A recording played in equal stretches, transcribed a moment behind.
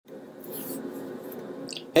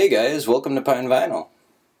Hey guys, welcome to Pine Vinyl.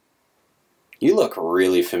 You look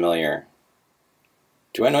really familiar.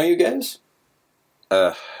 Do I know you guys?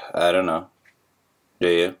 I don't know. Do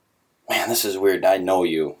you? Man, this is weird. I know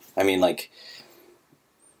you. I mean, like,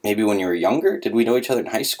 maybe when you were younger? Did we know each other in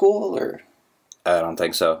high school, or? I don't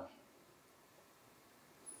think so.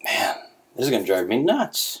 Man, this is gonna drive me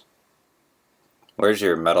nuts. Where's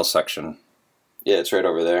your metal section? Yeah, it's right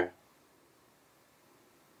over there.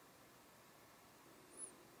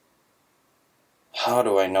 How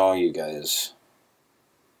do I know you guys?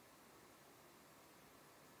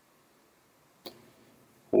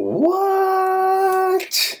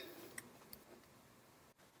 What?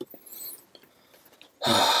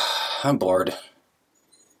 I'm bored.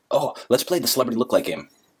 Oh, let's play the celebrity look-like game.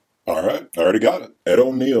 All right, I already got it. Ed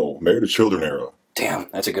O'Neill, Married to Children era. Damn,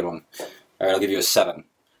 that's a good one. All right, I'll give you a 7.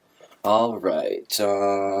 All right.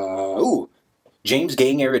 Ooh, James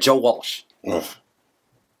Gang era Joe Walsh. Ugh.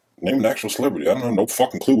 Name an actual celebrity. I don't have no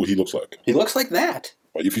fucking clue what he looks like. He looks like that.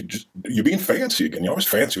 Like, if you're being fancy again. You're always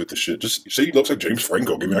fancy with this shit. Just say he looks like James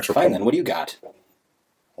Franco. Give me an extra Fine point. then. What do you got?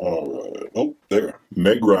 All right. Oh, there.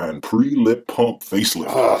 Meg Ryan, pre-lip pump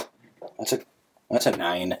facelift. Ugh, that's a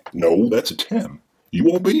 9. No, that's a 10. You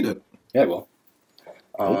won't beat it. Yeah, well.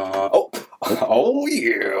 Oh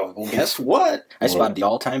yeah. Well, guess what? I spotted the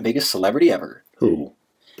all-time biggest celebrity ever. Who?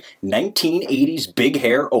 1980s big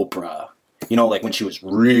hair Oprah. You know, like when she was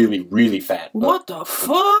really, really fat. What the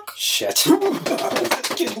fuck? Shit. All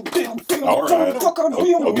right.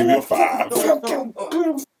 I'll give you a 5.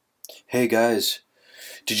 Hey guys,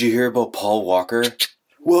 did you hear about Paul Walker?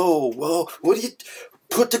 Whoa, what do you...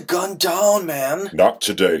 Put the gun down, man. Not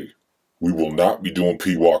today. We will not be doing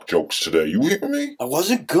P-Walk jokes today. You hear me? I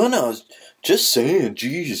wasn't gonna. I was just saying,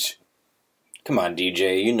 jeez. Come on,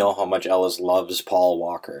 DJ. You know how much Ellis loves Paul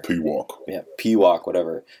Walker. P-Walk. Yeah, P-Walk,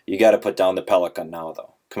 whatever. You gotta put down the pellet gun now,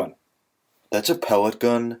 though. Come on. That's a pellet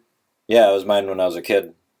gun? Yeah, it was mine when I was a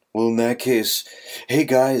kid. Well, in that case, hey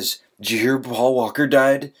guys, did you hear Paul Walker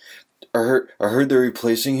died? I heard they're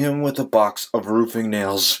replacing him with a box of roofing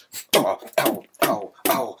nails. Ow, ow, ow,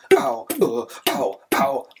 ow, ow, ow,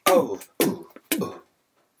 ow, ow.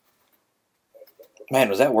 Man,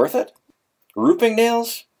 was that worth it? Roofing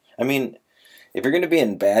nails? I mean, if you're going to be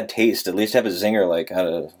in bad taste, at least have a zinger like,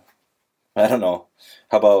 I don't know.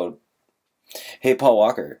 How about, hey, Paul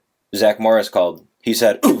Walker, Zach Morris called. He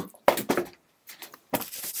said, ooh.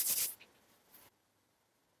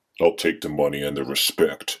 I'll take the money and the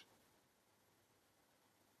respect.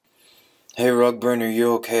 Hey, Rugburner,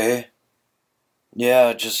 you okay?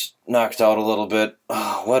 Yeah, just knocked out a little bit.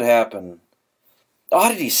 Oh, what happened? Oh,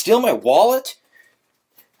 did he steal my wallet?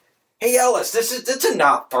 Hey, Ellis, it's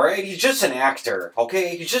enough, alright? He's just an actor,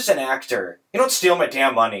 okay? He's just an actor. You don't steal my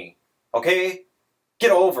damn money, okay? Get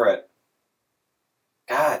over it.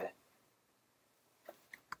 God.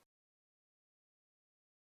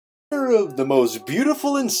 Of the most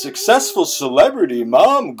beautiful and successful celebrity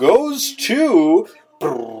mom goes to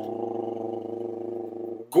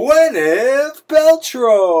Gwyneth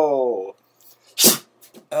Paltrow.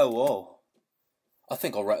 Oh, whoa. I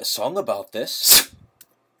think I'll write a song about this.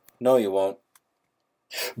 No, you won't.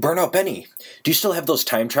 Burnout Benny, do you still have those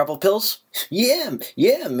time travel pills? Yeah,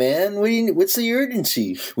 man. What's the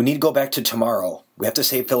urgency? We need to go back to tomorrow. We have to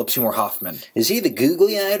save Philip Seymour Hoffman. Is he the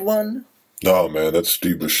googly-eyed one? No, man, that's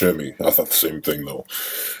Steve Buscemi. I thought the same thing, though.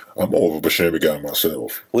 I'm more of a Buscemi guy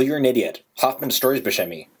myself. Well, you're an idiot. Hoffman destroys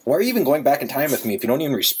Buscemi. Why are you even going back in time with me if you don't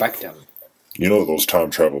even respect him? You know those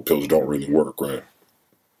time travel pills don't really work, right?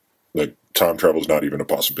 Like, time travel's not even a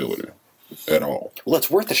possibility. At all. Well, it's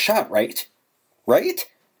worth a shot, right? Right?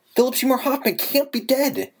 Philip Seymour Hoffman can't be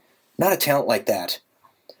dead. Not a talent like that.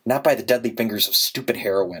 Not by the deadly fingers of stupid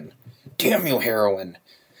heroin. Damn you, heroin.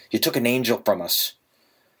 You took an angel from us.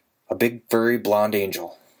 A big, furry, blonde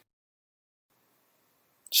angel.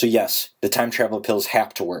 So yes, the time travel pills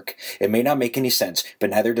have to work. It may not make any sense,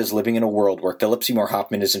 but neither does living in a world where Philip Seymour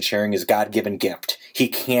Hoffman isn't sharing his God-given gift. He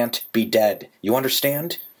can't be dead. You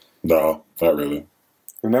understand? No, not really.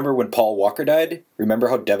 Remember when Paul Walker died? Remember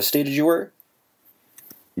how devastated you were?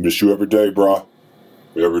 Miss you every day, brah.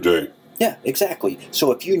 Every day. Yeah, exactly.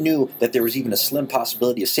 So if you knew that there was even a slim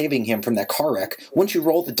possibility of saving him from that car wreck, wouldn't you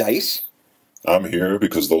roll the dice? I'm here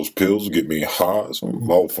because those pills get me high as a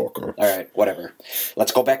motherfucker. Alright, whatever.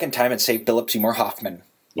 Let's go back in time and save Philip Seymour Hoffman.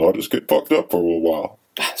 I'll just get fucked up for a little while.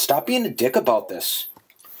 Stop being a dick about this.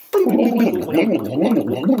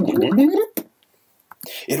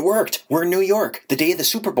 It worked! We're in New York, the day of the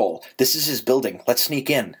Super Bowl. This is his building. Let's sneak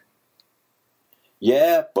in.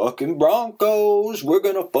 Yeah, fucking Broncos. We're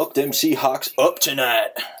gonna fuck them Seahawks up tonight.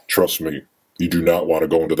 Trust me, you do not want to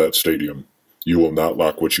go into that stadium. You will not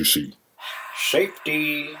like what you see.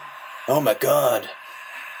 Safety. Oh my god.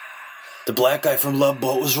 The black guy from Love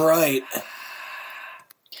Boat was right.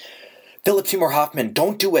 Philip Seymour Hoffman,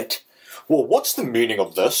 don't do it. Well, what's the meaning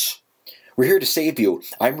of this? We're here to save you.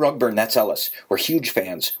 I'm Rugburn, that's Ellis. We're huge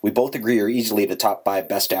fans. We both agree you're easily the top 5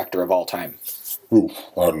 best actor of all time. Oof,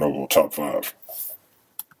 I don't know, top 5.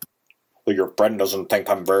 Well, your friend doesn't think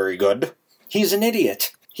I'm very good. He's an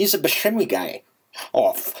idiot. He's a Buscemi guy.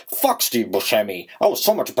 Oh, fuck Steve Buscemi. I was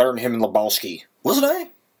so much better than him in Lebowski. Wasn't I?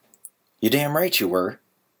 You damn right you were.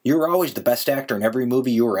 You were always the best actor in every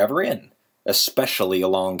movie you were ever in. Especially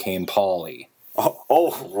Along Came Polly.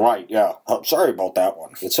 Oh, right, yeah. I'm sorry about that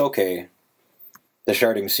one. It's okay. The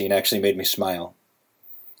sharding scene actually made me smile.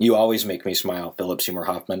 You always make me smile, Philip Seymour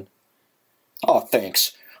Hoffman. Oh,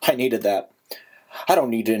 thanks. I needed that. I don't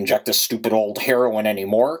need to inject this stupid old heroin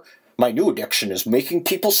anymore. My new addiction is making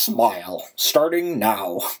people smile, starting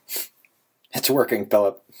now. It's working,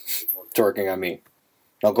 Philip. It's working on me.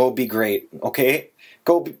 Now go be great, okay?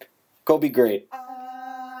 Go be great.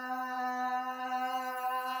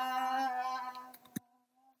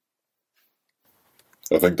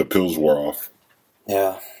 I think the pills wore off.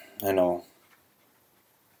 Yeah, I know.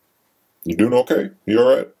 You doing okay? You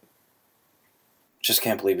alright? Just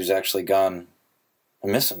can't believe he's actually gone. I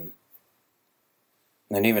miss him.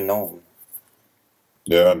 I didn't even know him.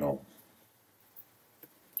 Yeah, I know.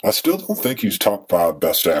 I still don't think he's top 5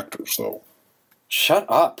 best actors, though. Shut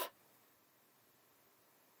up.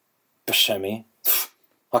 Buscemi.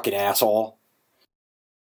 Fucking asshole.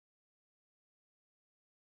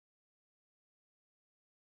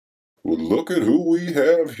 Well, look at who we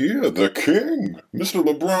have here. The king. Mr.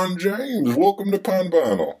 LeBron James. Welcome to Pine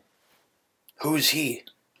Vinyl. Who's he?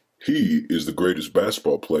 He is the greatest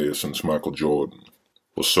basketball player since Michael Jordan.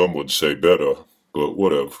 Well, some would say better, but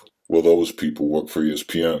whatever. Well, those people work for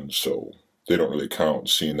ESPN, so they don't really count,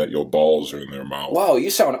 seeing that your balls are in their mouth. Wow, you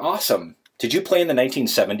sound awesome. Did you play in the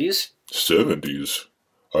 1970s? 70s?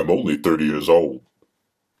 I'm only 30 years old.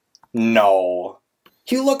 No.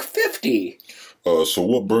 You look 50. So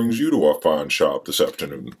what brings you to our fine shop this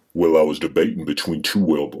afternoon? Well, I was debating between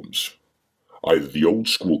 2 albums. Either the old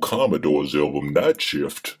school Commodores album Night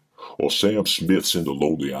Shift, or Sam Smith's In the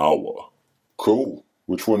Lonely Hour. Cool.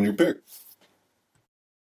 Which one you pick?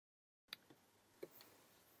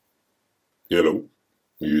 Hello?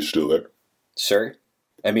 Are you still there? Sir?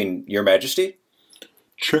 I mean, Your Majesty?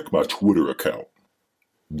 Check my Twitter account.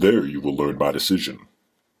 There you will learn my decision.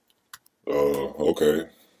 Okay.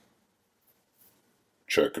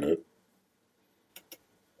 Checking it.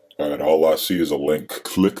 Alright, all I see is a link.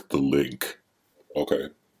 Click the link. Okay.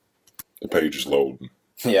 The page is loading.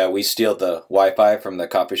 Yeah, we steal the Wi-Fi from the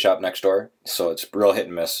coffee shop next door, so it's real hit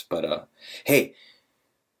and miss. But, hey,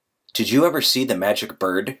 did you ever see The Magic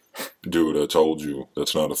Bird? Dude, I told you,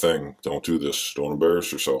 that's not a thing. Don't do this. Don't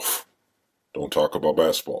embarrass yourself. Don't talk about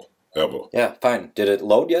basketball. Ever. Yeah, fine. Did it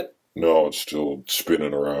load yet? No, it's still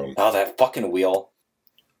spinning around. Oh, that fucking wheel.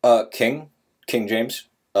 King James,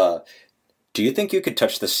 do you think you could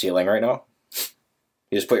touch the ceiling right now?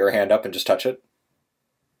 You just put your hand up and just touch it?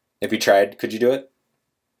 If you tried, could you do it?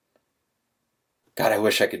 God, I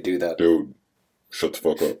wish I could do that. Dude, shut the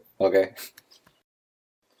fuck up. Okay.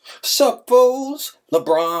 Sup, fools?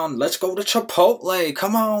 LeBron, let's go to Chipotle.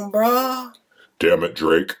 Come on, bruh. Damn it,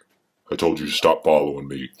 Drake. I told you to stop following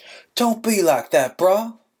me. Don't be like that,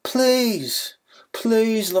 bruh. Please.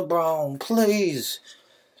 Please, LeBron, please.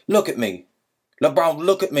 Look at me. LeBron,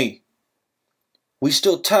 look at me. We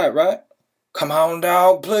still tight, right? Come on,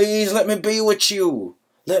 dog, please. Let me be with you.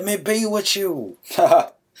 Let me be with you. Haha.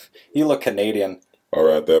 You look Canadian.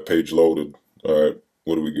 Alright, that page loaded. Alright,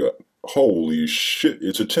 what do we got? Holy shit,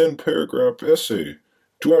 it's a 10-paragraph essay.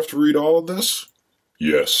 Do I have to read all of this?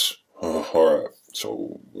 Yes. Alright,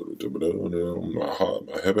 so,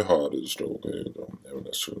 my heavy heart is, okay,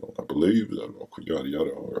 I believe that, yada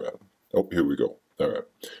yada, alright. Oh, here we go. Alright.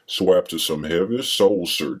 So after some heavy soul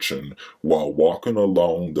searching while walking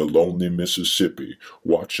along the lonely Mississippi,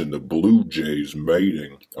 watching the blue jays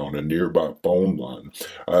mating on a nearby phone line,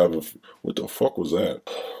 what the fuck was that?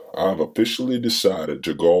 I've officially decided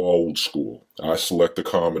to go old school. I select the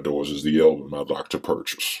Commodores as the album I'd like to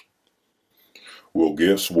purchase. Well,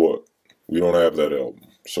 guess what? We don't have that album,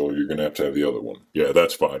 so you're gonna have to have the other one. Yeah,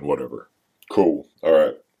 that's fine, whatever. Cool.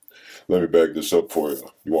 Alright. Let me bag this up for you.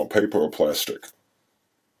 You want paper or plastic?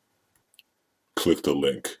 Click the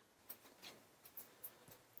link.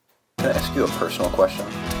 Can I ask you a personal question?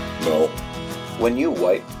 No. When you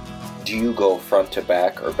wipe, do you go front to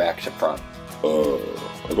back or back to front?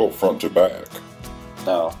 I go front to back.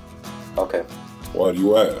 No. Okay. Why do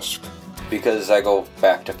you ask? Because I go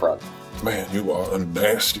back to front. Man, you are a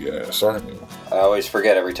nasty ass, aren't you? I always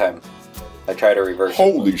forget every time. I try to reverse it.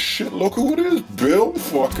 Holy shit, look who it is, Bill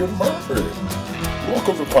fucking Murray.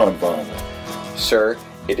 Welcome to Pond Vine. Sir,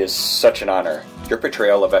 it is such an honor. Your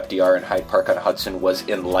portrayal of FDR in Hyde Park on Hudson was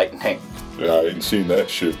enlightening. Yeah, I ain't seen that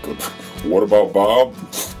shit, but what about Bob?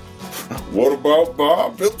 What about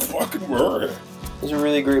Bob? Bill fucking Murray. It's a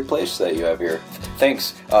really great place that you have here.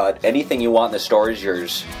 Thanks. Anything you want in the store is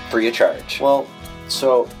yours, free of charge. Well,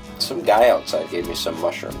 so some guy outside gave me some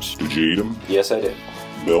mushrooms. Did you eat them? Yes, I did.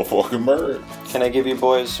 Bill fucking Murray. Can I give you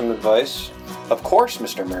boys some advice? Of course,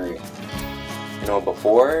 Mr. Murray. You know,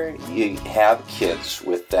 before you have kids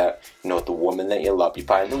with that, you know, the woman that you love, you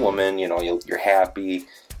find the woman, you know, you're happy,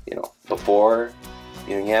 you know, before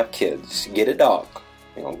you have kids, get a dog.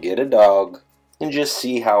 You know, get a dog and just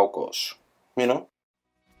see how it goes, you know?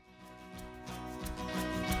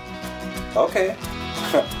 Okay.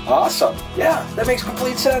 Awesome. Yeah, that makes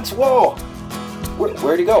complete sense. Whoa.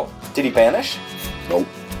 Where'd he go? Did he vanish? Nope.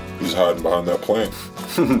 He's hiding behind that plant.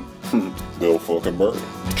 Bill fucking Murray.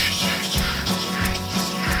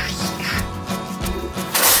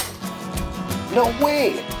 No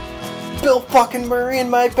way! Bill fucking Murray in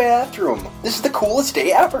my bathroom! This is the coolest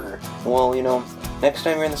day ever! Well, you know, next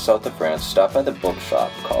time you're in the south of France, stop by the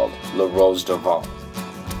bookshop called Le Rose Devant.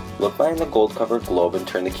 Look behind the gold-covered globe and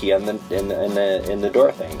turn the key on in the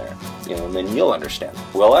door thing there. You know, and then you'll understand.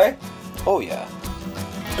 Will I? Oh yeah.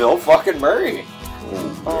 Bill fucking Murray!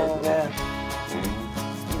 Oh yeah.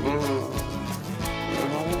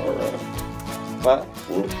 What?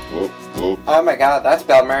 Whoop, whoop, whoop. Oh my god, that's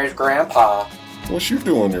Bill Murray's grandpa. What you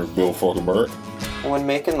doing here, Bill fucking Murray? When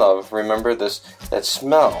making love, remember that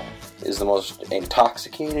smell is the most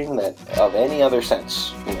intoxicating of any other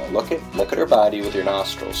sense. You know, look at her body with your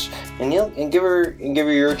nostrils, and give her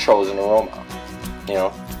your chosen aroma. You know.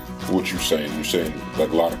 What you saying? You saying like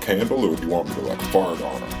a lot of candle, or do you want me to like fart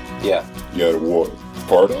on her? Yeah. You had a what?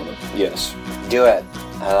 Fart on her? Yes. Do it.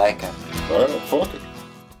 I like it. Alright, fuck it.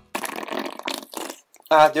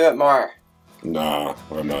 Do it more. Nah,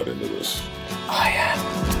 I'm not into this. Oh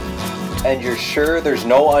yeah. And you're sure there's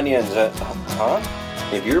no onions? Huh?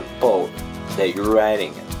 If your boat that you're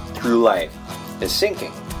riding through life is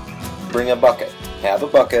sinking, bring a bucket. Have a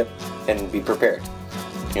bucket and be prepared.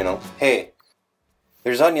 You know, hey,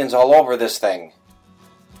 there's onions all over this thing.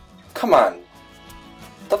 Come on.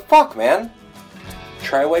 The fuck, man?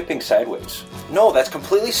 Try wiping sideways. No, that's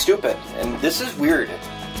completely stupid. And this is weird.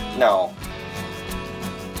 No.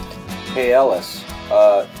 Hey, Ellis.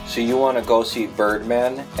 So you want to go see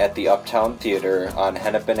Birdman at the Uptown Theater on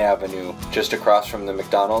Hennepin Avenue, just across from the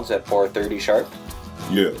McDonald's at 4:30 sharp?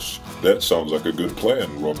 Yes, that sounds like a good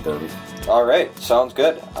plan, Roberto. All right, sounds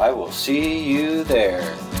good. I will see you there.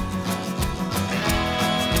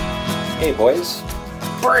 Hey, boys.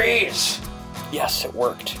 Breeze! Yes, it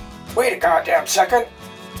worked. Wait a goddamn second.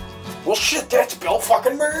 Well, shit, that's Bill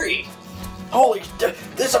fucking Murray. Holy, this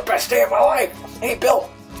is the best day of my life. Hey, Bill,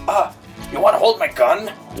 you want to hold my gun?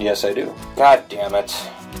 Yes, I do. God damn it.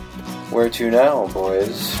 Where to now,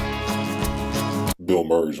 boys? Bill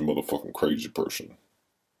Murray's a motherfucking crazy person.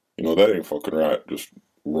 You know, that ain't fucking right. Just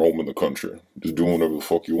roaming the country. Just doing whatever the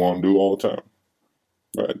fuck you want to do all the time.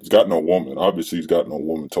 Right? He's got no woman. Obviously, he's got no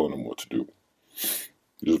woman telling him what to do. He's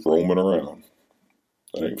just roaming around.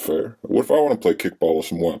 That ain't fair. What if I want to play kickball with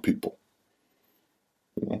some white people?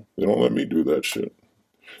 You know, they don't let me do that shit.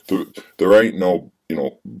 There ain't no, you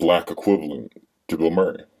know, black equivalent to Bill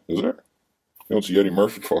Murray, is there? You don't see Eddie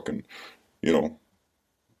Murphy fucking, you know,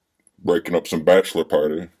 breaking up some bachelor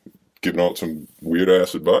party, giving out some weird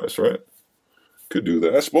ass advice, right? Could do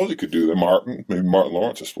that. I suppose he could do that. Maybe Martin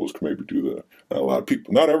Lawrence, I suppose, could maybe do that. Not a lot of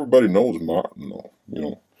people. Not everybody knows Martin, though.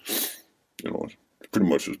 You know, pretty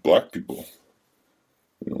much just black people.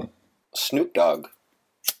 You know. Snoop Dogg.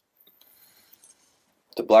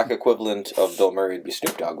 The black equivalent of Bill Murray would be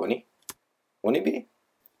Snoop Dogg, wouldn't he? Wouldn't he be?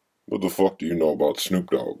 What the fuck do you know about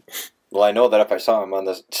Snoop Dogg? Well, I know that if I saw him on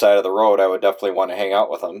the side of the road, I would definitely want to hang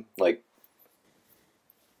out with him. Like,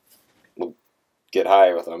 get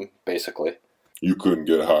high with him, basically. You couldn't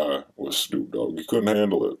get high with Snoop Dogg. You couldn't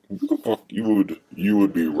handle it. You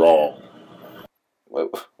would be wrong.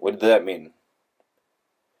 What did that mean?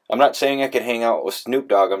 I'm not saying I could hang out with Snoop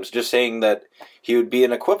Dogg. I'm just saying that he would be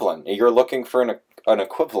an equivalent. You're looking for an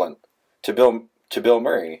equivalent to Bill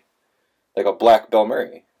Murray, like a black Bill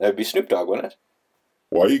Murray. That would be Snoop Dogg, wouldn't it?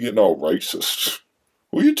 Why are you getting all racist?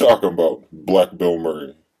 What are you talking about, black Bill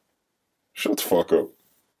Murray? Shut the fuck up.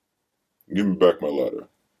 Give me back my letter.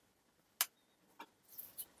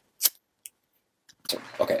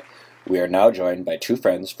 Okay, we are now joined by two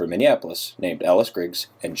friends from Minneapolis named Ellis Griggs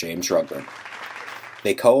and James Rugburn.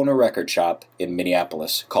 They co-own a record shop in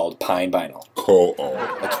Minneapolis called Pine Vinyl. Co-own.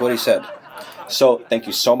 That's what he said. So, thank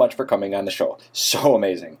you so much for coming on the show. So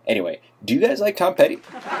amazing. Anyway, do you guys like Tom Petty?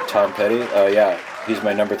 Tom Petty? Yeah. He's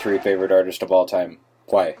my number 3 favorite artist of all time.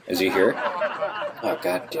 Why? Is he here? Oh,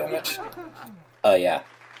 god damn it. Yeah.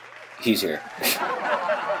 He's here.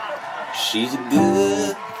 She's a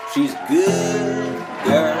good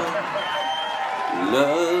girl.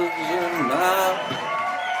 Loves your mouth.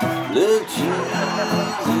 Loves Jesus.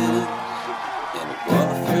 And a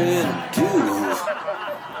boyfriend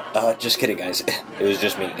too. Just kidding, guys. It was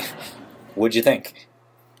just me. What'd you think?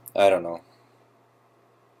 I don't know.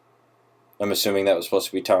 I'm assuming that was supposed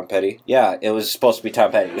to be Tom Petty. Yeah, it was supposed to be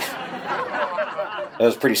Tom Petty. That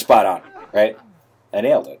was pretty spot on, right? I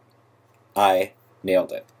nailed it. I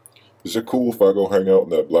nailed it. Is it cool if I go hang out in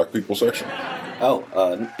that black people section? Oh,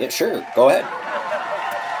 yeah, sure. Go ahead.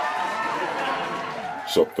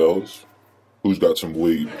 Sup, fellas? Who's got some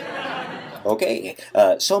weed? Okay.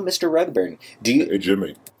 So, Mr. Rugburn, do you... Hey,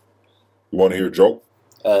 Jimmy. You want to hear a joke?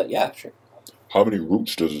 Yeah, sure. How many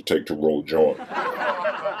roots does it take to roll a joint?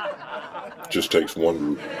 Just takes one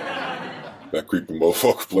root. That creepy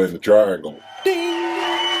motherfucker playing the triangle. Ding!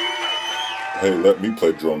 Hey, let me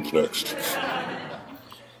play drums next.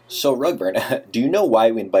 So, Rugburn, do you know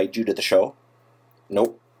why we invite you to the show?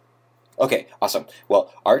 Nope. Okay, awesome.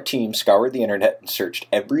 Well, our team scoured the internet and searched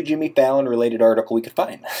every Jimmy Fallon-related article we could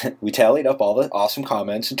find. We tallied up all the awesome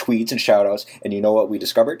comments and tweets and shoutouts, and you know what we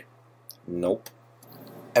discovered? Nope.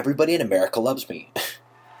 Everybody in America loves me.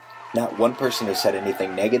 Not one person has said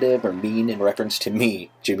anything negative or mean in reference to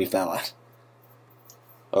me, Jimmy Fallon.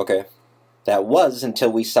 Okay. That was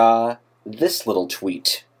until we saw this little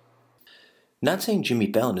tweet. Not saying Jimmy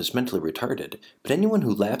Fallon is mentally retarded, but anyone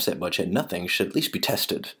who laughs that much at nothing should at least be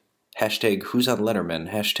tested. Hashtag who's on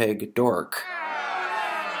Letterman, hashtag dork.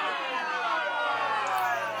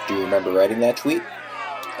 Do you remember writing that tweet?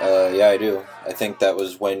 Yeah, I do. I think that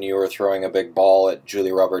was when you were throwing a big ball at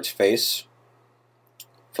Julie Roberts' face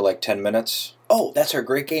for like 10 minutes. Oh, that's our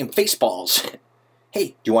great game, Faceballs. Hey,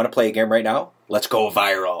 do you want to play a game right now? Let's go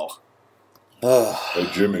viral. Hey,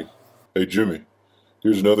 Jimmy. Hey, Jimmy.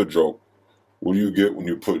 Here's another joke. What do you get when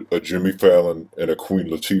you put a Jimmy Fallon and a Queen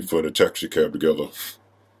Latifah in a taxi cab together?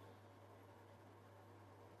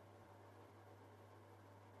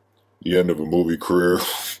 The end of a movie career.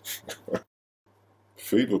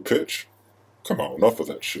 Fever pitch? Come on, enough of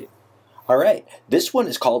that shit. Alright, this one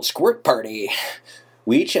is called Squirt Party.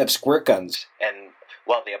 We each have squirt guns, and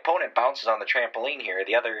while the opponent bounces on the trampoline here,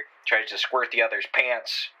 the other tries to squirt the other's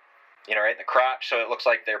pants, you know, right in the crotch, so it looks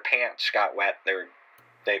like their pants got wet.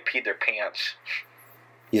 They peed their pants.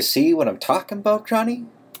 You see what I'm talking about, Johnny?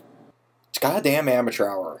 It's goddamn amateur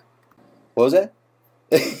hour. What was that?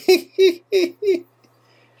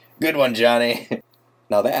 Good one, Johnny.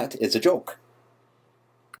 Now that is a joke.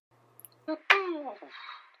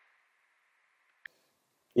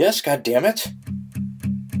 Yes, goddammit.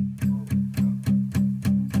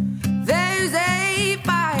 There's a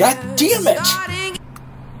fire. God damn it!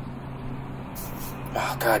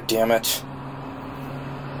 Oh, god damn it.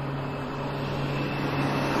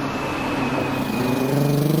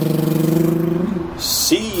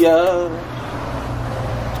 See ya!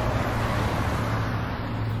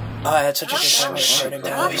 Oh, I had such a good time recording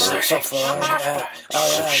that. It was so fun. Yeah.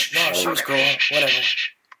 Oh, yeah. No, she was cool. Whatever.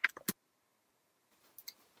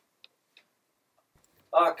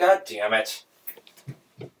 Oh, god damn it.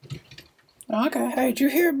 Okay, hey, did you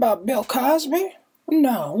hear about Bill Cosby?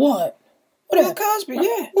 No, what? Bill Cosby,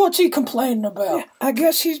 yeah. What's he complaining about? Yeah, I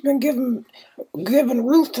guess he's been giving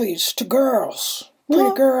roofies to girls.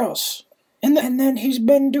 Pretty girls. And then he's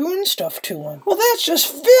been doing stuff to them. Well, that's just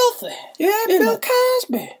filthy. Yeah, Bill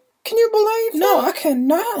Cosby. Can you believe that? No, I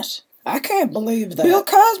cannot. I can't believe that. Bill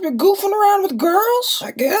Cosby goofing around with girls?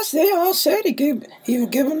 I guess they all said he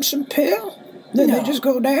would give them some pill. Then they just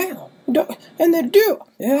go down. And they do.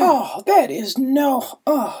 Yeah. Oh, that is no.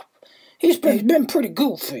 Oh, he's been pretty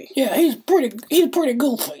goofy. Yeah, he's pretty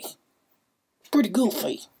goofy. Pretty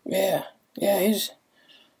goofy. Yeah, he's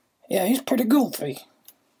pretty goofy.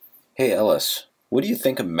 Hey, Ellis, what do you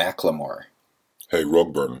think of Macklemore? Hey,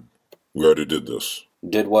 Rugburn. We already did this.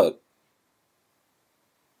 Did what?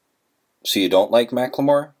 So you don't like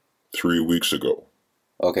Macklemore? 3 weeks ago.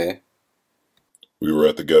 Okay. We were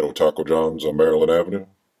at the Ghetto Taco John's on Maryland Avenue.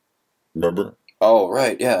 Remember? Oh,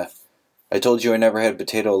 right, yeah. I told you I never had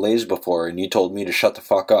potato lays before, and you told me to shut the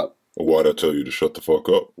fuck up. Why'd I tell you to shut the fuck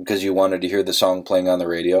up? Because you wanted to hear the song playing on the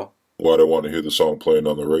radio? Why'd I want to hear the song playing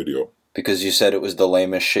on the radio? Because you said it was the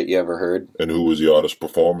lamest shit you ever heard. And who was the artist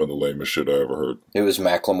performing the lamest shit I ever heard? It was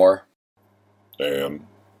Macklemore. And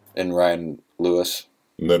Ryan Lewis.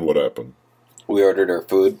 And then what happened? We ordered our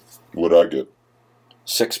food. What'd I get?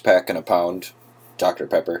 6-pack and a pound. Dr.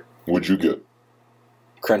 Pepper. What'd you get?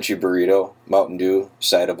 Crunchy burrito. Mountain Dew.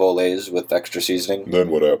 Side of Olays with extra seasoning. And then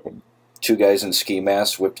what happened? 2 guys in ski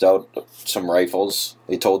masks whipped out some rifles.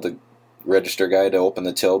 They told the register guy to open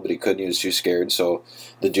the till, but he couldn't. He was too scared, so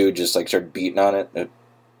the dude just started beating on it. It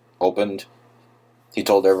opened. He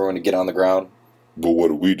told everyone to get on the ground. But what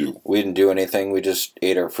did we do? We didn't do anything. We just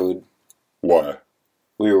ate our food. Why?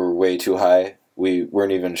 We were way too high. We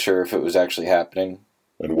weren't even sure if it was actually happening.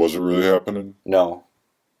 And was it really happening? No.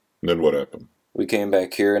 And then what happened? We came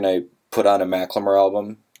back here and I put on a Macklemore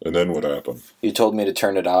album. And then what happened? You told me to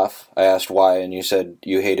turn it off. I asked why, and you said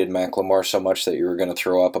you hated Macklemore so much that you were going to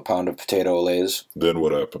throw up a pound of potato Olays. Then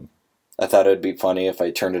what happened? I thought it would be funny if I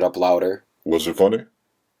turned it up louder. Was it funny?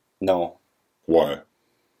 No. Why?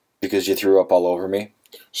 Because you threw up all over me.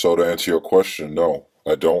 So to answer your question, no,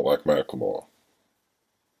 I don't like Macklemore.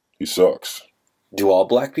 He sucks. Do all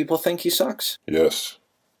black people think he sucks? Yes.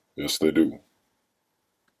 Yes, they do.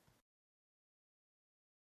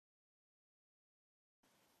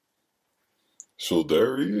 So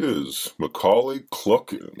there he is, Macaulay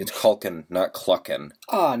Culkin. It's Culkin, not Cluckin.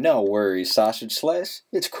 Ah, no worries, sausage slice.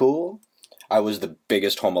 It's cool. I was the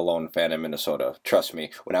biggest Home Alone fan in Minnesota. Trust me,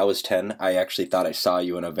 when I was 10, I actually thought I saw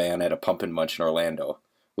you in a van at a Pumpkin Munch in Orlando.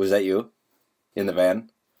 Was that you? In the van?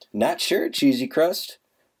 Not sure, Cheesy Crust.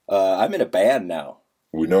 I'm in a band now.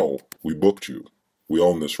 We know. We booked you. We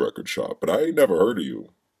own this record shop, but I ain't never heard of you.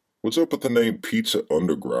 What's up with the name Pizza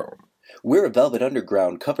Underground? We're a Velvet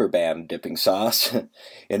Underground cover band, Dipping Sauce.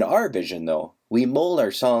 In our vision, though, we mold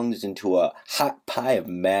our songs into a hot pie of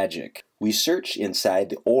magic. We search inside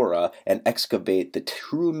the aura and excavate the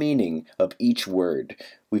true meaning of each word.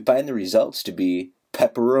 We find the results to be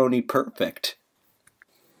pepperoni perfect.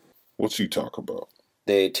 What's he talk about?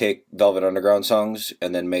 They take Velvet Underground songs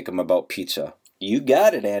and then make them about pizza. You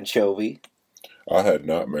got it, Anchovy. I had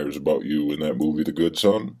nightmares about you in that movie The Good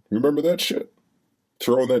Son. Remember that shit?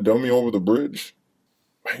 Throwing that dummy over the bridge?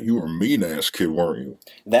 Man, you were a mean-ass kid, weren't you?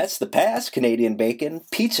 That's the past, Canadian Bacon.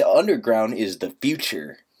 Pizza Underground is the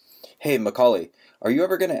future. Hey, Macaulay, are you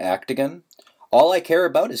ever going to act again? All I care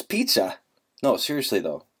about is pizza. No, seriously,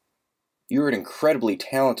 though. You're an incredibly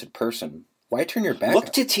talented person. Why turn your back?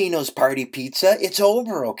 Look to Tino's Party Pizza. It's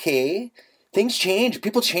over, okay? Things change.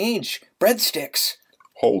 People change. Breadsticks.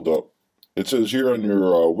 Hold up. It says here on your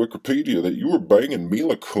Wikipedia that you were banging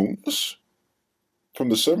Mila Kunis? From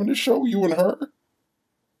the 70s show, you and her?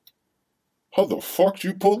 How the fuck did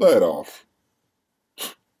you pull that off?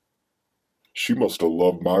 She must have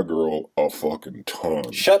loved my girl a fucking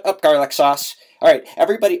ton. Shut up, garlic sauce. All right,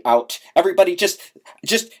 everybody out. Everybody just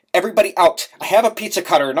everybody out. I have a pizza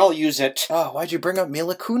cutter and I'll use it. Oh, why'd you bring up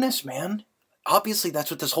Mila Kunis, man? Obviously, that's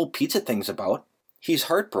what this whole pizza thing's about. He's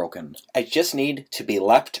heartbroken. I just need to be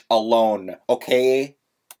left alone, okay?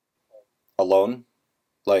 Alone?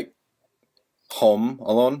 Like, home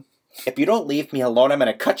alone? If you don't leave me alone, I'm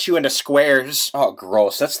gonna cut you into squares. Oh,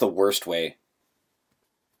 gross. That's the worst way.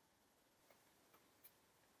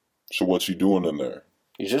 So what's he doing in there?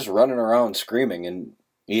 He's just running around screaming and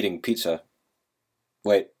eating pizza.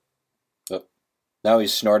 Wait. Now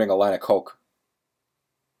he's snorting a line of Coke.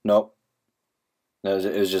 Nope. No,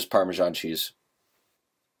 it was just Parmesan cheese.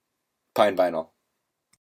 Pine vinyl.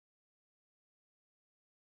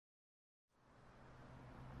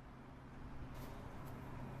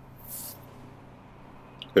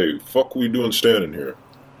 Hey, fuck we doing standing here?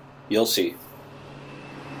 You'll see.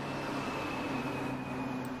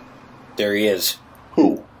 There he is.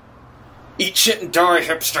 Who? Eat shit and die,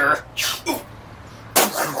 hipster!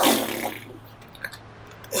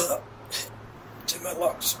 It's in my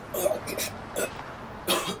lungs.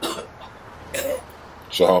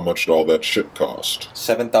 So how much did all that shit cost?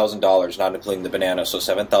 $7,000, not including the banana, so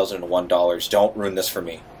 $7,001. Don't ruin this for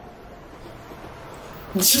me.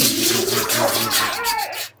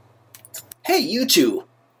 Hey, you two!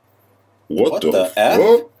 What the F?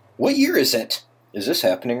 fuck? What year is it? Is this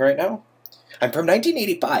happening right now? I'm from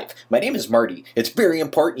 1985. My name is Marty. It's very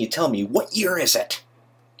important you tell me, what year is it?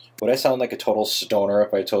 Would I sound like a total stoner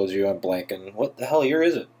if I told you I'm blanking? What the hell year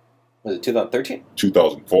is it? Was it 2013?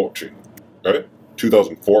 2014. Right?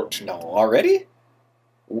 2014. No, already?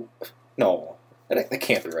 No, that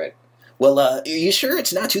can't be right. Well, are you sure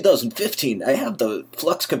it's not 2015? I have the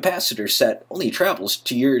flux capacitor set. Only travels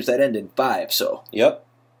to years that end in 5, so... Yep.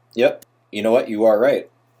 You know what? You are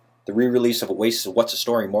right. The re-release of Oasis' What's a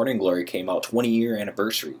Story Morning Glory came out 20-year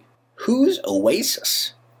anniversary. Who's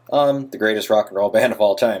Oasis? The greatest rock and roll band of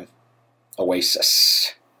all time.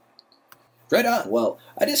 Oasis. Right on. Well,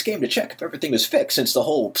 I just came to check if everything was fixed since the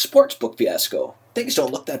whole sportsbook fiasco. Things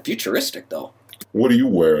don't look that futuristic, though. What are you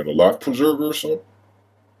wearing, a life preserver or something?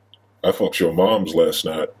 I fucked your mom's last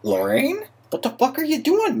night. Lorraine? What the fuck are you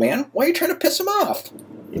doing, man? Why are you trying to piss him off?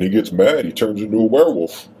 When he gets mad, he turns into a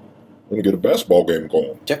werewolf. I'm gonna get a basketball game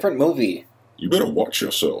going. Different movie. You better watch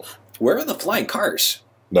yourself. Where are the flying cars?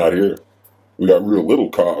 Not here. We got real little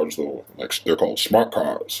cars, though. Like, they're called smart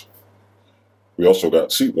cars. We also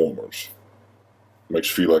got seat warmers. Makes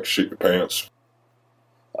you feel like shit your pants.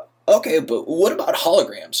 Okay, but what about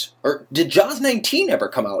holograms? Or did Jaws 19 ever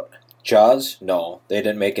come out? Jaws? No, they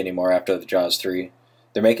didn't make any more after the Jaws 3.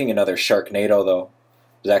 They're making another Sharknado, though.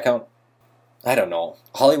 Does that count? I don't know.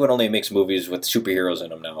 Hollywood only makes movies with superheroes in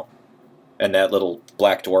them now. And that little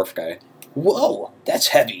black dwarf guy. Whoa, that's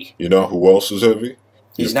heavy. You know who else is heavy?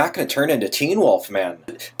 He's not going to turn into Teen Wolf, man.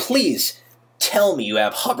 Please, tell me you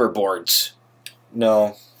have hoverboards.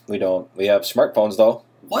 No, we don't. We have smartphones, though.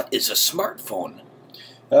 What is a smartphone?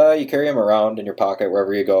 You carry them around in your pocket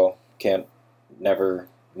wherever you go. Can't never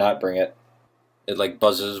not bring it. It, like,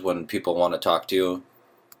 buzzes when people want to talk to you.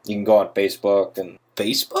 You can go on Facebook and...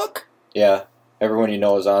 Facebook? Yeah. Everyone you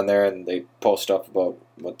know is on there, and they post stuff about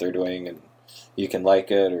what they're doing, and you can like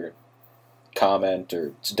it, or comment,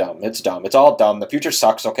 or it's dumb. It's dumb. It's all dumb. The future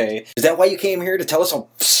sucks, okay? Is that why you came here, to tell us how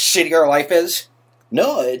shitty our life is?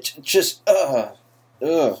 No, it's just,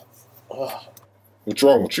 What's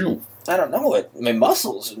wrong with you? I don't know. My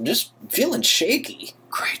muscles, I'm just feeling shaky.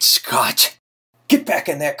 Great Scott. Get back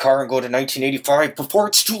in that car and go to 1985 before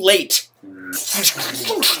it's too late.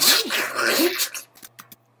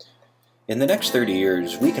 In the next 30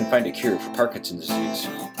 years, we can find a cure for Parkinson's disease.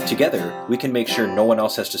 Together, we can make sure no one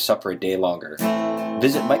else has to suffer a day longer.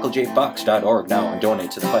 Visit michaeljfox.org now and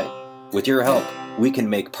donate to the fight. With your help, we can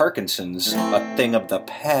make Parkinson's a thing of the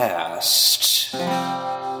past.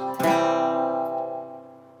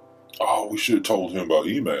 Oh, we should have told him about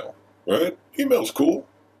email, right? Email's cool.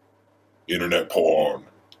 Internet porn.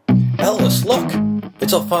 Ellis, look!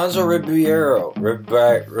 It's Alfonso Ribeiro.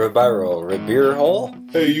 Ribeiro?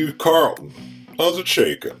 Hey, you Carlton. How's it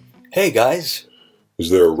shaking? Hey, guys. Is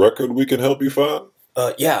there a record we can help you find?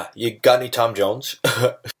 Yeah. You got any Tom Jones?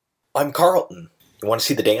 I'm Carlton. You want to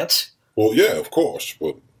see the dance? Well, yeah, of course,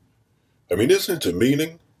 but... I mean, isn't it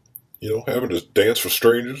demeaning? You know, having to dance for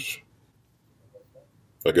strangers?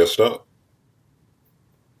 I guess not.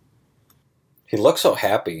 He looks so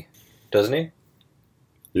happy, doesn't he?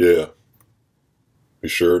 Yeah. He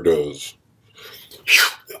sure does.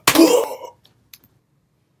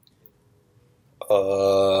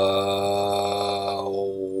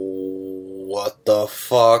 What the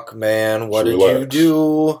fuck, man? What did you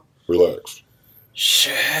do? Relax.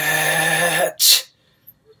 Shit.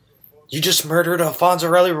 You just murdered Alfonso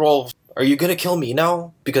Ribeiro. Are you gonna kill me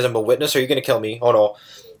now? Because I'm a witness, are you gonna kill me? Oh no.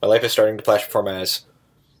 My life is starting to flash before my eyes.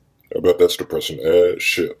 I bet that's depressing as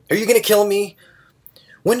shit. Are you gonna kill me?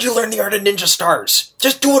 When did you learn the art of ninja stars?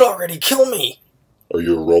 Just do it already. Kill me. Are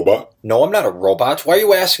you a robot? No, I'm not a robot. Why are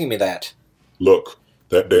you asking me that? Look,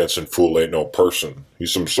 that dancing fool ain't no person.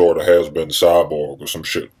 He's some sort of has-been cyborg or some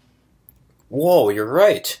shit. Whoa, you're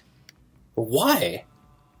right. Why?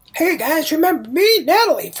 Hey guys, remember me,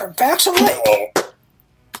 Natalie from Facts of Lake?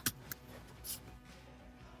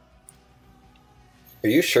 Are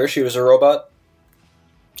you sure she was a robot?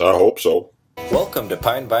 I hope so. Welcome to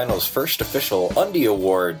Pine Vinyl's first official Undie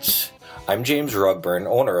Awards. I'm James Rugburn,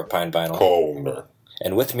 owner of Pine Vinyl. Owner.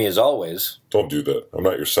 And with me as always... Don't do that. I'm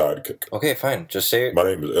not your sidekick. Okay, fine. Just say it. My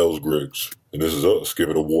name is Els Griggs, and this is us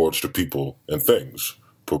giving awards to people and things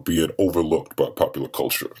for being overlooked by popular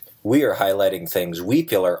culture. We are highlighting things we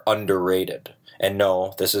feel are underrated. And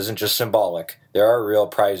no, this isn't just symbolic. There are real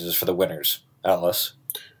prizes for the winners. Alice.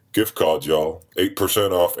 Gift cards, y'all.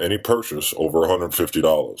 8% off any purchase over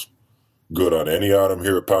 $150. Good on any item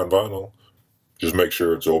here at Pine Vinyl. Just make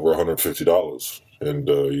sure it's over $150, and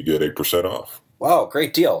you get 8% off. Wow,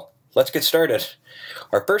 great deal. Let's get started.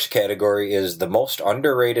 Our first category is the most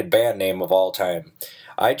underrated band name of all time.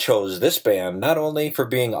 I chose this band not only for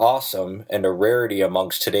being awesome and a rarity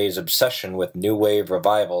amongst today's obsession with new wave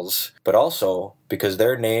revivals, but also because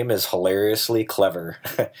their name is hilariously clever.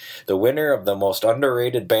 The winner of the most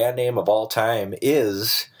underrated band name of all time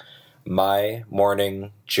is My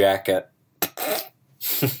Morning Jacket.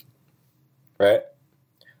 Right?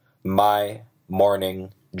 My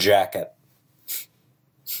Morning Jacket.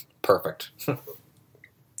 Perfect.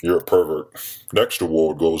 You're a pervert. Next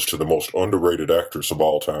award goes to the most underrated actress of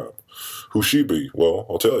all time. Who she be? Well,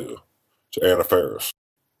 I'll tell you. It's Anna Faris.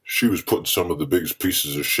 She was putting some of the biggest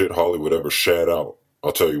pieces of shit Hollywood ever shat out.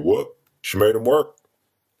 I'll tell you what, she made them work.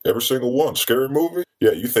 Every single one. Scary Movie?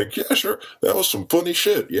 Yeah, you think, yeah, sure, that was some funny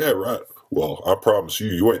shit. Yeah, right. Well, I promise you,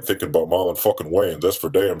 you ain't thinking about Marlon fucking Wayans, that's for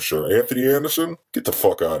damn sure. Anthony Anderson? Get the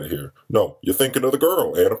fuck out of here. No, you're thinking of the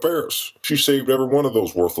girl, Anna Faris. She saved every one of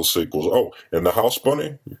those worthless sequels. Oh, and the house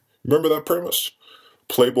bunny? Remember that premise?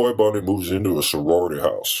 Playboy Bunny moves into a sorority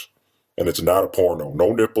house. And it's not a porno.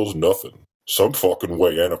 No nipples, nothing. Some fucking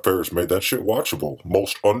way Anna Faris made that shit watchable.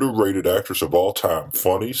 Most underrated actress of all time.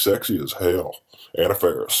 Funny, sexy as hell. Anna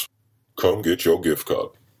Faris. Come get your gift card.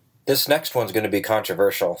 This next one's going to be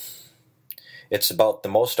controversial. It's about the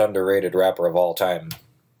most underrated rapper of all time.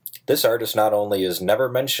 This artist not only is never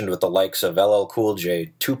mentioned with the likes of LL Cool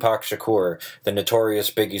J, Tupac Shakur, the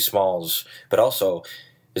notorious Biggie Smalls, but also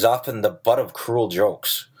is often the butt of cruel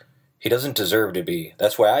jokes. He doesn't deserve to be.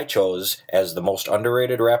 That's why I chose, as the most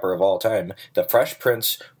underrated rapper of all time, the Fresh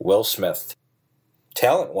Prince, Will Smith.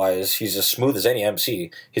 Talent-wise, he's as smooth as any MC.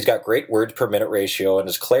 He's got great words per minute ratio, and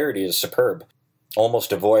his clarity is superb,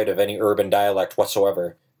 almost devoid of any urban dialect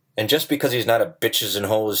whatsoever. And just because he's not a bitches and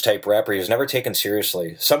hoes type rapper, he's never taken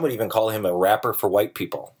seriously. Some would even call him a rapper for white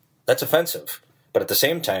people. That's offensive. But at the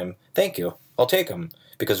same time, thank you. I'll take him,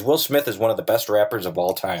 because Will Smith is one of the best rappers of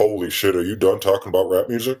all time. Holy shit, are you done talking about rap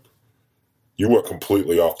music? You went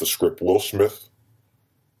completely off the script, Will Smith.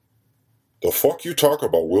 The fuck you talk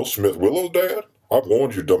about, Will Smith? Willow's dad? I've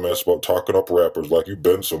warned you, dumbass, about talking up rappers like you've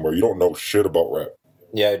been somewhere. You don't know shit about rap.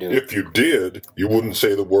 Yeah, I do. If you did, you wouldn't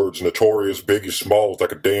say the words notorious Biggie Smalls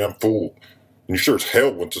like a damn fool. And you sure as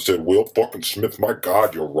hell wouldn't have said Will fucking Smith. My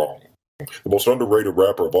God, you're wrong. The most underrated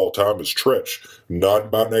rapper of all time is Tretch.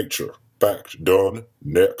 Not by nature. Fact. Done.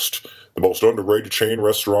 Next. The most underrated chain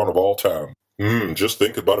restaurant of all time. Just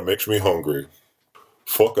thinking about it makes me hungry.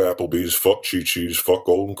 Fuck Applebee's, fuck Chi-Chi's, fuck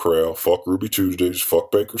Golden Corral, fuck Ruby Tuesdays,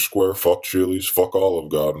 fuck Baker Square, fuck Chili's, fuck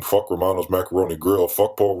Olive Garden, fuck Romano's Macaroni Grill,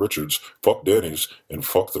 fuck Paul Richards, fuck Denny's, and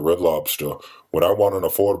fuck the Red Lobster. When I want an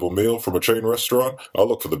affordable meal from a chain restaurant, I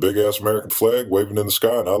look for the big-ass American flag waving in the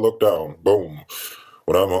sky and I look down. Boom.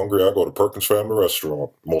 When I'm hungry, I go to Perkins Family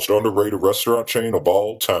Restaurant. Most underrated restaurant chain of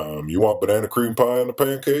all time. You want banana cream pie and a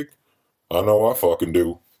pancake? I know I fucking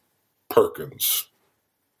do. Perkins.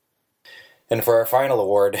 And for our final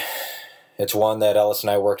award, it's one that Ellis and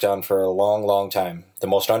I worked on for a long, long time. The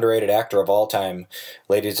most underrated actor of all time.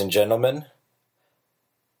 Ladies and gentlemen,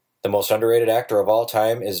 the most underrated actor of all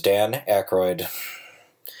time is Dan Aykroyd.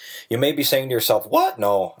 You may be saying to yourself, what?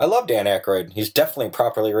 No, I love Dan Aykroyd. He's definitely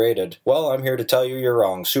properly rated. Well, I'm here to tell you you're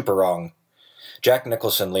wrong. Super wrong. Jack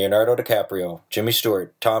Nicholson, Leonardo DiCaprio, Jimmy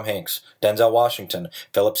Stewart, Tom Hanks, Denzel Washington,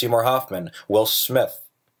 Philip Seymour Hoffman, Will Smith.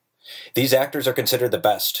 These actors are considered the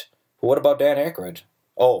best. What about Dan Aykroyd?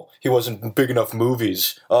 Oh, he wasn't in big enough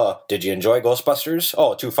movies. Did you enjoy Ghostbusters?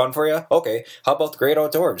 Oh, too fun for you? Okay, how about The Great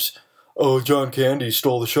Outdoors? Oh, John Candy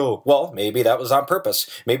stole the show. Well, maybe that was on purpose.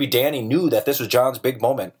 Maybe Danny knew that this was John's big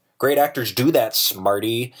moment. Great actors do that,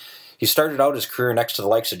 smarty. He started out his career next to the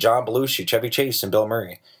likes of John Belushi, Chevy Chase, and Bill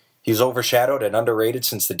Murray. He's overshadowed and underrated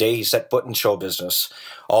since the day he set foot in show business.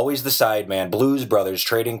 Always the sideman, Blues Brothers,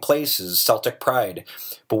 Trading Places, Celtic Pride.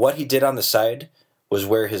 But what he did on the side was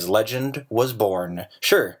where his legend was born.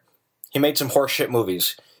 Sure, he made some horseshit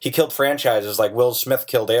movies. He killed franchises like Will Smith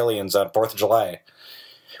killed aliens on 4th of July.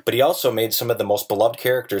 But he also made some of the most beloved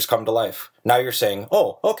characters come to life. Now you're saying,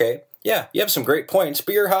 oh, okay, yeah, you have some great points,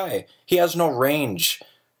 but you're high. He has no range.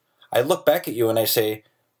 I look back at you and I say,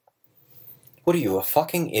 what are you, a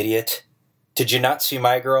fucking idiot? Did you not see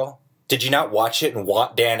My Girl? Did you not watch it and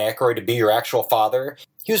want Dan Aykroyd to be your actual father?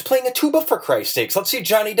 He was playing a tuba, for Christ's sakes. Let's see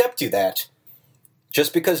Johnny Depp do that.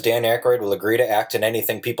 Just because Dan Aykroyd will agree to act in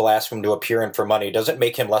anything people ask him to appear in for money doesn't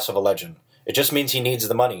make him less of a legend. It just means he needs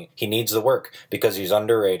the money. He needs the work, because he's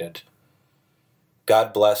underrated.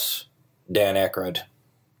 God bless Dan Aykroyd.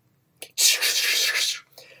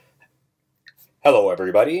 Hello,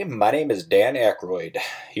 everybody. My name is Dan Aykroyd.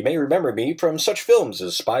 You may remember me from such films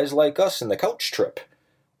as Spies Like Us and The Couch Trip.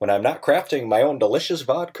 When I'm not crafting my own delicious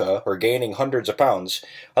vodka or gaining hundreds of pounds,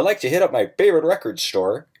 I like to hit up my favorite record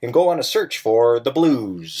store and go on a search for the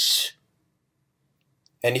blues.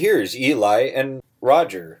 And here's Eli and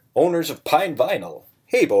Roger, owners of Pine Vinyl.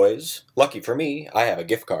 Hey, boys. Lucky for me, I have a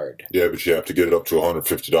gift card. Yeah, but you have to get it up to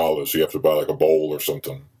 $150. So you have to buy like a bowl or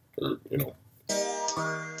something. Or, you know.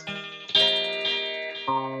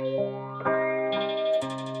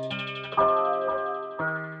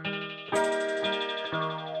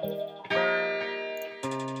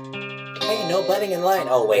 Hey, no butting in line.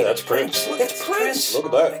 Oh, wait. Hey, that's Prince. Look at Prince. Look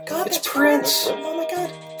at that. Oh my God, It's that's Prince. Oh my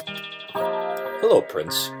God. Hello,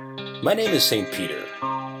 Prince. My name is St. Peter.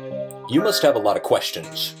 You must have a lot of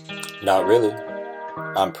questions. Not really.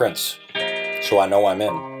 I'm Prince, so I know I'm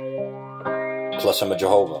in. Plus, I'm a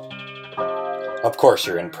Jehovah. Of course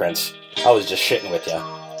you're in, Prince. I was just shitting with ya.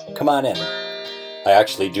 Come on in. I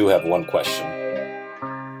actually do have one question.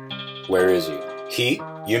 Where is he? He?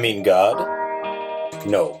 You mean God?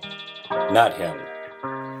 No, not him.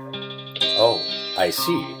 Oh, I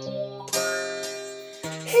see.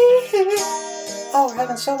 Oh, we're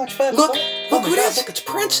having so much fun. Look oh who it is! It's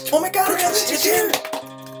Prince! Oh my God, Prince is here!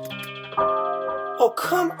 Oh,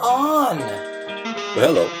 come on! Well,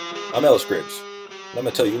 hello, I'm Ellis Griggs. And I'm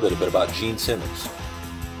going to tell you a little bit about Gene Simmons,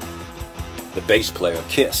 the bass player of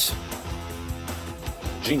Kiss.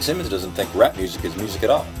 Gene Simmons doesn't think rap music is music at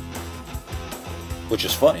all. Which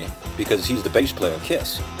is funny, because he's the bass player of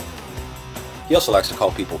Kiss. He also likes to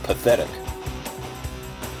call people pathetic.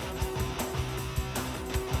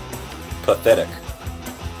 Pathetic.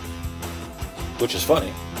 Which is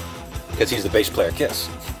funny, because he's the bass player of Kiss.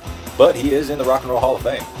 But he is in the Rock and Roll Hall of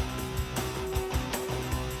Fame.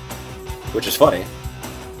 Which is funny,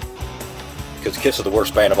 because Kiss is the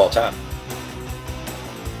worst band of all time.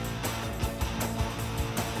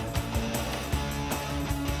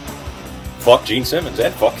 Fuck Gene Simmons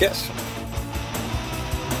and fuck Kiss.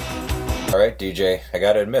 Alright, DJ, I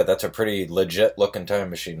gotta admit, that's a pretty legit looking time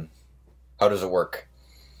machine. How does it work?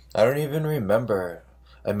 I don't even remember.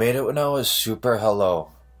 I made it when I was super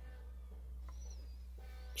hello.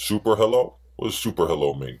 Super hello? What does super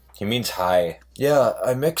hello mean? He means hi. Yeah,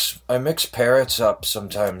 I mix parrots up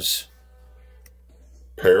sometimes.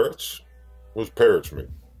 Parrots? What does parrots mean?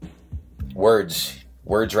 Words.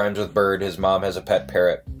 Words rhymes with bird. His mom has a pet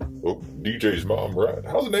parrot. Oh, DJ's mom, right?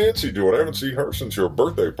 How's Nancy doing? I haven't seen her since your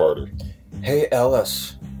birthday party. Hey,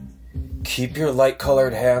 Ellis. Keep your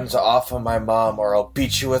light-colored hands off of my mom or I'll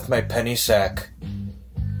beat you with my penny sack.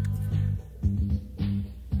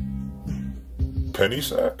 Penny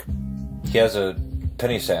sack? He has a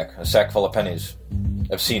penny sack, a sack full of pennies.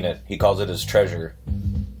 I've seen it. He calls it his treasure.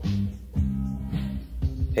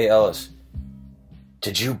 Hey, Ellis.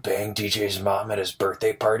 Did you bang DJ's mom at his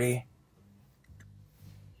birthday party?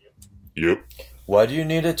 Yep. Why do you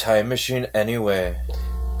need a time machine anyway?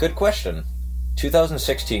 Good question.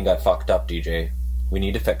 2016 got fucked up, DJ. We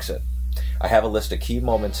need to fix it. I have a list of key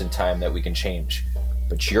moments in time that we can change,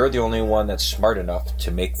 but you're the only one that's smart enough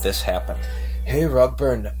to make this happen. Hey,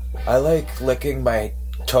 Rugburn, I like licking my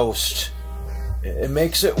toast. It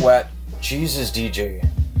makes it wet. Jesus, DJ.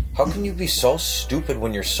 How can you be so stupid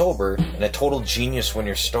when you're sober and a total genius when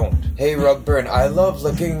you're stoned? Hey, Rugburn, I love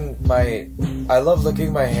licking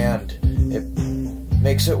my hand. It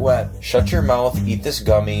makes it wet. Shut your mouth, eat this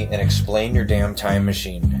gummy, and explain your damn time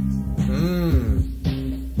machine.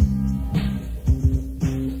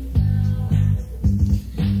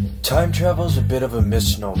 Time travel's a bit of a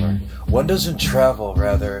misnomer. One doesn't travel,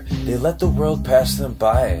 rather. They let the world pass them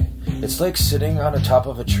by. It's like sitting on the top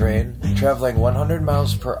of a train, traveling 100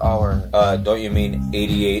 miles per hour. Don't you mean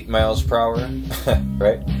 88 miles per hour?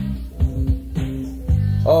 Right?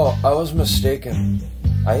 Oh, I was mistaken.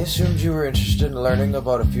 I assumed you were interested in learning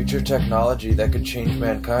about a future technology that could change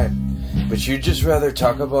mankind, but you'd just rather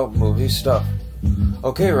talk about movie stuff.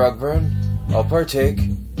 Okay, Rugburn, I'll partake.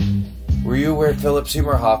 Were you where Philip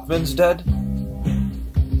Seymour Hoffman's dead?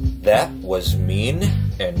 That was mean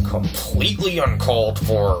and completely uncalled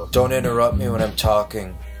for. Don't interrupt me when I'm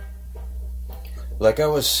talking. Like I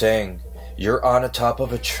was saying, you're on the top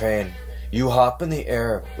of a train. You hop in the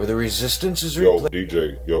air where the resistance is Yo,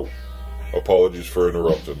 DJ, yo. Apologies for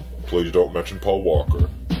interrupting. Please don't mention Paul Walker.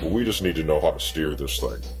 But we just need to know how to steer this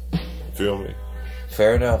thing. Feel me?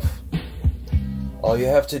 Fair enough. All you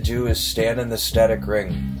have to do is stand in the static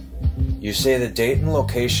ring. You say the date and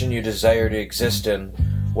location you desire to exist in,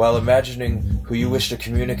 while imagining who you wish to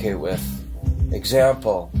communicate with.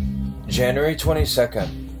 Example, January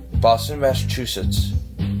 22nd, Boston, Massachusetts.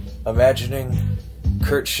 Imagining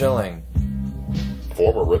Kurt Schilling.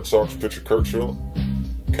 Former Red Sox pitcher Kurt Schilling?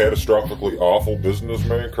 Catastrophically awful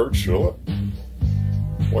businessman Kurt Schilling?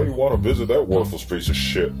 Why do you want to visit that worthless piece of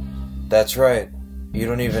shit? That's right. You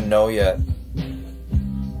don't even know yet.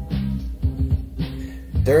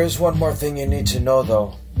 There is one more thing you need to know,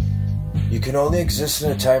 though. You can only exist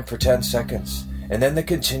in a time for 10 seconds, and then the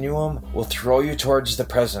continuum will throw you towards the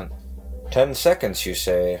present. 10 seconds, you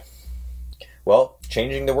say? Well,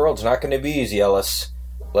 changing the world's not going to be easy, Ellis.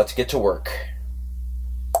 Let's get to work.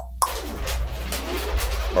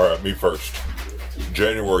 Alright, me first.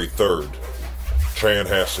 January 3rd,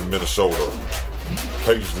 Chanhassen, Minnesota.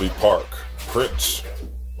 Paisley Park, Prince.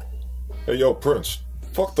 Hey, yo, Prince,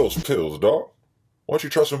 fuck those pills, dawg. Why don't you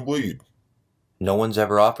try some weed? No one's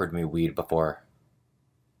ever offered me weed before.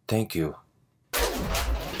 Thank you.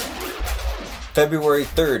 February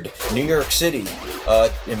 3rd, New York City.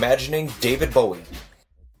 Imagining David Bowie.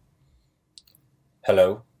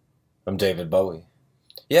 Hello, I'm David Bowie.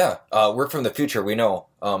 Yeah, we're from the future. We know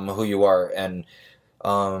who you are, and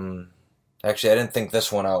actually, I didn't think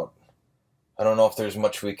this one out. I don't know if there's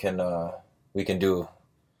much we can do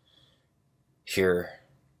here.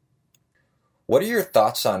 What are your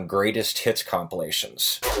thoughts on greatest hits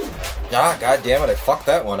compilations? Ah, god damn it! I fucked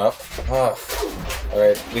that one up. All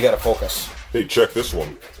right, we gotta focus. Hey, check this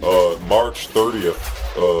one. March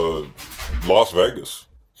 30th, Las Vegas.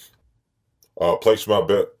 Place my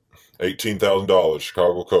bet. $18,000.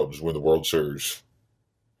 Chicago Cubs win the World Series.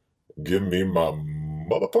 Give me my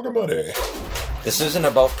motherfucking money. This isn't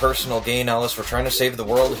about personal gain, Ellis. We're trying to save the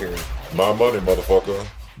world here. My money, motherfucker.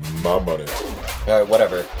 My money. Alright,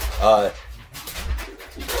 whatever.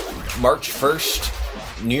 March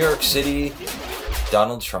 1st, New York City,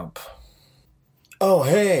 Donald Trump. Oh,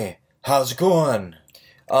 hey. How's it going?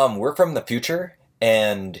 We're from the future,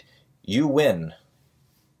 and you win.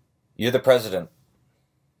 You're the president.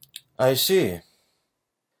 I see.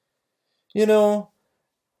 You know,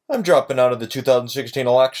 I'm dropping out of the 2016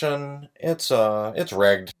 election. It's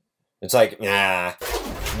rigged. It's like, nah.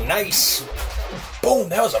 Nice. Boom,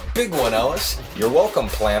 that was a big one, Ellis. You're welcome,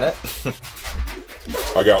 planet.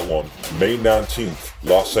 I got one. May 19th,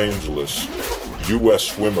 Los Angeles. U.S.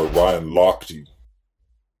 swimmer Ryan Lochte.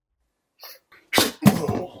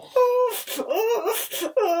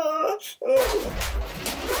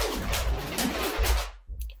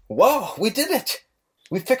 Whoa, we did it!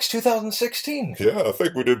 We fixed 2016. Yeah, I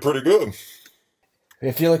think we did pretty good.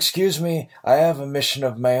 If you'll excuse me, I have a mission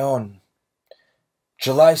of my own.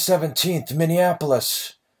 July 17th,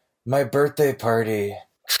 Minneapolis. My birthday party.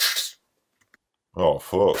 Oh,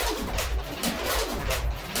 fuck.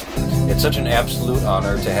 It's such an absolute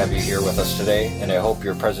honor to have you here with us today, and I hope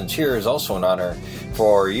your presence here is also an honor,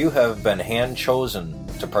 for you have been hand-chosen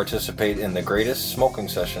to participate in the greatest smoking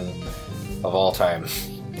session of all time.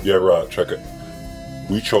 Yeah, right, check it.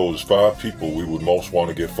 We chose 5 people we would most want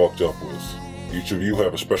to get fucked up with. Each of you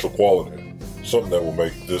have a special quality, something that will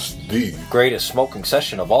make this the greatest smoking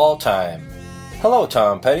session of all time. Hello,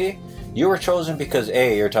 Tom Petty. You were chosen because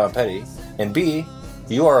A, you're Tom Petty, and B,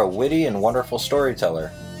 you are a witty and wonderful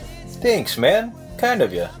storyteller. Thanks, man. Kind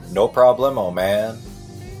of you. No problemo, man.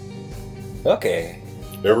 Okay.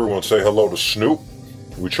 Everyone say hello to Snoop.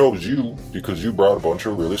 We chose you because you brought a bunch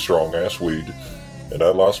of really strong-ass weed. And I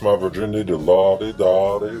lost my virginity to Lottie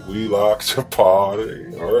Dottie. We like to party.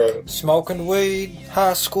 Alright. Smoking weed,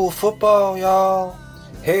 high school football, y'all.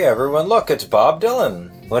 Hey everyone, look, it's Bob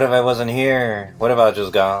Dylan. What if I wasn't here? What if I was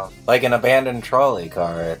just gone? Like an abandoned trolley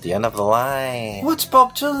car at the end of the line. What's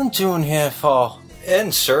Bob Dylan doing here for?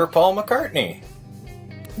 And Sir Paul McCartney.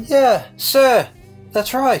 Yeah, sir.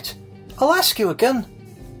 That's right. I'll ask you again.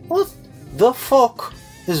 What the fuck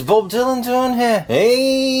is Bob Dylan doing here?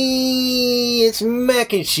 Hey, it's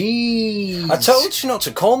mac and cheese. I told you not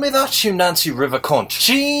to call me that, you Nancy River cunt.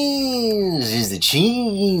 Cheese is the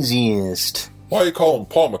cheesiest. Why you calling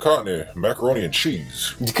Paul McCartney macaroni and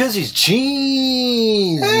cheese? Because he's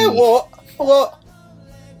cheese. Hey, what? What?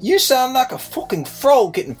 You sound like a fucking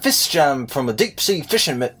frog getting fist jammed from a deep sea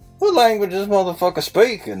fishing net. What language does motherfucker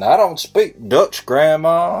speaking? I don't speak Dutch,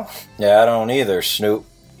 Grandma. Yeah, I don't either, Snoop.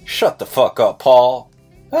 Shut the fuck up, Paul.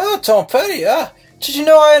 Oh, Tom Petty, did you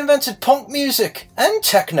know I invented punk music and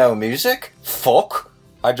techno music? Fuck.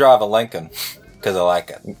 I drive a Lincoln, because I like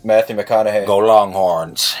it. Matthew McConaughey. Go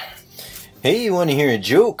Longhorns. Hey, you want to hear a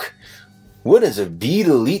joke? What does a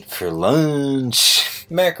beetle eat for lunch?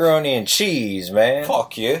 Macaroni and cheese, man.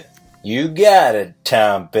 Fuck you. You got it,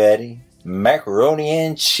 Tom Petty. Macaroni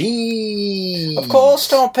and cheese. Of course,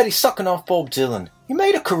 Tom Petty sucking off Bob Dylan. You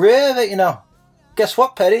made a career of it, you know. Guess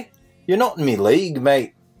what, Petty? You're not in me league,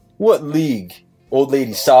 mate. What league? Old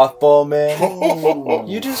lady softball, man?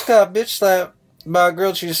 You just got bitch slapped by a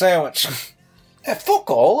grilled cheese sandwich. Hey,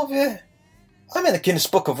 fuck all of you. I'm in the Guinness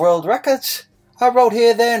Book of World Records. I wrote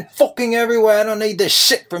here, there, and fucking everywhere. I don't need this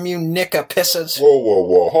shit from you knicker pissers.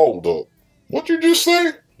 Whoa, hold up. What'd you just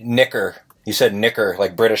say? Knicker. You said knicker,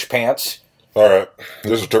 like British pants. Alright,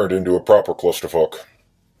 this has turned into a proper clusterfuck.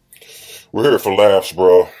 We're here for laughs,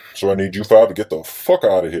 bro, so I need you 5 to get the fuck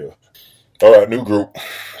out of here. Alright, new group.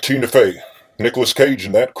 Tina Fey, Nicolas Cage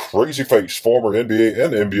and that crazy face, former NBA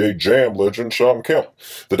and NBA Jam legend Sean Kemp,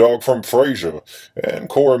 the dog from Frasier, and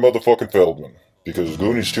Corey motherfucking Feldman. Because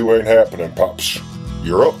Goonies 2 ain't happening, Pops.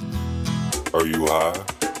 You're up. Are you high?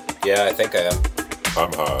 Yeah, I think I am.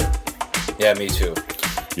 I'm high. Yeah, me too.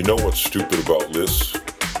 You know what's stupid about lists?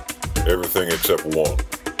 Everything except one.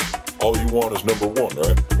 All you want is number 1,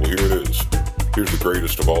 right? Well, here it is. Here's the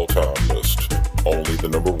greatest of all time list. Only the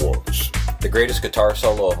number 1s. The greatest guitar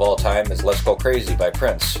solo of all time is Let's Go Crazy by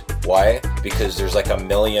Prince. Why? Because there's like a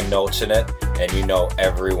million notes in it, and you know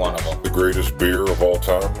every one of them. The greatest beer of all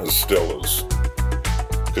time is Stella's,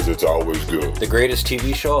 because it's always good. The greatest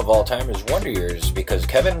TV show of all time is Wonder Years, because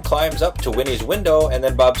Kevin climbs up to Winnie's window, and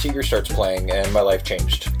then Bob Seger starts playing, and my life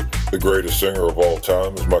changed. The greatest singer of all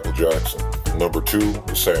time is Michael Jackson. Number 2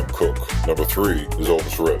 is Sam Cooke. Number 3 is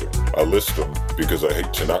Otis Redding. I list them because I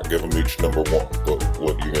hate to not give them each number 1, but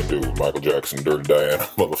what you gonna do? Michael Jackson, Dirty Diana,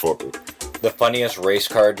 motherfucker. The funniest race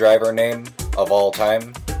car driver name of all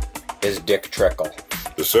time is Dick Trickle.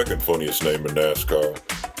 The second funniest name in NASCAR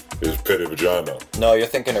is Petty Vagina. No, you're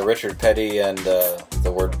thinking of Richard Petty and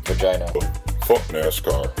the word vagina. Fuck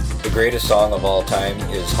NASCAR. The greatest song of all time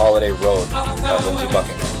is Holiday Road by Lindsey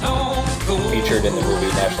Buckingham, featured in the movie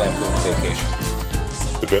National Lampoon's Vacation.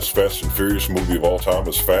 The best Fast and Furious movie of all time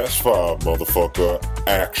is Fast 5, motherfucker.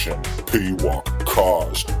 Action, P-Walk,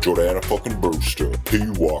 Cars, Jordana fucking Brewster,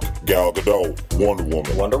 P-Walk, Gal Gadot, Wonder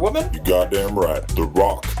Woman. Wonder Woman? You goddamn right. The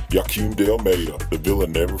Rock, Joaquin de Almeida, the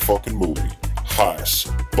villain in every fucking movie. Heist,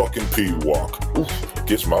 fucking P-Walk. Oof,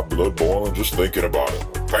 gets my blood boiling just thinking about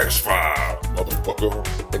it. Fast 5,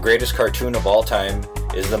 motherfucker. The greatest cartoon of all time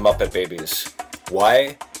is The Muppet Babies.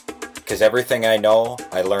 Why? Because everything I know,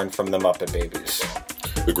 I learned from The Muppet Babies.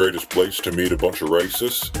 The greatest place to meet a bunch of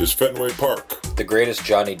racists is Fenway Park. The greatest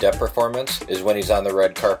Johnny Depp performance is when he's on the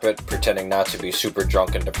red carpet pretending not to be super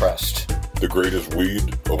drunk and depressed. The greatest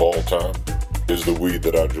weed of all time is the weed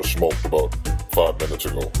that I just smoked about 5 minutes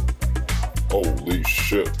ago. Holy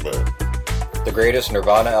shit, man. The greatest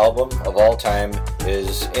Nirvana album of all time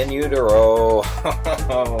is In Utero.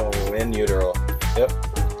 In Utero. Yep.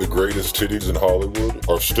 The greatest titties in Hollywood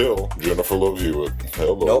are still Jennifer Love Hewitt.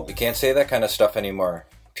 Hello. Nope, you can't say that kind of stuff anymore.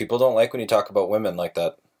 People don't like when you talk about women like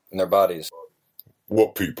that and their bodies.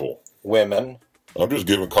 What people? Women. I'm just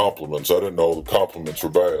giving compliments. I didn't know the compliments were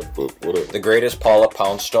bad, but whatever. The greatest Paula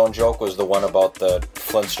Poundstone joke was the one about the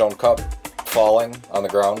Flintstone cup falling on the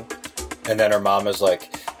ground. And then her mom is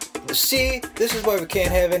like, see, this is why we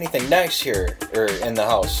can't have anything nice here, or in the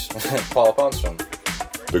house. Paula Poundstone.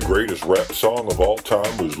 The greatest rap song of all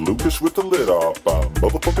time was Lucas with the Lid Off by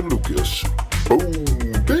motherfucking Lucas. Boom,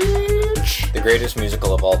 bitch! The greatest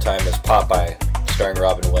musical of all time is Popeye, starring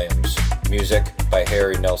Robin Williams. Music by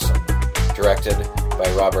Harry Nilsson. Directed by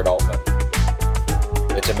Robert Altman.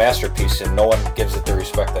 It's a masterpiece and no one gives it the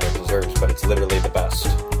respect that it deserves, but it's literally the best.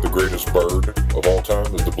 The greatest bird of all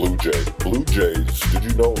time is the blue jay. Blue jays, did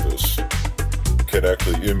you know this, can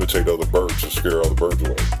actually imitate other birds to scare other birds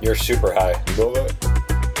away. You're super high. You know that?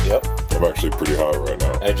 Yep. I'm actually pretty high right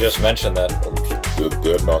now. I just mentioned that.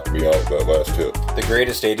 That knocked me out, that last hit. The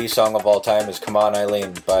greatest 80s song of all time is Come On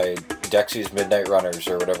Eileen by Dexy's Midnight Runners,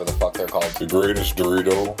 or whatever the fuck they're called. The greatest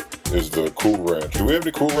Dorito is the Cool Ranch. Do we have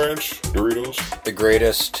any Cool Ranch Doritos? The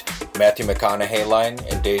greatest Matthew McConaughey line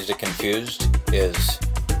in Dazed and Confused is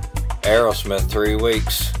Aerosmith 3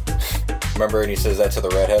 weeks. Remember when he says that to the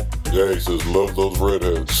redhead? Yeah, he says, love those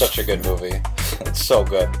redheads. Such a good movie. It's so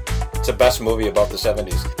good. It's the best movie about the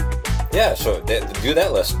 70s. Yeah, so do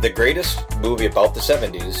that list. The greatest movie about the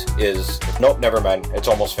 70s is... Nope, never mind. It's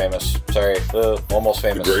Almost Famous. Sorry. Almost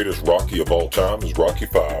Famous. The greatest Rocky of all time is Rocky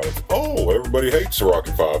 5. Oh, everybody hates the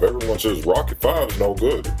Rocky 5. Everyone says Rocky 5 is no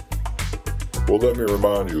good. Well, let me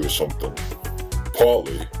remind you of something.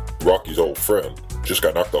 Paulie, Rocky's old friend, just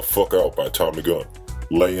got knocked the fuck out by Tommy Gunn,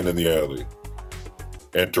 laying in the alley.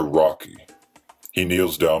 Enter Rocky. He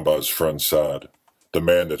kneels down by his friend's side, the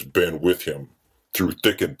man that's been with him through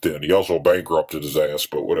thick and thin. He also bankrupted his ass,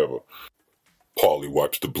 but whatever. Paulie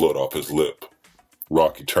wipes the blood off his lip.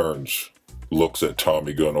 Rocky turns, looks at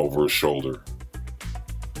Tommy Gunn over his shoulder,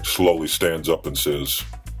 slowly stands up and says,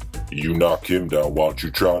 you knock him down, why don't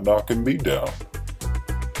you try knocking me down?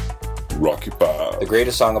 Rocky 5. The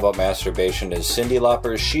greatest song about masturbation is Cyndi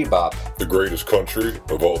Lauper's She Bop. The greatest country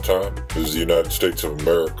of all time is the United States of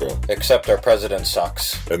America. Except our president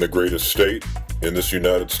sucks. And the greatest state in this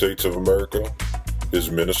United States of America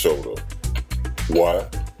is Minnesota. Why?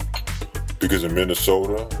 Because in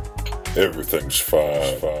Minnesota, everything's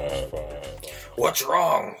fine. What's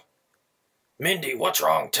wrong? Mindy, what's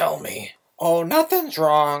wrong? Tell me. Oh, nothing's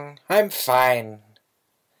wrong. I'm fine.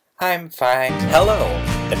 I'm fine. Hello,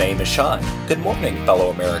 the name is Sean. Good morning,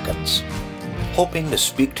 fellow Americans. Hoping to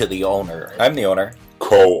speak to the owner. I'm the owner.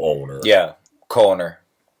 Co-owner. Yeah, co-owner.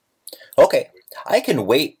 Okay, I can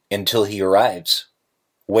wait until he arrives.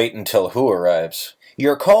 Wait until who arrives?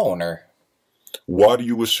 Your co-owner. Why do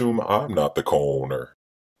you assume I'm not the co-owner?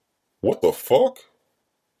 What the fuck?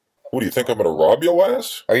 What do you think, I'm gonna rob your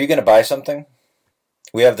ass? Are you gonna buy something?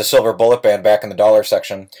 We have the silver bullet band back in the dollar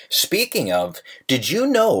section. Speaking of, did you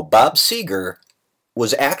know Bob Seger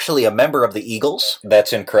was actually a member of the Eagles?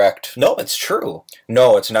 That's incorrect. No, it's true.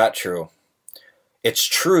 No, it's not true. It's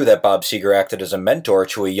true that Bob Seger acted as a mentor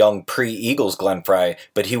to a young pre-Eagles Glenn Frey,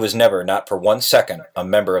 but he was never, not for 1 second, a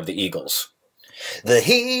member of the Eagles. The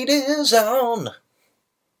heat is on.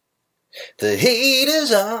 The heat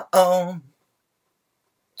is on.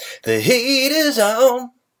 The heat is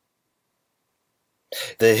on.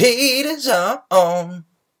 The heat is on.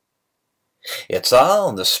 It's all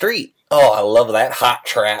on the street. Oh, I love that hot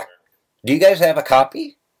track. Do you guys have a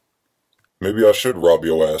copy? Maybe I should rob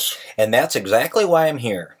your ass. And that's exactly why I'm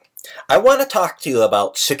here. I want to talk to you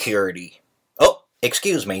about security. Oh,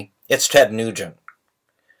 excuse me. It's Ted Nugent.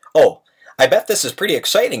 Oh, I bet this is pretty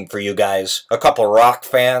exciting for you guys. A couple rock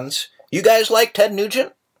fans. You guys like Ted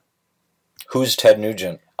Nugent? Who's Ted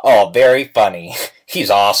Nugent? Oh, very funny. He's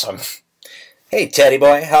awesome. Hey, Teddy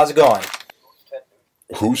boy, how's it going?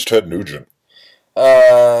 Who's Ted Nugent?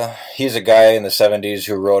 He's a guy in the 70s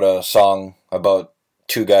who wrote a song about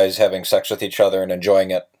two guys having sex with each other and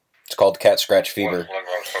enjoying it. It's called Cat Scratch Fever.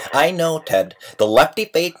 I know, Ted. The lefty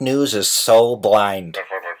fake news is so blind.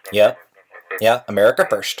 Yep. Yeah, America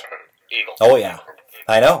first. Oh, yeah.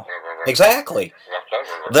 I know. Exactly.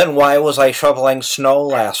 Then why was I shoveling snow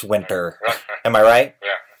last winter? Am I right?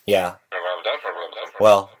 Yeah.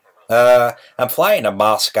 Well, I'm flying to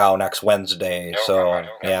Moscow next Wednesday, so,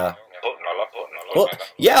 yeah. Well,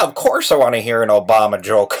 yeah, of course I want to hear an Obama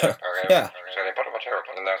joke. Yeah.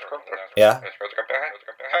 Yeah.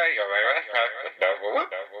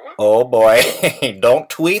 Oh boy, don't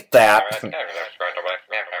tweet that.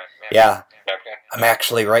 Yeah, I'm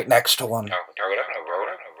actually right next to one.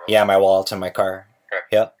 Yeah, my wallet's in my car.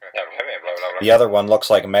 Yep. The other one looks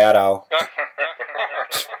like Maddow.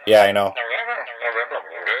 Yeah, I know.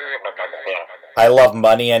 I love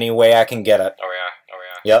money any way I can get it.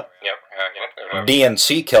 Yep.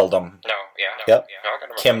 DNC killed him. Yep.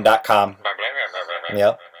 Kim.com.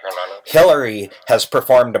 Yep. Hillary has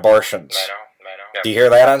performed abortions. Do you hear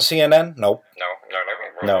that on CNN? Nope.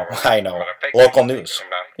 No, I know. Local news.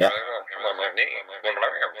 Yeah.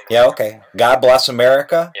 Yeah, okay. God bless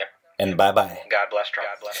America, and bye-bye. God bless Trump.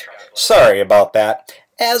 Sorry about that.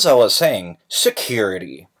 As I was saying,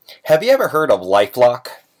 security. Have you ever heard of LifeLock?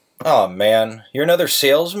 Oh, man. You're another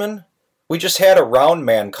salesman? We just had a round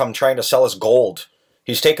man come trying to sell us gold.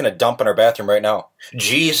 He's taking a dump in our bathroom right now.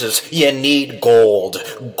 Jesus, you need gold.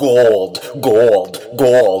 Gold, gold,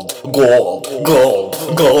 gold, gold,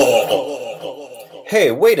 gold, gold.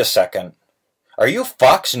 Hey, wait a second. Are you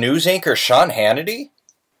Fox News anchor Sean Hannity?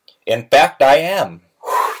 In fact, I am.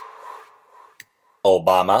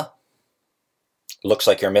 Obama. Looks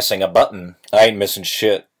like you're missing a button. I ain't missing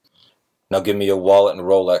shit. Now give me your wallet and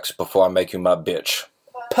Rolex before I make you my bitch.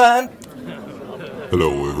 Pun.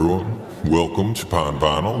 Hello, everyone. Welcome to Pine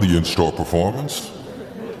Vinyl, the in-store performance.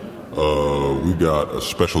 We got a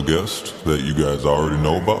special guest that you guys already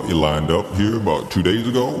know about. You lined up here about 2 days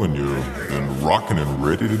ago, and you're rocking and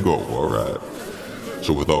ready to go. All right.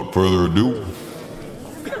 So without further ado,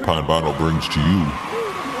 Pine Vinyl brings to you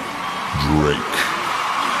Drake.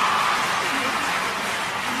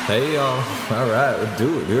 Hey, y'all. All right, let's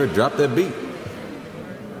do it. Here, drop that beat.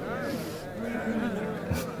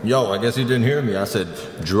 Yo, I guess you didn't hear me. I said,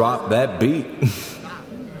 drop that beat.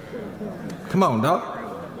 Come on, dog.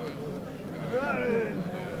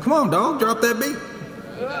 Come on, dog. Drop that beat.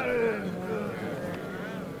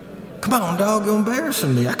 Come on, dog. You're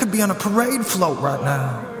embarrassing me. I could be on a parade float right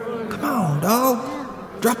now. Come on,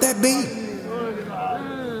 dog. Drop that beat.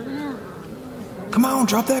 Come on,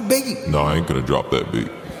 drop that beat. No, I ain't gonna drop that beat.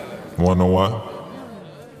 Wanna know why?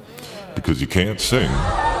 Because you can't sing.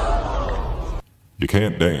 You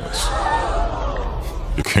can't dance.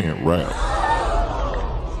 You can't rap.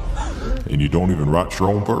 And you don't even write your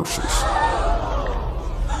own verses.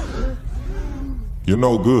 You're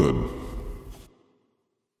no good.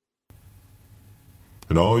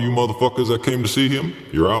 And all you motherfuckers that came to see him,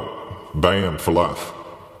 you're out. Banned for life.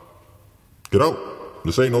 Get out.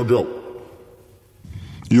 This ain't no joke.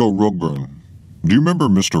 Yo, Rugburn, do you remember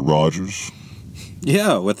Mr. Rogers?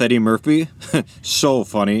 Yeah, with Eddie Murphy. So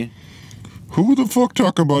funny. Who the fuck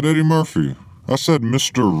talking about Eddie Murphy? I said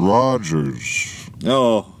Mr. Rogers.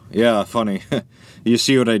 Oh, yeah, funny. You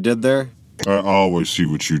see what I did there? I always see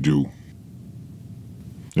what you do.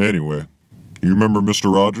 Anyway, you remember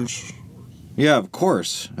Mr. Rogers? Yeah, of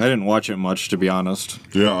course. I didn't watch it much, to be honest.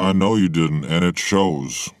 Yeah, I know you didn't, and it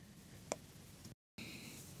shows.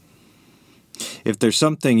 If there's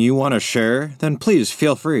something you want to share, then please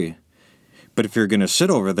feel free. But if you're going to sit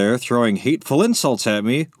over there throwing hateful insults at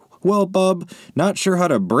me, Well, Bub, not sure how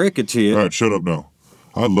to break it to you. All right, shut up now.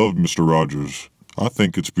 I loved Mr. Rogers. I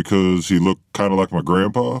think it's because he looked kind of like my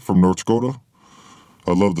grandpa from North Dakota.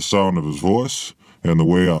 I love the sound of his voice and the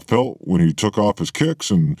way I felt when he took off his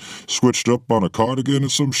kicks and switched up on a cardigan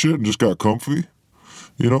and some shit and just got comfy.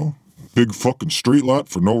 You know, big fucking street lot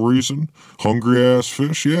for no reason. Hungry ass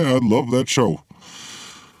fish. Yeah, I love that show.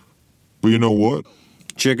 But you know what?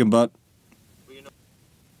 Chicken butt.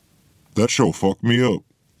 That show fucked me up.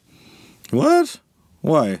 What?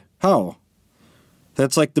 Why? How?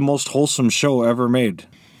 That's like the most wholesome show ever made.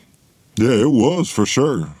 Yeah, it was, for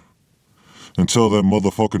sure. Until that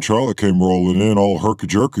motherfucking Charlie came rolling in all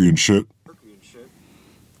herky-jerky and shit.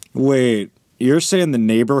 Wait, you're saying the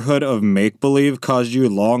neighborhood of make-believe caused you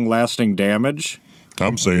long-lasting damage?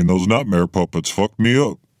 I'm saying those nightmare puppets fucked me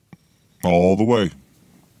up. All the way.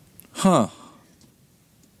 Huh.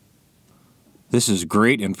 This is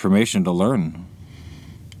great information to learn.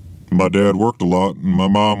 My dad worked a lot, and my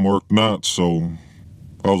mom worked nights, so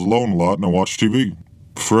I was alone a lot, and I watched TV.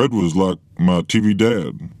 Fred was like my TV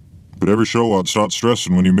dad. But every show I'd start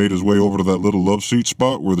stressing when he made his way over to that little love seat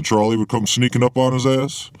spot where the trolley would come sneaking up on his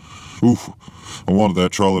ass. Oof, I wanted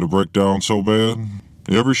that trolley to break down so bad.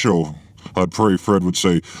 Every show, I'd pray Fred would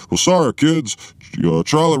say, "Well, sorry, kids,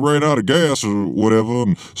 trolley ran out of gas or whatever,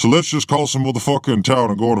 and so let's just call some motherfucker in town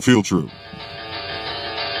and go on a field trip."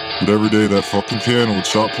 But every day that fucking piano would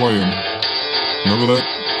stop playing. Remember that?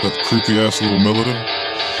 That creepy-ass little melody?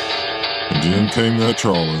 And then came that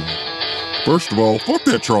trolley. First of all, fuck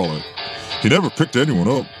that trolley. He never picked anyone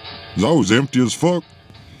up. He was always empty as fuck.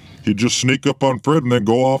 He'd just sneak up on Fred and then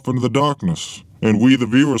go off into the darkness. And we, the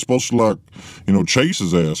viewer, are supposed to, chase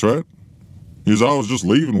his ass, right? He was always just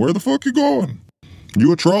leaving. Where the fuck you going?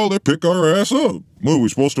 You a trolley, pick our ass up. What, are we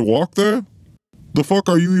supposed to walk there? The fuck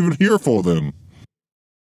are you even here for, then?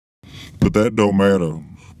 But that don't matter,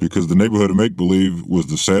 because the neighborhood of make-believe was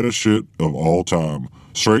the saddest shit of all time.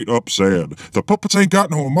 Straight up sad. The puppets ain't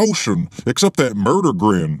got no emotion, except that murder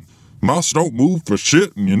grin. Mouse don't move for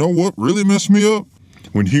shit, and you know what really messed me up?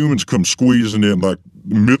 When humans come squeezing in like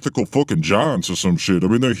mythical fucking giants or some shit. I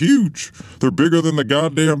mean, they're huge. They're bigger than the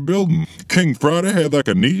goddamn building. King Friday had like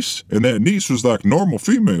a niece, and that niece was like normal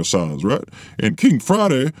female size, right? And King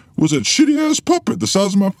Friday was that shitty-ass puppet the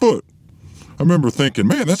size of my foot. I remember thinking,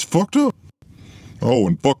 man, that's fucked up. Oh,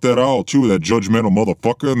 and fuck that owl, too, that judgmental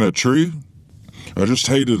motherfucker in that tree. I just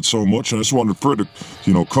hated it so much, and I just wanted Fred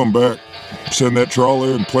to, come back, send that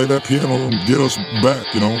trolley and play that piano and get us back,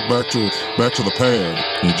 back to the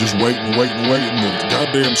pad. And just wait, and the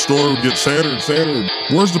goddamn story would get sadder and sadder.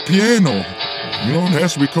 Where's the piano? It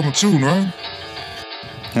has to be coming soon, right?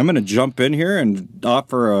 I'm going to jump in here and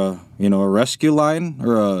offer a rescue line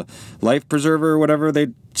or a life preserver or whatever they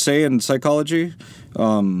say in psychology.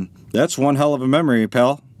 That's one hell of a memory,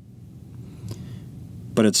 pal.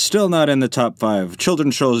 But it's still not in the top 5.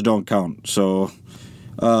 Children's shows don't count, so...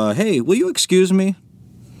 hey, will you excuse me?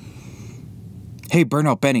 Hey,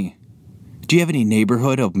 Burnout Benny, do you have any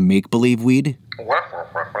neighborhood of make-believe weed?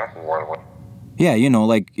 Yeah,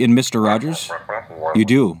 like in Mr. Rogers? You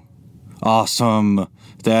do? Awesome.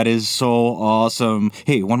 That is so awesome.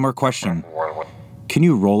 Hey, one more question. Can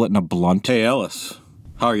you roll it in a blunt? Hey, Ellis,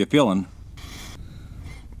 how are you feeling?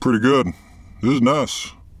 Pretty good. This is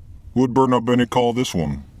nice. What'd Burnout Benny call this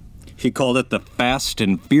one? He called it the Fast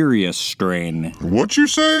and Furious strain. What you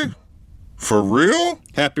say? For real?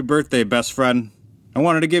 Happy birthday, best friend. I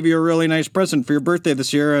wanted to give you a really nice present for your birthday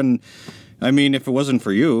this year, and I mean, if it wasn't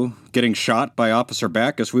for you getting shot by Officer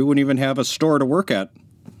Backus, we wouldn't even have a store to work at.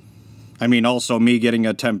 I mean, also me getting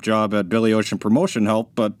a temp job at Billy Ocean Promotion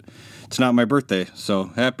helped, but it's not my birthday, so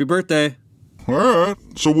happy birthday. Alright,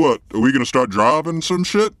 so what? Are we gonna start driving some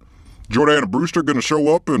shit? Jordana Brewster gonna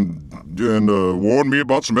show up and warn me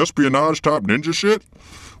about some espionage-type ninja shit?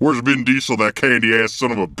 Where's Vin Diesel, that candy-ass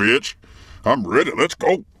son of a bitch? I'm ready, let's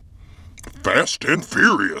go. Fast and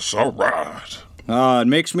Furious, alright. It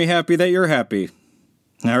makes me happy that you're happy.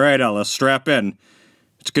 Alright, Ellis, strap in.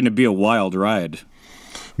 It's gonna be a wild ride.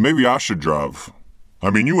 Maybe I should drive. I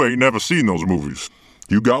mean, you ain't never seen those movies.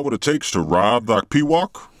 You got what it takes to ride like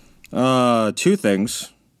Peewok? 2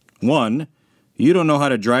 things. 1, you don't know how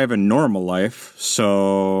to drive in normal life,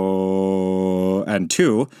 so... And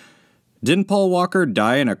 2, didn't Paul Walker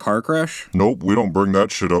die in a car crash? Nope, we don't bring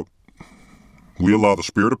that shit up. We allow the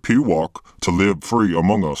spirit of Peewok to live free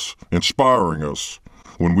among us, inspiring us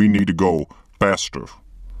when we need to go faster,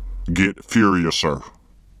 get furiouser.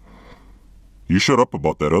 You shut up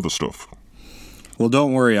about that other stuff. Well,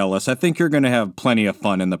 don't worry, Ellis. I think you're going to have plenty of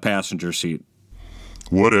fun in the passenger seat.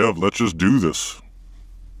 Whatever, let's just do this.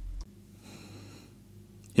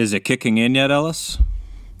 Is it kicking in yet, Ellis?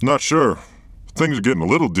 Not sure. Things are getting a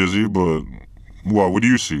little dizzy, but what do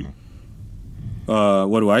you see?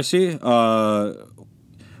 What do I see?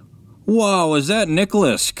 Wow, is that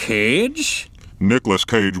Nicolas Cage? Nicolas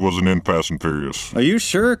Cage wasn't in Fast and Furious. Are you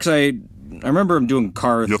sure? Because I remember him doing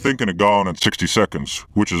Cars. You're thinking of Gone in 60 Seconds,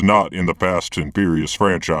 which is not in the Fast and Furious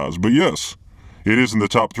franchise. But yes, it is in the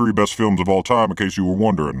top 3 best films of all time, in case you were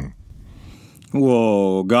wondering.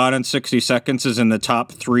 Whoa, Gone in 60 Seconds is in the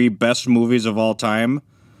top 3 best movies of all time?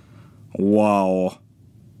 Wow.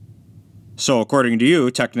 So according to you,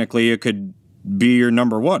 technically it could be your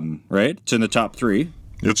number 1, right? It's in the top 3.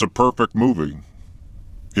 It's a perfect movie.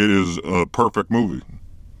 It is a perfect movie.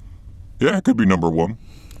 Yeah, it could be number 1.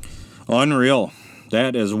 Unreal.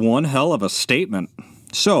 That is one hell of a statement.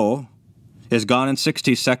 So, is Gone in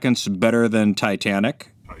 60 Seconds better than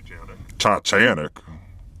Titanic? Titanic?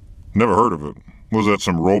 Never heard of it. Was that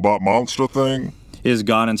some robot monster thing? Is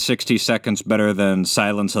Gone in 60 Seconds better than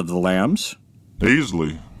Silence of the Lambs?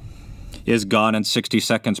 Easily. Is Gone in 60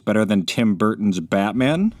 Seconds better than Tim Burton's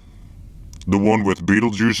Batman? The one with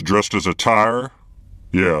Beetlejuice dressed as a tire?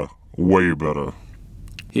 Yeah, way better.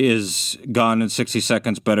 Is Gone in 60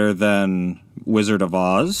 Seconds better than Wizard of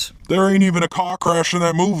Oz? There ain't even a car crash in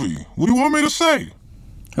that movie. What do you want me to say?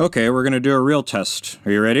 Okay, we're gonna do a real test.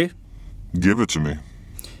 Are you ready? Give it to me.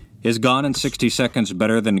 Is Gone in 60 Seconds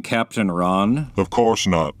better than Captain Ron? Of course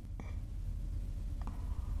not.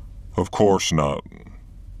 Of course not.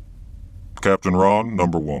 Captain Ron,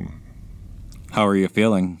 number 1. How are you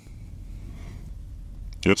feeling?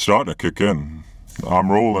 It's starting to kick in.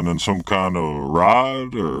 I'm rolling in some kind of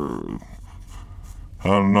ride, or I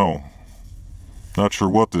don't know. Not sure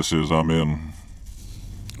what this is I'm in.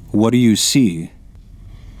 What do you see?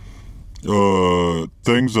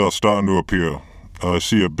 Things are starting to appear. I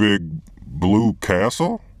see a big blue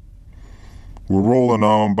castle. We're rolling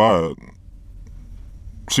on by it.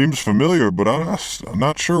 Seems familiar, but I'm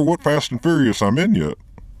not sure what Fast and Furious I'm in yet.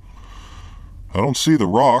 I don't see the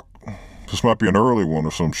Rock. This might be an early one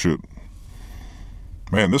or some shit.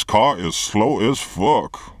 Man, this car is slow as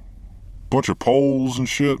fuck. Bunch of poles and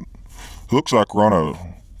shit. Looks like we're on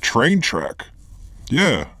a train track.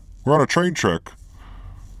 Yeah, we're on a train track.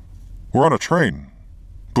 We're on a train.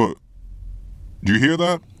 But, do you hear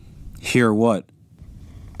that? Hear what?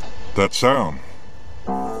 That sound.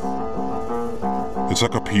 It's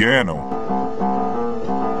like a piano.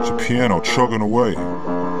 It's a piano chugging away.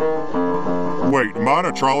 Wait, am I in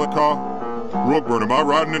a trolley car? Rugbird, am I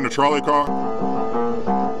riding in a trolley car?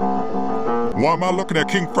 Why am I looking at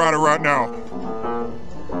King Friday right now?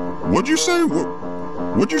 What'd you say?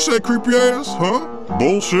 What'd you say, creepy ass? Huh?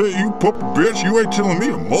 Bullshit, you puppy bitch. You ain't telling me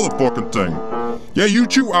a motherfucking thing. Yeah, you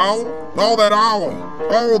too, owl. All that owl.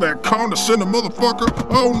 Oh, that condescending motherfucker.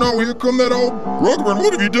 Oh no, here come that old Rugbird.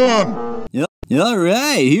 What have you done? Yep. All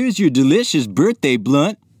right, here's your delicious birthday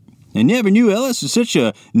blunt. I never knew Ellis was such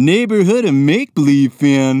a neighborhood of make-believe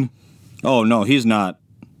fan. Oh, no, he's not.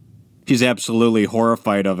 He's absolutely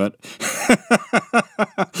horrified of it.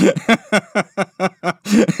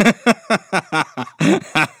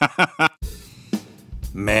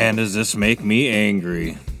 Man, does this make me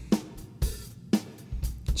angry.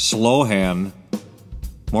 Slow hand.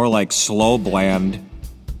 More like slow bland.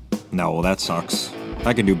 No, that sucks.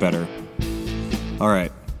 I can do better.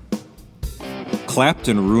 Alright.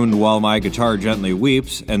 Clapton ruined While My Guitar Gently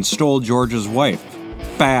Weeps and stole George's wife.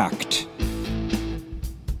 Fact.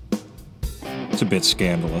 It's a bit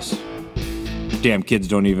scandalous. Damn kids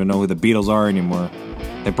don't even know who the Beatles are anymore.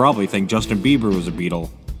 They probably think Justin Bieber was a Beatle.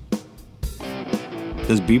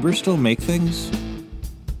 Does Bieber still make things?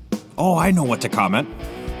 Oh, I know what to comment.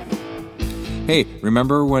 Hey,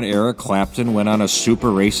 remember when Eric Clapton went on a super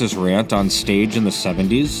racist rant on stage in the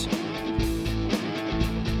 70s?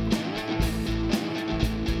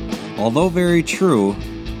 Although very true,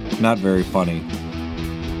 not very funny.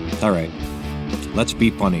 Alright, let's be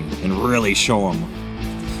funny and really show them.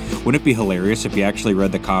 Wouldn't it be hilarious if you actually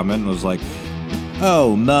read the comment and was like,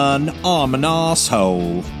 "Oh man, I'm an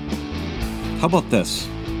asshole." How about this?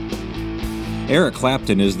 Eric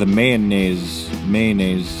Clapton is the mayonnaise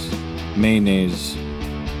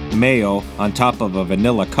mayo on top of a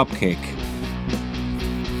vanilla cupcake.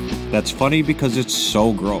 That's funny because it's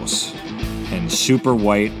so gross and super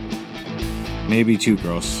white. Maybe too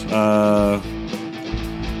gross.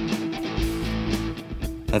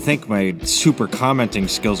 I think my super commenting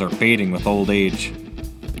skills are fading with old age.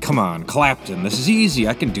 Come on, Clapton, this is easy.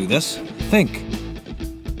 I can do this. Think.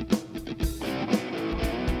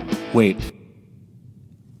 Wait.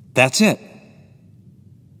 That's it.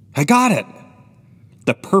 I got it.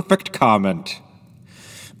 The perfect comment.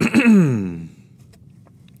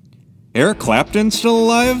 Eric Clapton still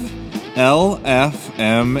alive? LFMAO.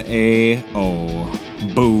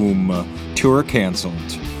 Boom. Tour canceled.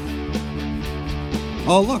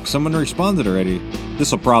 Oh, look, someone responded already.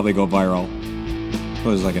 This will probably go viral.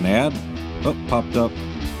 What was it, like an ad? Oh, popped up.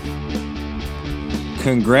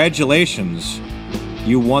 Congratulations.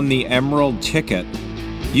 You won the Emerald ticket.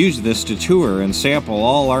 Use this to tour and sample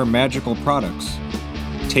all our magical products.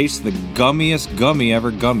 Taste the gummiest gummy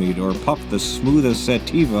ever gummied, or puff the smoothest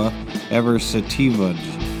sativa ever sativaed.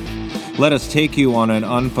 Let us take you on an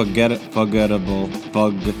unforgettable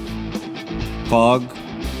fog.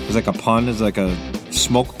 It's like a pun. It's like a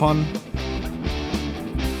smoke pun.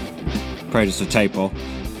 Probably just a typo.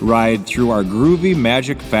 Ride through our groovy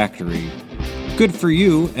magic factory. Good for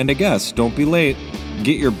you and a guest. Don't be late.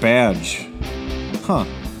 Get your badge. Huh.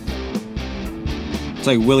 It's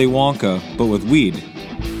like Willy Wonka, but with weed.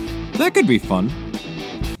 That could be fun.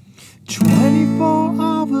 24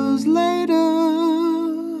 hours later.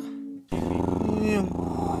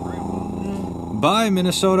 Bye,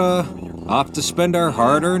 Minnesota. Off to spend our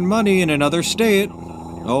hard-earned money in another state.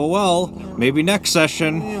 Oh well, maybe next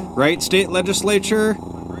session. Right, state legislature?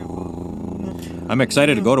 I'm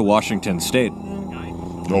excited to go to Washington State.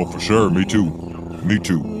 Oh, for sure. Me too. Me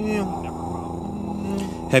too.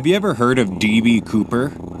 Have you ever heard of D.B.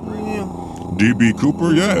 Cooper? D.B.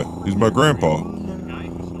 Cooper? Yeah, he's my grandpa.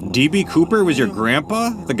 D.B. Cooper was your grandpa?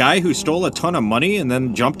 The guy who stole a ton of money and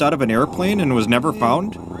then jumped out of an airplane and was never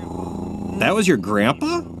found? That was your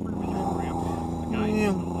grandpa?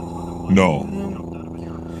 No.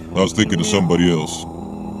 I was thinking of somebody else.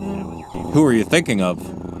 Who are you thinking of?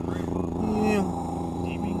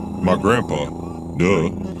 My grandpa. Duh.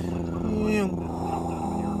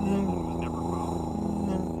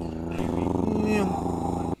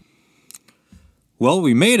 Well,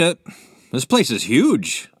 we made it. This place is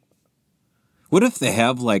huge. What if they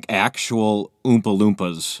have, like, actual Oompa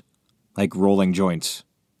Loompas? Like rolling joints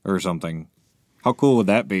or something? How cool would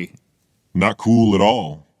that be? Not cool at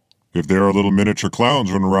all. If there are little miniature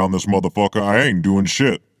clowns running around this motherfucker, I ain't doing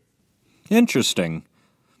shit. Interesting.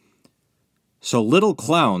 So little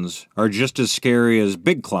clowns are just as scary as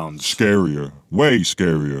big clowns. Scarier. Way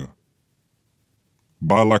scarier.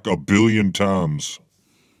 By like 1 billion times.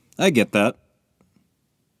 I get that.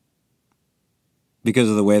 Because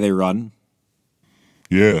of the way they run?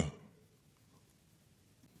 Yeah.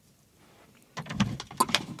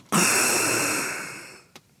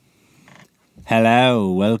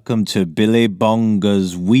 Hello, welcome to Billy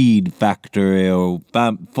Bonga's Weed Factory or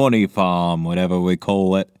Funny Farm, whatever we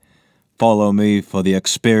call it. Follow me for the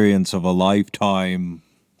experience of a lifetime.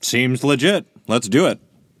 Seems legit. Let's do it.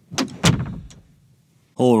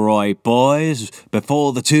 Alright, boys.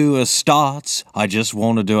 Before the tour starts, I just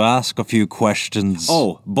wanted to ask a few questions.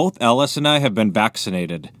 Oh, both Ellis and I have been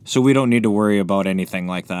vaccinated, so we don't need to worry about anything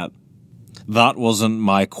like that. That wasn't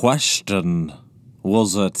my question,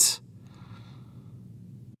 was it?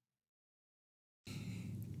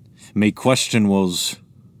 My question was,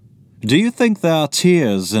 do you think there are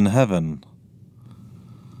tears in heaven?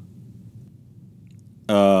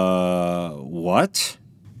 What?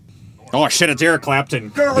 Oh shit, it's Eric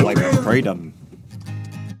Clapton. Like I prayed him.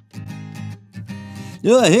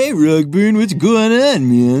 Oh, hey, Rugburn, what's going on,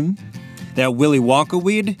 man? That Willy Wonka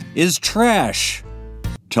weed is trash.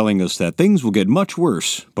 Telling us that things will get much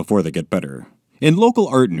worse before they get better. In local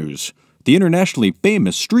art news, the internationally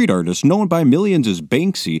famous street artist known by millions as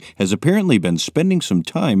Banksy has apparently been spending some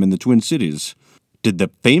time in the Twin Cities. Did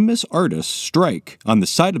the famous artist strike on the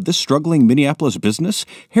side of this struggling Minneapolis business?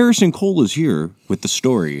 Harrison Cole is here with the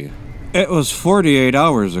story. It was 48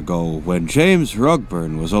 hours ago when James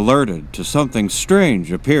Rugburn was alerted to something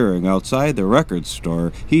strange appearing outside the record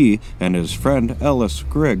store he and his friend Ellis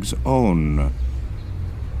Griggs own.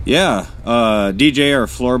 Yeah, DJ, our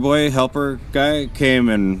floor boy helper guy, came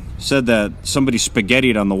and said that somebody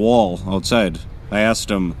spaghettied on the wall outside. I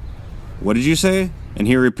asked him, what did you say? And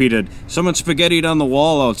he repeated, someone spaghettied on the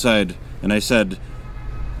wall outside. And I said,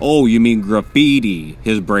 oh, you mean graffiti.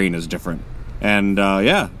 His brain is different. And,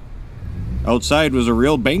 yeah, outside was a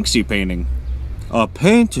real Banksy painting. A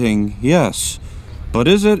painting, yes. But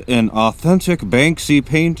is it an authentic Banksy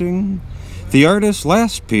painting? The artist's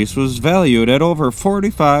last piece was valued at over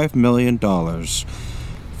 $45 million.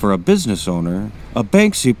 For a business owner, a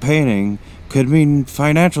Banksy painting could mean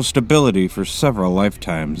financial stability for several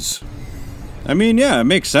lifetimes. I mean, yeah, it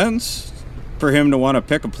makes sense for him to want to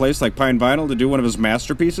pick a place like Pine Vinyl to do one of his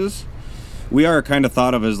masterpieces. We are kind of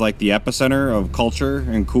thought of as like the epicenter of culture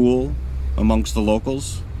and cool amongst the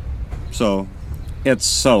locals. So, it's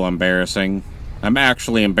so embarrassing. I'm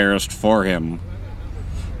actually embarrassed for him.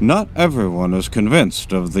 Not everyone is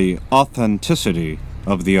convinced of the authenticity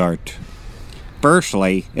of the art.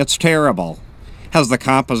 Firstly, it's terrible. Has the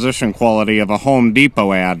composition quality of a Home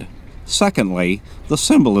Depot ad. Secondly, the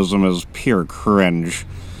symbolism is pure cringe.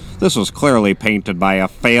 This was clearly painted by a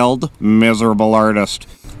failed, miserable artist.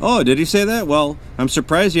 Oh, did he say that? Well, I'm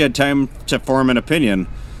surprised he had time to form an opinion,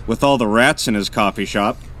 with all the rats in his coffee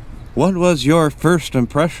shop. What was your first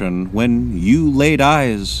impression when you laid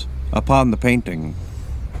eyes upon the painting?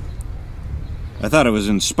 I thought it was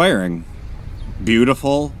inspiring.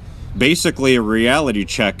 Beautiful. Basically a reality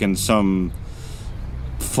check in some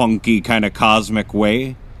funky kind of cosmic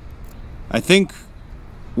way. I think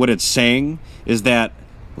what it's saying is that,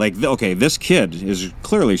 like, okay, this kid is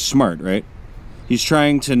clearly smart, right? He's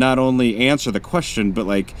trying to not only answer the question, but,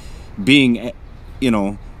 like, being, you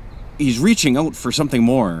know, he's reaching out for something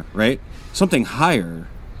more, right? Something higher.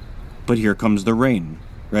 But here comes the rain,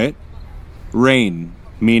 right? Rain,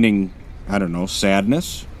 meaning, I don't know,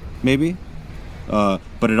 sadness, maybe? But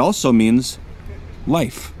it also means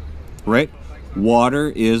life, right?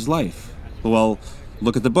 Water is life. Well,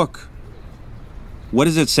 look at the book. What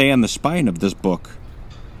does it say on the spine of this book?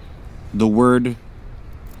 The word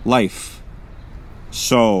life.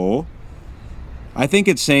 So, I think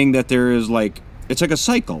it's saying that there is it's like a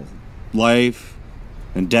cycle. Life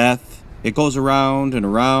and death. It goes around and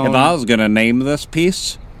around. If I was gonna name this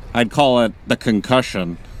piece, I'd call it the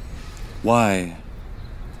concussion. Why?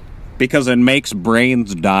 Because it makes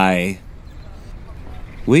brains die.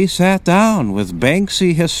 We sat down with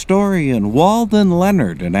Banksy historian Walden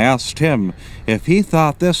Leonard and asked him if he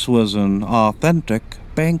thought this was an authentic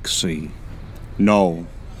Banksy. No.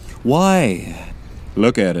 Why?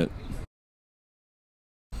 Look at it.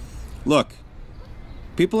 Look,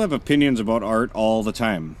 people have opinions about art all the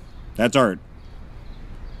time. That's art.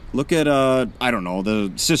 Look at, I don't know,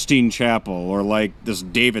 the Sistine Chapel or like this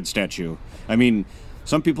David statue. I mean,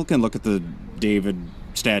 some people can look at the David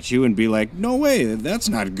statue and be like, no way, that's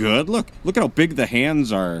not good. Look at how big the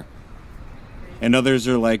hands are. And others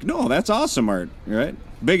are like, no, that's awesome art, right?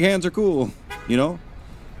 Big hands are cool, you know?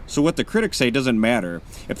 So what the critics say doesn't matter.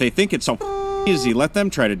 If they think it's so easy, let them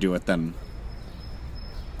try to do it then.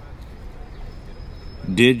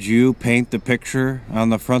 Did you paint the picture on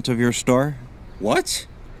the front of your store? What?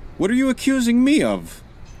 What are you accusing me of?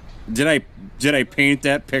 Did I paint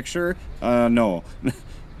that picture? No.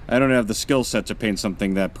 I don't have the skill set to paint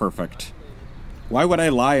something that perfect. Why would I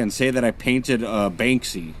lie and say that I painted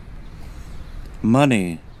Banksy?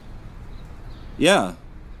 Money. Yeah.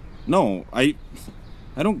 No, I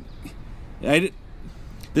don't...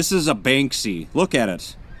 This is a Banksy. Look at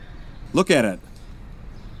it. Look at it.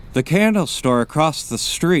 The candle store across the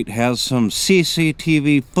street has some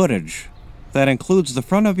CCTV footage that includes the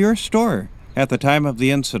front of your store at the time of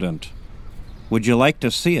the incident. Would you like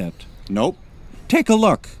to see it? Nope. Take a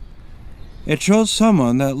look. It shows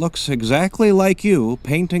someone that looks exactly like you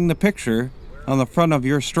painting the picture on the front of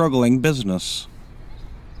your struggling business.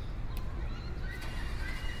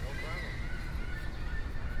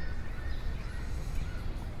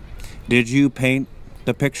 Did you paint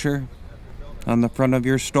the picture on the front of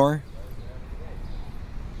your store?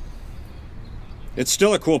 It's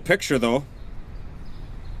still a cool picture, though.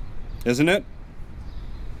 Isn't it?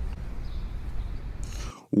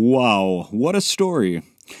 Wow, what a story.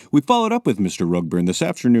 We followed up with Mr. Rugburn this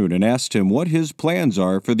afternoon and asked him what his plans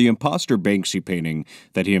are for the imposter Banksy painting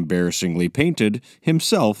that he embarrassingly painted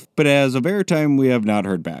himself, but as of airtime we have not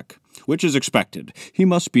heard back. Which is expected. He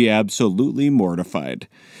must be absolutely mortified.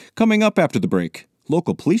 Coming up after the break,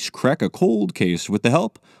 local police crack a cold case with the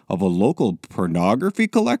help of a local pornography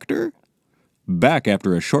collector? Back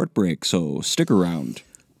after a short break, so stick around.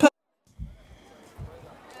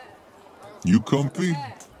 You comfy?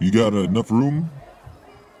 You got enough room?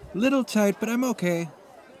 Little tight, but I'm okay.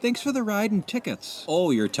 Thanks for the ride and tickets. Oh,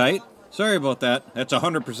 you're tight? Sorry about that. That's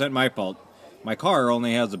 100% my fault. My car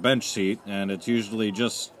only has a bench seat, and it's usually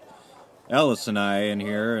just Alice and I in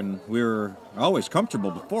here, and we were always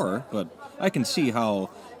comfortable before, but I can see how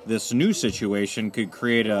this new situation could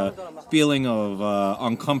create a feeling of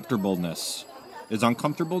uncomfortableness. Is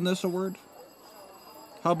uncomfortableness a word?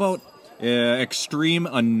 How about extreme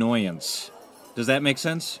annoyance? Does that make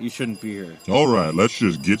sense? You shouldn't be here. All right, let's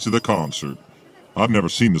just get to the concert. I've never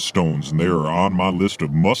seen the Stones, and they are on my list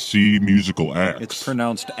of must-see musical acts. It's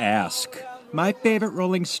pronounced ask. My favorite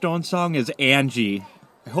Rolling Stone song is Angie.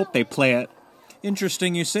 I hope they play it.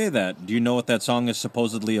 Interesting you say that. Do you know what that song is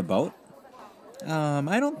supposedly about?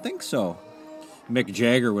 I don't think so. Mick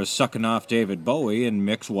Jagger was sucking off David Bowie, and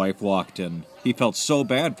Mick's wife walked in. He felt so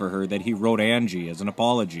bad for her that he wrote Angie as an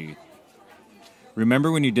apology.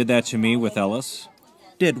 Remember when you did that to me with Ellis?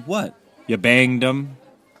 Did what? You banged him,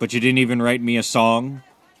 but you didn't even write me a song?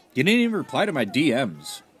 You didn't even reply to my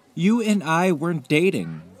DMs. You and I weren't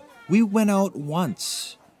dating. We went out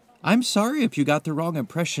once. I'm sorry if you got the wrong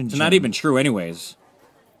impression, Jim. It's not even true anyways.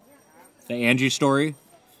 The Angie story?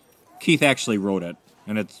 Keith actually wrote it,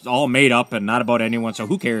 and it's all made up and not about anyone, so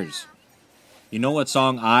who cares? You know what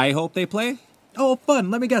song I hope they play? Oh,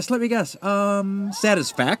 fun. Let me guess.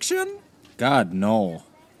 Satisfaction? God, no.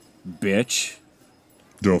 Bitch.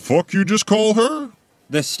 The fuck you just call her?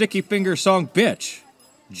 The Sticky Finger song, Bitch.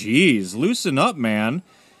 Jeez, loosen up, man.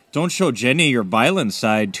 Don't show Jenny your violent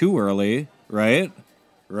side too early, right?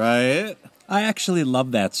 Right? I actually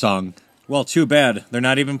love that song. Well, too bad. They're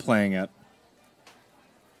not even playing it.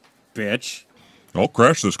 Bitch. I'll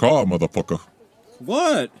crash this car, motherfucker.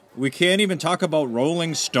 What? We can't even talk about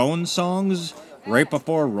Rolling Stones songs right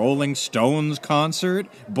before Rolling Stones concert?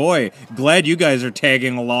 Boy, glad you guys are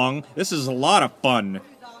tagging along. This is a lot of fun.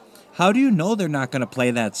 How do you know they're not going to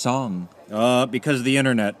play that song? Because of the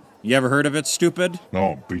internet. You ever heard of it, stupid?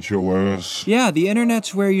 No, beat your ass. Yeah, the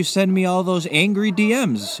internet's where you send me all those angry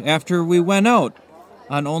DMs after we went out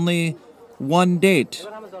on only one date.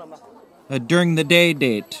 During the day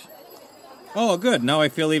date. Oh, good. Now I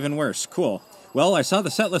feel even worse. Cool. Well, I saw the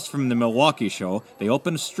set list from the Milwaukee show. They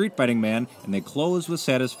opened Street Fighting Man, and they closed with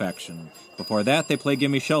Satisfaction. Before that, they play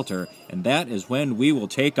Gimme Shelter, and that is when we will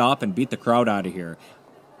take off and beat the crowd out of here.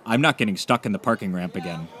 I'm not getting stuck in the parking ramp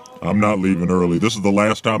again. I'm not leaving early. This is the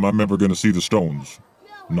last time I'm ever going to see the Stones.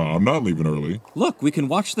 No, I'm not leaving early. Look, we can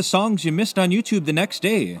watch the songs you missed on YouTube the next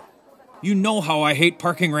day. You know how I hate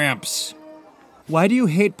parking ramps. Why do you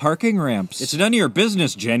hate parking ramps? It's none of your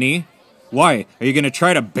business, Jenny. Why? Are you going to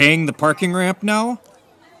try to bang the parking ramp now?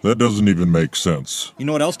 That doesn't even make sense. You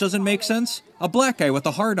know what else doesn't make sense? A black guy with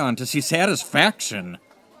a heart-on to see Satisfaction.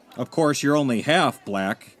 Of course, you're only half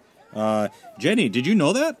black. Jenny, did you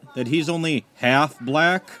know that? That he's only half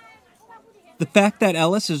black? The fact that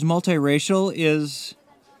Ellis is multiracial is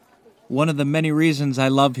one of the many reasons I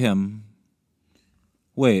love him.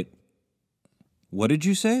 Wait, what did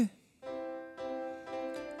you say?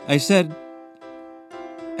 I said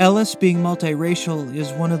Ellis being multiracial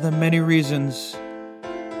is one of the many reasons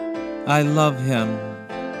I love him.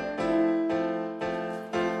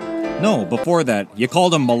 No, before that, you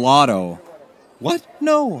called him mulatto. What?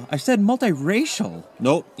 No, I said multiracial.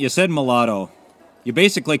 Nope, you said mulatto. You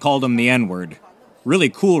basically called him the N-word. Really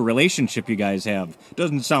cool relationship you guys have.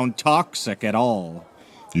 Doesn't sound toxic at all.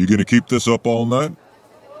 You gonna keep this up all night?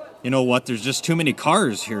 You know what? There's just too many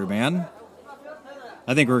cars here, man.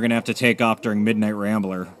 I think we're gonna have to take off during Midnight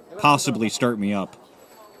Rambler. Possibly start me up.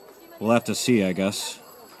 We'll have to see, I guess.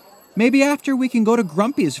 Maybe after we can go to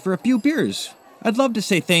Grumpy's for a few beers. I'd love to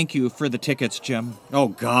say thank you for the tickets, Jim. Oh,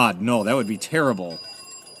 God, no, that would be terrible.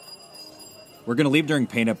 We're gonna leave during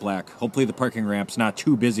Paint It Black. Hopefully the parking ramp's not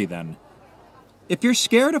too busy then. If you're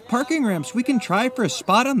scared of parking ramps, we can try for a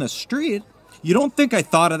spot on the street. You don't think I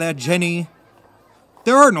thought of that, Jenny?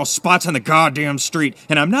 There are no spots on the goddamn street,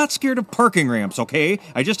 and I'm not scared of parking ramps, okay?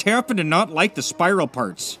 I just happen to not like the spiral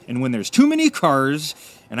parts. And when there's too many cars,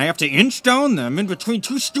 and I have to inch down them in between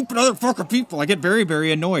two stupid other fucker people, I get very,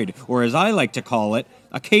 very annoyed. Or as I like to call it,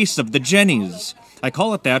 a case of the Jennies. I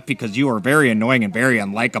call it that because you are very annoying and very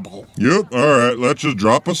unlikable. Yep, alright, let's just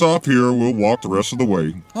drop us off here. We'll walk the rest of the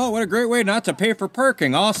way. Oh, what a great way not to pay for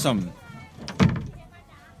parking. Awesome.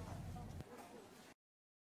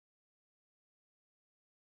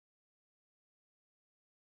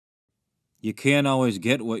 You can't always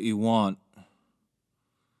get what you want.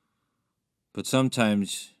 But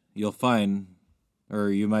sometimes you'll find, or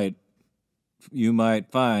you might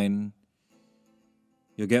find,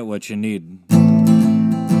 you'll get what you need.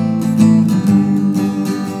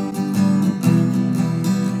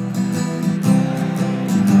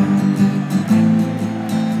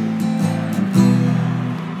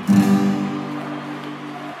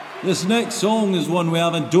 This next song is one we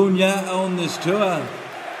haven't done yet on this tour,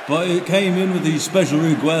 but it came in with a special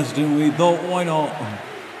request and we thought, why not?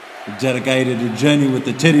 Dedicated to Jenny with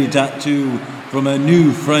the titty tattoo from her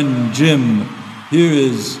new friend Jim. Here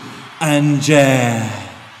is Angie.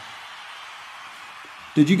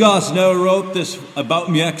 Did you guys know I wrote this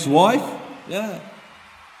about my ex-wife? Yeah.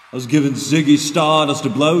 I was giving Ziggy Stardust a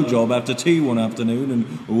blowjob after tea one afternoon and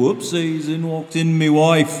whoopsies, in walked in me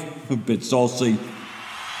wife. A bit saucy.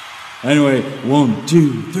 Anyway, 1,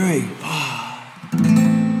 2, 3, 4.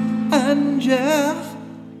 Angie.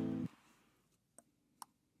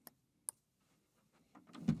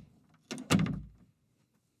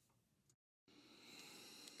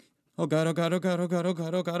 Oh God, oh God, oh God, oh God, oh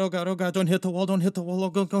God, oh God, oh God, oh God, don't hit the wall, don't hit the wall, oh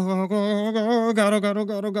God, oh God, oh God, oh God, oh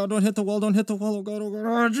God, oh God, don't hit the wall, don't hit the wall, oh God, oh God,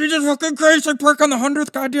 oh Jesus fucking Christ, I park on the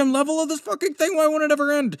 100th goddamn level of this fucking thing, why won't it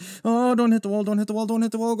ever end? Oh, don't hit the wall, don't hit the wall, don't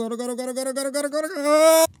hit the wall, oh God, oh God, oh God, oh God, oh God, oh God, oh God,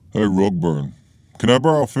 oh God. Hey, Rugburn, can I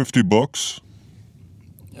borrow $50?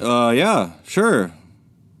 Yeah, sure.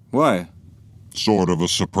 Why? Sort of a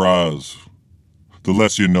surprise. The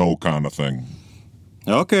less you know kind of thing.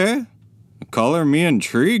 Okay. Color me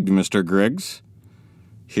intrigued, Mr. Griggs.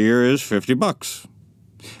 Here is $50.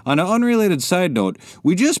 On an unrelated side note,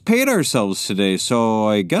 we just paid ourselves today, so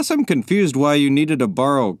I guess I'm confused why you needed to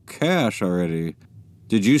borrow cash already.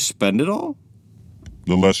 Did you spend it all?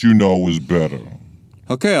 The less you know is better.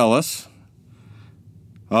 Okay, Ellis.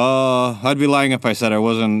 I'd be lying if I said I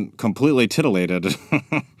wasn't completely titillated.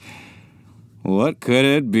 What could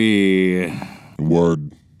it be?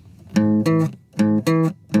 Word.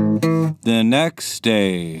 The next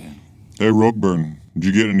day. Hey, Rugburn, did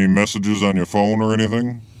you get any messages on your phone or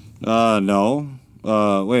anything? No.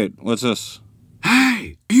 Wait, what's this?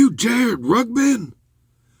 Hey, you Jared Rugbin?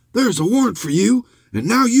 There's a warrant for you, and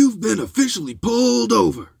now you've been officially pulled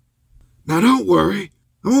over. Now don't worry,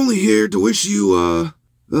 I'm only here to wish you,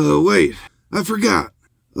 wait, I forgot.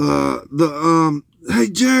 Hey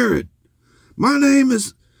Jared, my name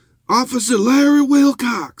is Officer Larry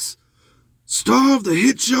Wilcox, star of the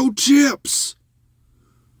hit show Chips.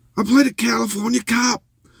 I played a California cop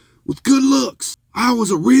with good looks. I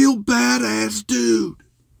was a real badass dude.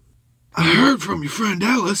 I heard from your friend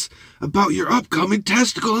Ellis about your upcoming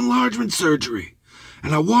testicle enlargement surgery,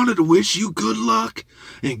 and I wanted to wish you good luck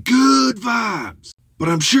and good vibes. But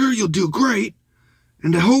I'm sure you'll do great,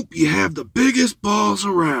 and I hope you have the biggest balls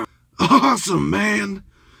around. Awesome, man.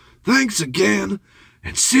 Thanks again,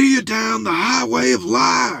 and see you down the highway of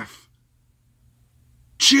life.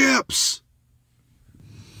 Chips.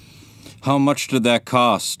 How much did that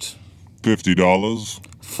cost? $50?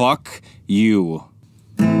 Fuck you.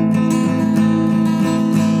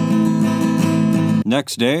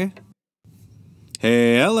 Next day.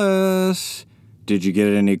 Hey, Ellis. Did you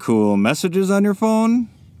get any cool messages on your phone?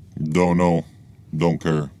 Don't know. Don't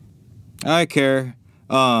care. I care.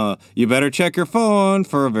 You better check your phone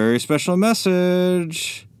for a very special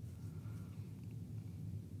message.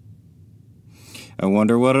 I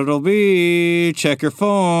wonder what it'll be. Check your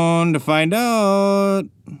phone to find out.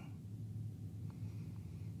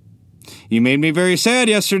 You made me very sad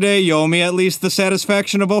yesterday. You owe me at least the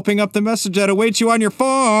satisfaction of opening up the message that awaits you on your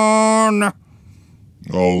phone.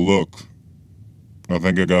 Oh, look. I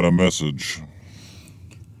think I got a message.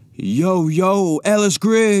 Yo, Ellis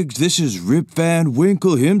Griggs, this is Rip Van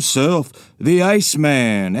Winkle himself, the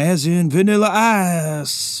Iceman, as in Vanilla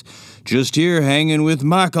Ice. Just here hanging with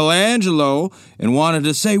Michelangelo and wanted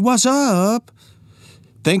to say what's up.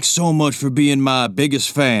 Thanks so much for being my biggest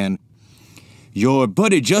fan. Your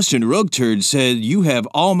buddy Justin Rugturd said you have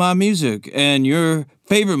all my music and your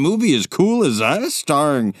favorite movie is Cool as Ice,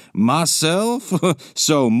 starring myself.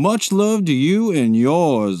 So much love to you and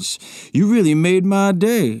yours. You really made my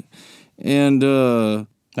day. And, I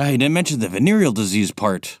didn't mention the venereal disease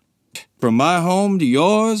part. From my home to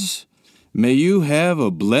yours, may you have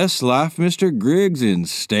a blessed life, Mr. Griggs, and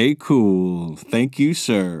stay cool. Thank you,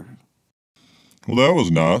 sir. Well, that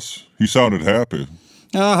was nice. He sounded happy.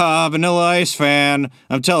 Vanilla Ice fan.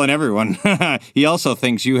 I'm telling everyone. He also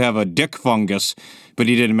thinks you have a dick fungus, but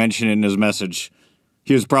he didn't mention it in his message.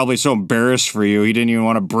 He was probably so embarrassed for you, he didn't even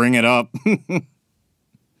want to bring it up.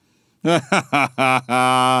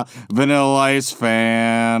 Vanilla Ice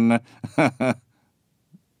fan.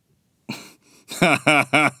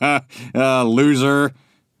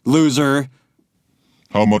 Loser.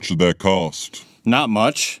 How much did that cost? Not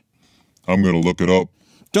much. I'm gonna look it up.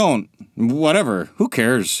 Don't. Whatever. Who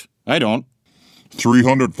cares? I don't.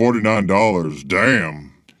 $349.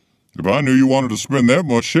 Damn. If I knew you wanted to spend that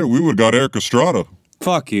much shit, we would've got Eric Estrada.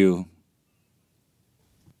 Fuck you.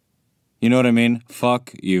 You know what I mean?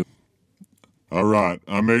 Fuck you. Alright,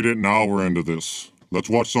 I made it an hour into this. Let's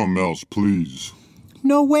watch something else, please.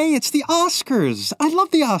 No way, it's the Oscars. I love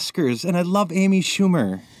the Oscars, and I love Amy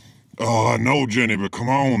Schumer. Oh, I know, Jenny, but come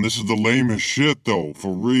on, this is the lamest shit, though,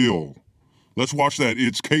 for real. Let's watch that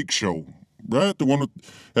It's Cake show, right? The one that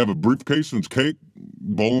have a briefcase and it's cake,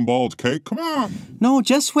 bowling balls, cake. Come on. No,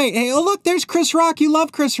 just wait. Hey, oh look, there's Chris Rock. You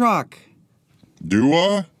love Chris Rock. Do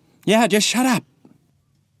I? Yeah, just shut up.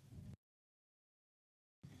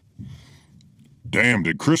 Damn,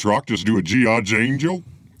 did Chris Rock just do a G.I. Jane joke?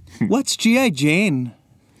 What's G.I. Jane?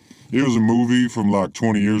 It was a movie from like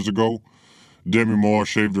 20 years ago. Demi Moore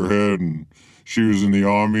shaved her head and she was in the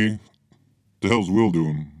army. The hell's Will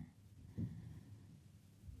doing?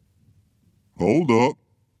 Hold up.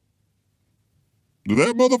 Did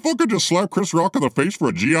that motherfucker just slap Chris Rock in the face for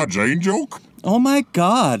a G.I. Jane joke? Oh my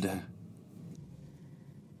God.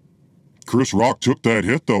 Chris Rock took that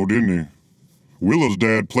hit though, didn't he? Willow's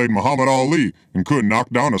dad played Muhammad Ali and couldn't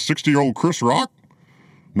knock down a 60-year-old Chris Rock?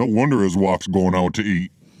 No wonder his wife's going out to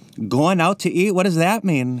eat. Going out to eat? What does that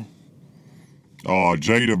mean?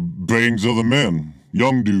 Jada bangs other men,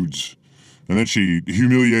 young dudes. And then she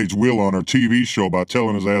humiliates Will on her TV show by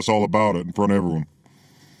telling his ass all about it in front of everyone.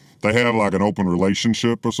 They have like an open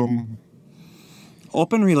relationship or something.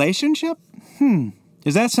 Open relationship?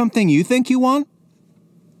 Is that something you think you want?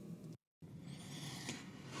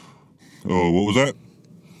 Oh, what was that?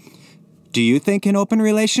 Do you think an open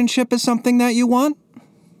relationship is something that you want?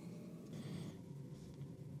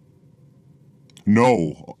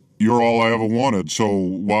 No, you're all I ever wanted, so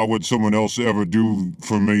why would someone else ever do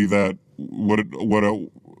for me that,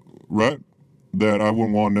 right? That I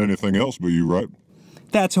wouldn't want anything else but you, right?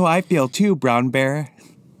 That's how I feel too, Brown Bear.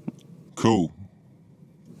 Cool.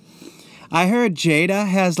 I heard Jada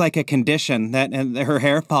has like a condition that and her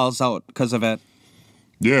hair falls out because of it.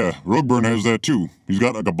 Yeah, Rugburn has that too. He's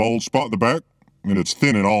got like a bald spot in the back, and it's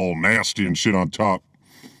thin and all nasty and shit on top.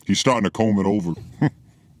 He's starting to comb it over.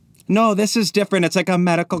 No, this is different. It's like a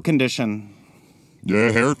medical condition.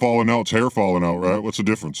 Yeah, hair falling out's hair falling out, right? What's the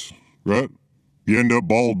difference, right? You end up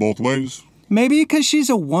bald both ways? Maybe because she's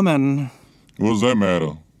a woman. What does that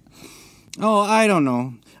matter? Oh, I don't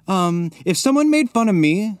know. If someone made fun of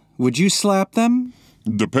me, would you slap them?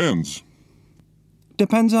 Depends.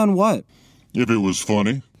 Depends on what? If it was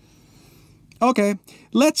funny. Okay,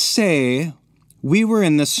 let's say we were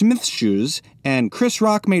in the Smith shoes and Chris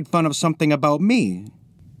Rock made fun of something about me.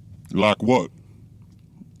 Like what?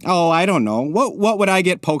 Oh, I don't know. What would I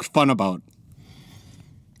get poked fun about?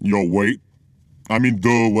 Your weight. I mean,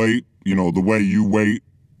 the weight. You know, the way you wait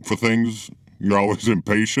for things. You're always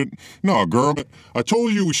impatient. No, girl, I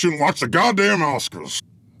told you we shouldn't watch the goddamn Oscars.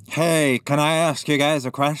 Hey, can I ask you guys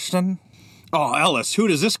a question? Oh, Ellis, who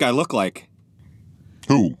does this guy look like?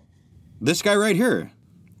 Who? This guy right here.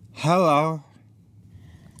 Hello.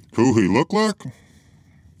 Who he look like?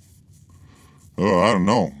 Oh, I don't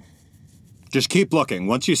know. Just keep looking.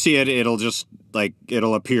 Once you see it, it'll just,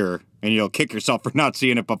 it'll appear, and you'll kick yourself for not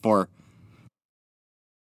seeing it before.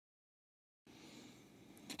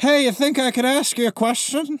 Hey, you think I could ask you a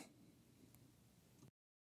question?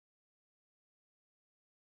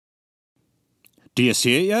 Do you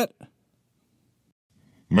see it yet?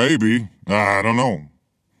 Maybe. I don't know.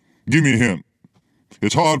 Give me a hint.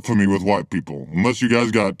 It's hard for me with white people. Unless you guys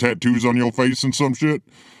got tattoos on your face and some shit,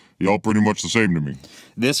 y'all pretty much the same to me.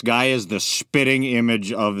 This guy is the spitting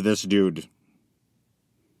image of this dude.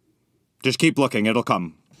 Just keep looking, it'll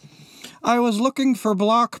come. I was looking for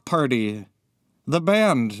Block Party. The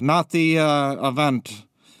band, not the, event.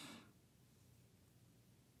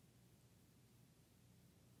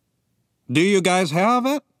 Do you guys have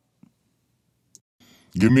it?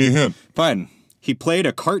 Give me a hint. Fine. He played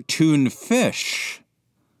a cartoon fish.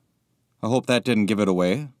 I hope that didn't give it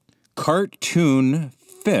away. Cartoon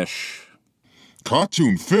fish.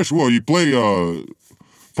 Cartoon fish? Well, you play,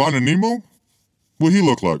 Finding Nemo? What he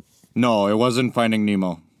look like? No, it wasn't Finding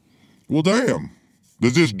Nemo. Well, damn.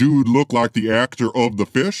 Does this dude look like the actor of the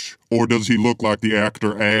fish, or does he look like the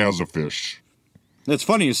actor as a fish? It's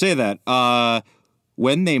funny you say that.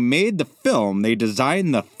 When they made the film, they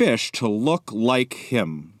designed the fish to look like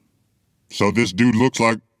him. So this dude looks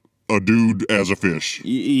like a dude as a fish?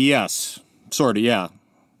 Yes. Sort of, yeah.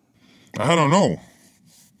 I don't know.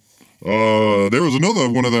 There was another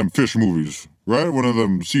one of them fish movies, right? One of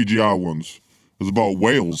them CGI ones. It was about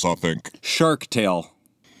whales, I think. Shark Tale.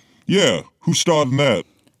 Yeah, who starred in that?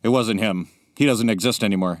 It wasn't him. He doesn't exist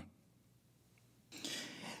anymore.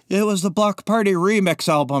 It was the Block Party remix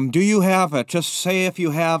album. Do you have it? Just say if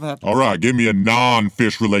you have it. All right, give me a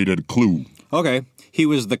non-fish related clue. Okay. He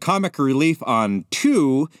was the comic relief on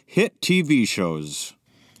 2 hit TV shows.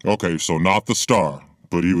 Okay, so not the star,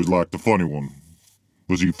 but he was like the funny one.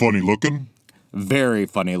 Was he funny looking? Very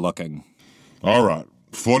funny looking. All right,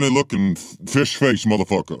 funny looking fish face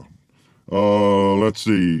motherfucker. Let's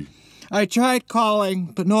see. I tried calling,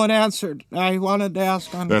 but no one answered. I wanted to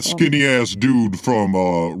ask on that skinny ass dude from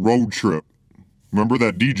Road Trip. Remember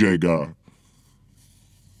that DJ guy?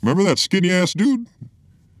 Remember that skinny ass dude?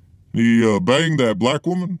 He banged that black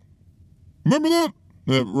woman. Remember that?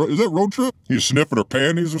 Is that Road Trip? He was sniffing her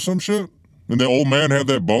panties or some shit, and the old man had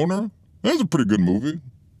that boner. That was a pretty good movie.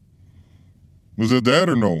 Was it that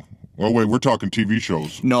or no? Oh wait, we're talking TV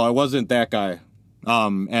shows. No, it wasn't that guy.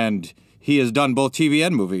 And he has done both TV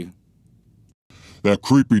and movie. That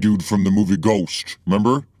creepy dude from the movie Ghost,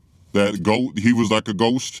 remember? That goat, he was like a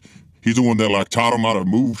ghost? He's the one that like taught him how to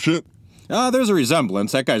move shit? There's a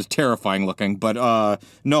resemblance. That guy's terrifying looking, but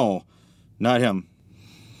no, not him.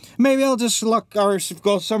 Maybe I'll just look or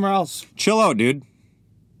go somewhere else. Chill out, dude.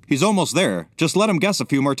 He's almost there. Just let him guess a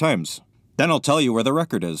few more times. Then I'll tell you where the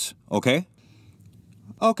record is, okay?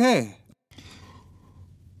 Okay.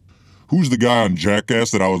 Who's the guy on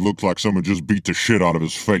Jackass that always looks like someone just beat the shit out of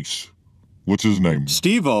his face? What's his name?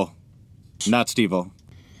 Steve-O. Not Steve-O.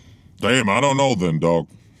 Damn, I don't know then, dog.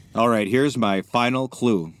 All right, here's my final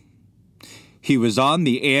clue. He was on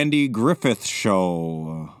the Andy Griffith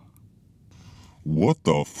Show. What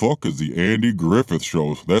the fuck is the Andy Griffith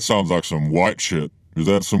Show? That sounds like some white shit. Is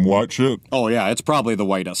that some white shit? Oh, yeah, it's probably the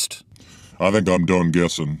whitest. I think I'm done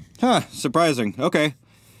guessing. Huh, surprising. Okay.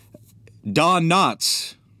 Don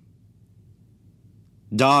Knotts.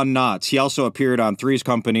 Don Knotts. He also appeared on Three's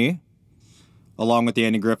Company, along with the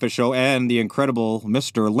Andy Griffith Show and the incredible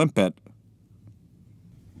Mr. Limpet.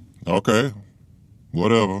 Okay.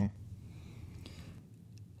 Whatever.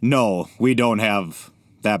 No, we don't have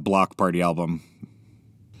that Block Party album.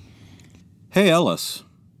 Hey, Ellis.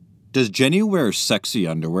 Does Jenny wear sexy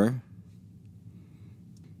underwear?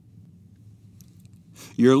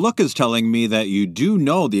 Your look is telling me that you do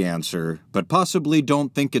know the answer, but possibly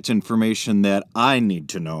don't think it's information that I need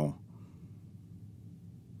to know.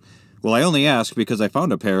 Well, I only ask because I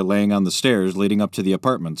found a pair laying on the stairs leading up to the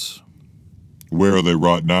apartments. Where are they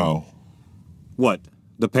right now? What?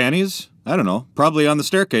 The panties? I don't know. Probably on the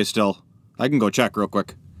staircase still. I can go check real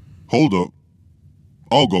quick. Hold up.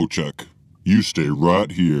 I'll go check. You stay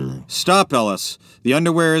right here. Stop, Ellis. The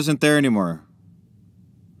underwear isn't there anymore.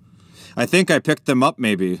 I think I picked them up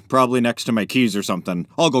maybe. Probably next to my keys or something.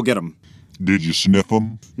 I'll go get them. Did you sniff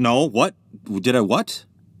them? No, what? Did I what?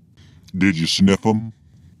 Did you sniff them?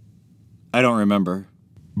 I don't remember.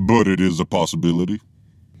 But it is a possibility.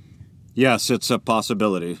 Yes, it's a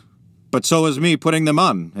possibility. But so is me putting them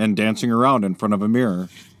on and dancing around in front of a mirror.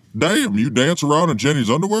 Damn, you dance around in Jenny's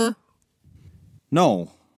underwear?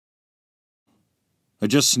 No. I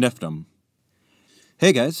just sniffed them.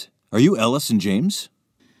 Hey guys, are you Ellis and James?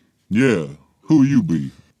 Yeah, who you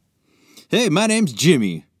be? Hey, my name's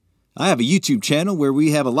Jimmy. I have a YouTube channel where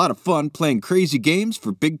we have a lot of fun playing crazy games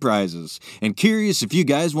for big prizes. And curious if you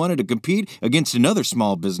guys wanted to compete against another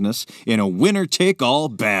small business in a winner-take-all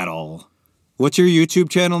battle. What's your YouTube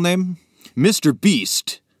channel name? Mr.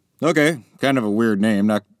 Beast. Okay, kind of a weird name.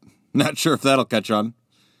 Not sure if that'll catch on.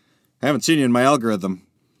 I haven't seen you in my algorithm.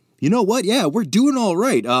 You know what? Yeah, we're doing all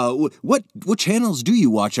right. What channels do you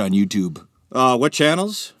watch on YouTube? What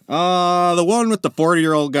channels? The one with the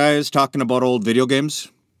 40-year-old guys talking about old video games.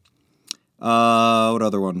 What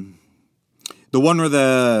other one? The one where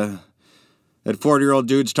that 40-year-old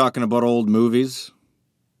dude's talking about old movies.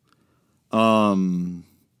 What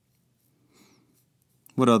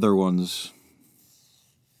other ones?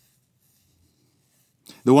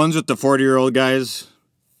 The ones with the 40-year-old guys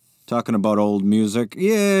talking about old music.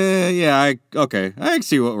 Yeah, okay. I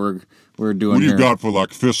see what we're doing What do you here. got for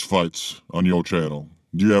like fist fights on your channel?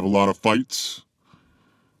 Do you have a lot of fights?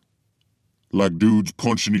 Like dudes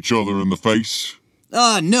punching each other in the face?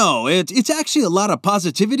 No, it's actually a lot of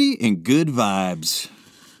positivity and good vibes.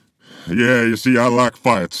 Yeah, you see, I like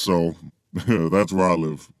fights, so that's where I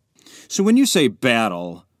live. So when you say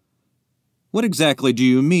battle, what exactly do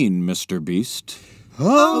you mean, Mr. Beast?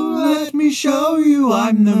 Oh, let me show you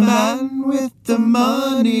I'm the man with the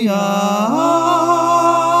money.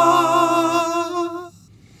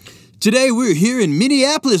 Today we're here in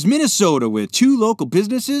Minneapolis, Minnesota with two local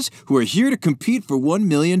businesses who are here to compete for $1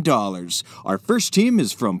 million. Our first team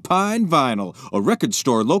is from Pine Vinyl, a record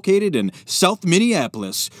store located in South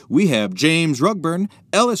Minneapolis. We have James Rugburn,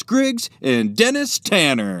 Ellis Griggs, and Dennis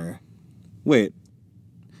Tanner. Wait,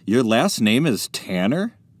 your last name is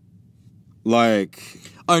Tanner? Like...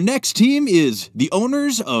 Our next team is the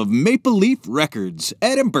owners of Maple Leaf Records,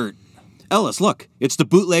 Ed and Bert. Ellis, look, it's the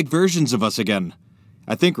bootleg versions of us again.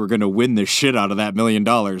 I think we're gonna win the shit out of that $1 million.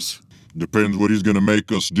 Depends what he's gonna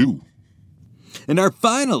make us do. And our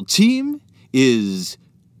final team is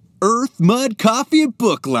Earth Mud Coffee and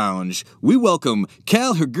Book Lounge. We welcome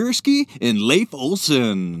Cal Hergursky and Leif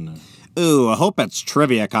Olson. Ooh, I hope it's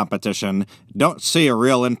trivia competition. Don't see a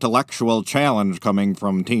real intellectual challenge coming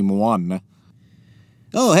from Team 1.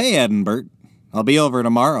 Oh, hey, Ed and Bert. I'll be over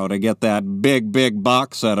tomorrow to get that big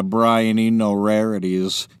box set of Brian Eno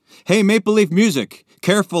rarities. Hey, Maple Leaf Music,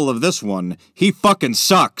 careful of this one. He fucking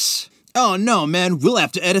sucks. Oh no, man, we'll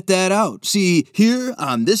have to edit that out. See, here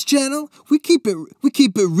on this channel, we keep it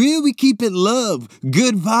real, we keep it love,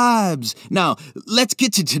 good vibes. Now, let's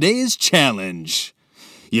get to today's challenge.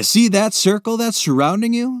 You see that circle that's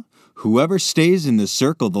surrounding you? Whoever stays in the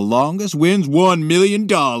circle the longest wins $1 million.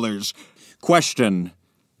 Question.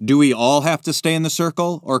 Do we all have to stay in the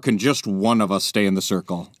circle, or can just one of us stay in the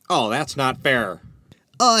circle? Oh, that's not fair.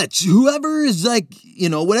 It's whoever is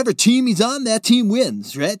whatever team he's on, that team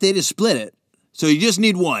wins, right? They just split it. So you just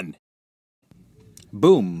need one.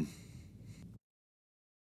 Boom.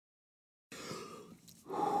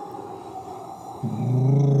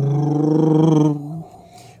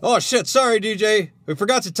 Oh shit, sorry DJ. We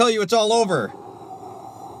forgot to tell you it's all over.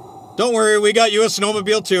 Don't worry, we got you a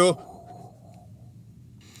snowmobile too.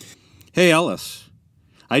 Hey Ellis,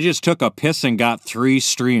 I just took a piss and got 3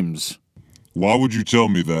 streams. Why would you tell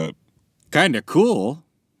me that? Kinda cool,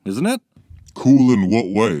 isn't it? Cool in what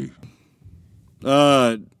way?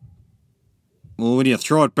 Well, when you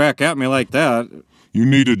throw it back at me like that... You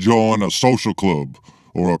need to join a social club,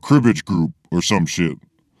 or a cribbage group, or some shit.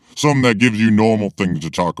 Something that gives you normal things to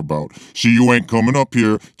talk about. So you ain't coming up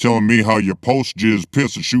here telling me how your post jizz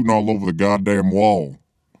piss is shooting all over the goddamn wall.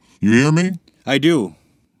 You hear me? I do.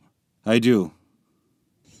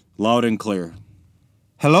 Loud and clear.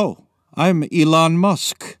 Hello, I'm Elon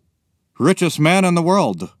Musk. Richest man in the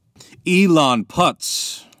world. Elon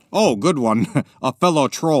Putz. Oh, good one. A fellow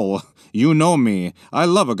troll. You know me. I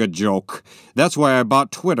love a good joke. That's why I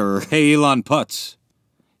bought Twitter. Hey, Elon Putz.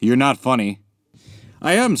 You're not funny.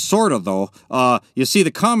 I am sorta, though. You see, the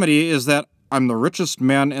comedy is that I'm the richest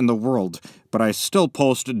man in the world, but I still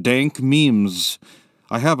post dank memes.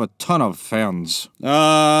 I have a ton of fans.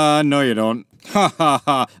 No you don't. Ha ha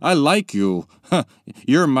ha, I like you.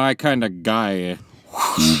 You're my kind of guy.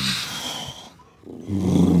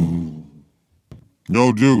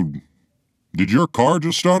 Yo, dude. Did your car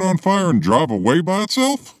just start on fire and drive away by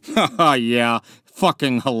itself? Haha, yeah.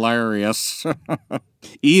 Fucking hilarious.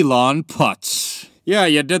 Elon Putz. Yeah,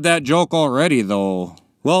 you did that joke already, though.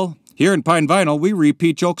 Well, here in Pine Vinyl, we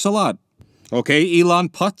repeat jokes a lot. Okay, Elon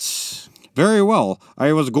Putz. Very well.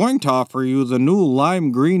 I was going to offer you the new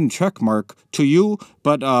lime green checkmark to you,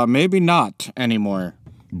 but maybe not anymore.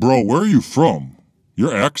 Bro, where are you from?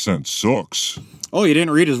 Your accent sucks. Oh, you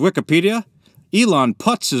didn't read his Wikipedia? Elon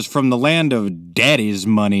Putz is from the land of daddy's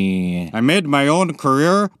money. I made my own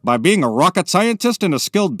career by being a rocket scientist and a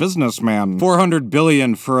skilled businessman. $400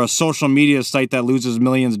 billion for a social media site that loses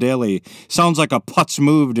millions daily. Sounds like a Putz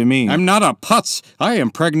move to me. I'm not a Putz. I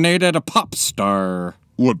impregnated a pop star.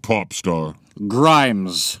 What pop star?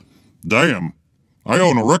 Grimes. Damn. I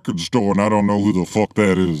own a record store and I don't know who the fuck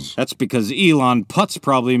that is. That's because Elon Putz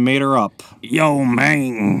probably made her up. Yo,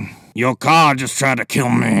 man. Your car just tried to kill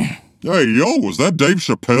me. Hey, yo, was that Dave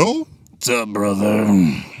Chappelle? What's up, brother?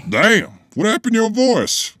 Damn, what happened to your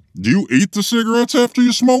voice? Do you eat the cigarettes after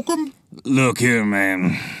you smoke them? Look here,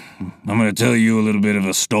 man. I'm gonna tell you a little bit of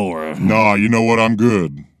a story. Nah, you know what, I'm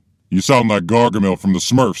good. You sound like Gargamel from the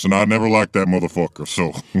Smurfs, and I never liked that motherfucker,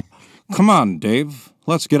 so... Come on, Dave.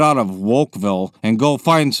 Let's get out of Wokeville and go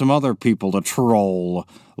find some other people to troll.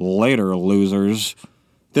 Later, losers.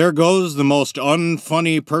 There goes the most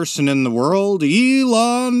unfunny person in the world,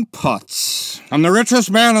 Elon Putz. I'm the richest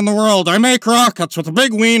man in the world. I make rockets with a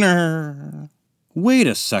big wiener. Wait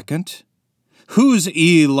a second. Who's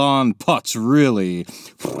Elon Putz, really?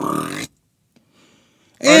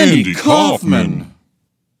 Andy Kaufman.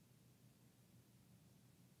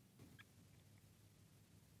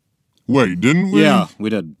 Wait, didn't we? Yeah, we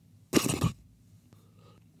did.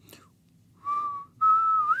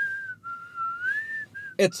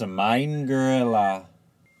 It's a mine gorilla.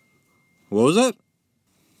 What was it?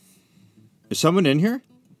 Is someone in here?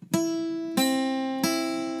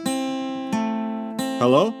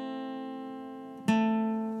 Hello?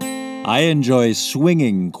 I enjoy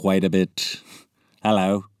swinging quite a bit.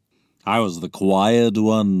 Hello. I was the quiet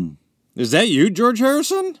one. Is that you, George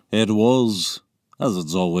Harrison? It was, as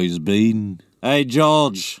it's always been. Hey,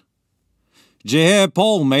 George. Did you hear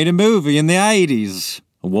Paul made a movie in the 80s?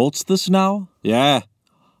 What's this now? Yeah.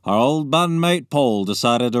 Our old bandmate Paul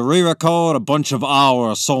decided to re-record a bunch of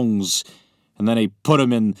our songs, and then he put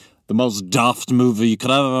them in the most daft movie you could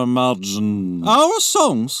ever imagine. Our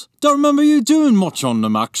songs? Don't remember you doing much on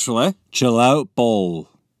them, actually. Chill out, Paul.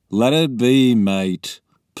 Let it be, mate.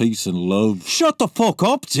 Peace and love. Shut the fuck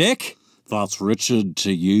up, Dick. That's Richard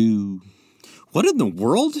to you. What in the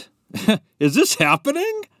world? Is this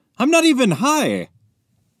happening? I'm not even high.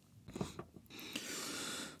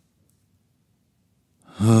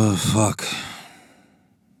 Oh, fuck.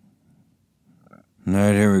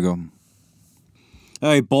 Alright, here we go.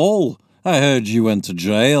 Hey, Paul, I heard you went to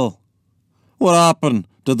jail. What happened?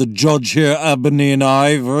 Did the judge hear Ebony and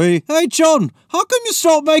Ivory? Hey, John, how come you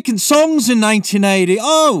stopped making songs in 1980?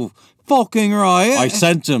 Oh, fucking right. I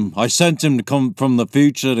sent him to come from the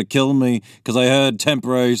future to kill me because I heard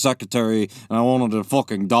temporary secretary and I wanted to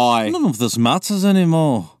fucking die. None of this matters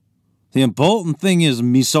anymore. The important thing is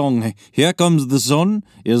me song Here Comes the Sun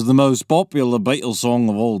is the most popular Beatles song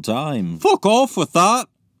of all time. Fuck off with that.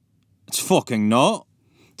 It's fucking not.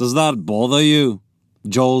 Does that bother you?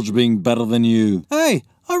 George being better than you. Hey,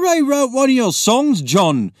 I rewrote one of your songs,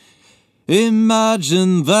 John.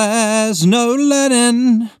 Imagine there's no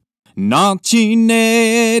Lennon.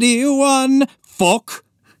 1981. Fuck.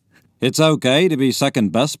 It's okay to be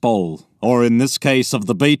second best, Paul. Or in this case of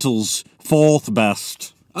the Beatles, fourth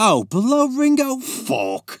best. Oh, below Ringo?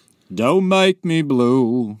 Fuck. Don't make me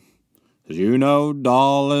blue. 'Cause you know,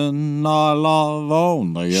 darling, I love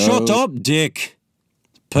only you. Shut up, Dick.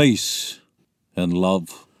 Peace and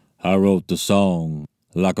love. I wrote the song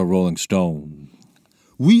like a Rolling Stone.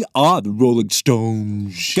 We are the Rolling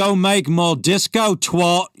Stones. Go make more disco,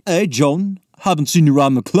 twat. Hey, John, haven't seen you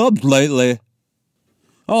around the clubs lately.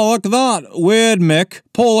 Oh, look at that. Weird, Mick.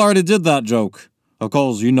 Paul already did that joke. Of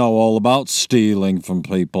course, you know all about stealing from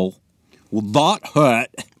people. Well, that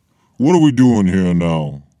hurt. What are we doing here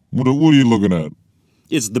now? What are you looking at?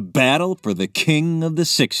 It's the battle for the king of the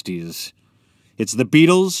 60s. It's the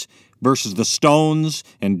Beatles versus the Stones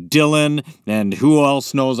and Dylan and who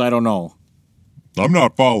else knows, I don't know. I'm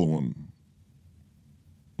not following.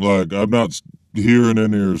 Like, I'm not hearing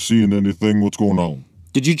any or seeing anything. What's going on?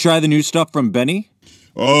 Did you try the new stuff from Benny?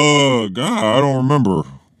 God, I don't remember.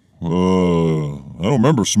 I don't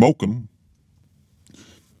remember smoking.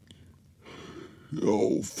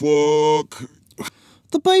 Oh, fuck.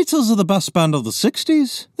 The Beatles are the best band of the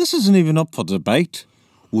 60s. This isn't even up for debate.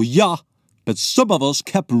 Well, yeah, but some of us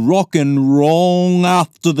kept rocking wrong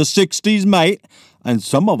after the 60s, mate. And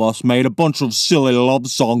some of us made a bunch of silly love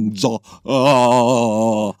songs. I'm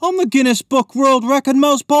the Guinness Book World Record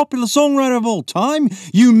most popular songwriter of all time,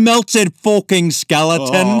 you melted fucking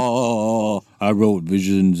skeleton. I wrote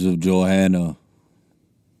Visions of Johanna.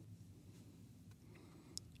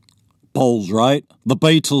 Paul's right. The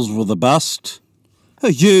Beatles were the best.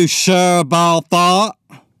 Are you sure about that?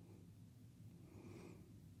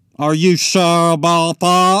 Are you sure about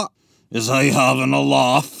that? Is he having a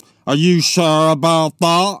laugh? Are you sure about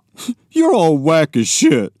that? You're all whack as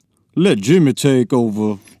shit. Let Jimmy take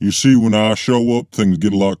over. You see, when I show up, things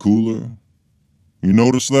get a lot cooler. You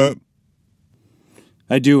notice that?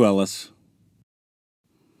 I do, Ellis.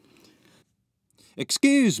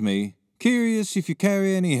 Excuse me. Curious if you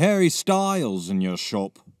carry any Harry Styles in your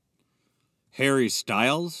shop. Harry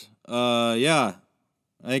Styles? Yeah.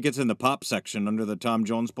 I think it's in the pop section under the Tom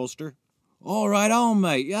Jones poster. All right on,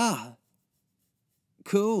 mate, yeah.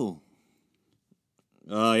 Cool.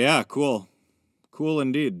 Yeah, cool. Cool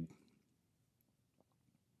indeed.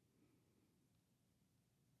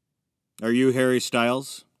 Are you Harry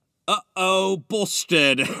Styles? Uh-oh,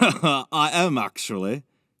 busted. I am, actually.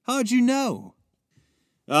 How'd you know?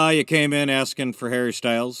 You came in asking for Harry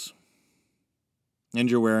Styles. And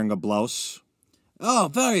you're wearing a blouse. Oh,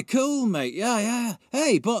 very cool, mate. Yeah.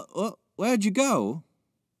 Hey, but where'd you go?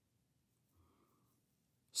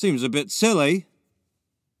 Seems a bit silly.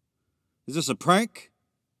 Is this a prank?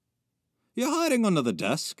 You're hiding under the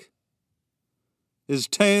desk. Is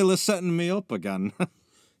Taylor setting me up again?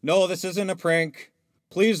 No, this isn't a prank.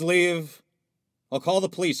 Please leave. I'll call the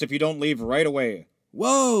police if you don't leave right away.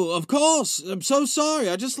 Whoa, of course. I'm so sorry.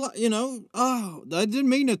 I just, I didn't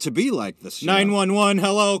mean it to be like this. 911,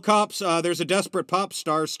 hello, cops. There's a desperate pop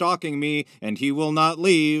star stalking me, and he will not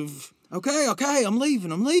leave. Okay, I'm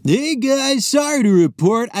leaving. Hey guys, sorry to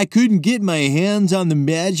report I couldn't get my hands on the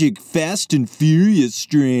magic Fast and Furious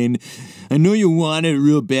strain. I know you want it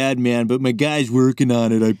real bad, man, but my guy's working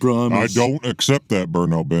on it, I promise. I don't accept that,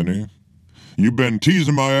 Burnout Benny. You've been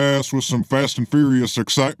teasing my ass with some Fast and Furious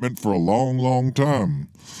excitement for a long, long time.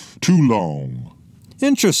 Too long.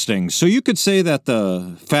 Interesting. So you could say that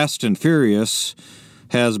the Fast and Furious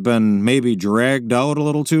has been maybe dragged out a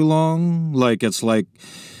little too long?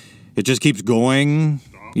 It just keeps going,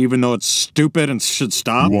 even though it's stupid and should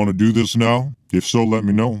stop? You want to do this now? If so, let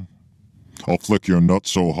me know. I'll flick your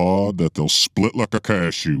nuts so hard that they'll split like a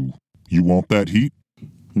cashew. You want that heat?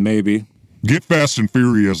 Maybe. Get Fast and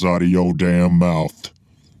Furious out of your damn mouth.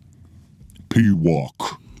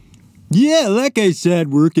 P-Walk. Yeah, like I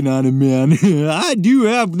said, working on it, man. I do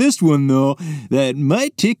have this one, though, that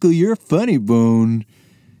might tickle your funny bone.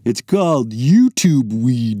 It's called YouTube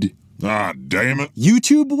weed. Ah, damn it.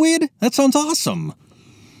 YouTube weed? That sounds awesome.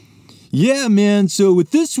 Yeah, man, so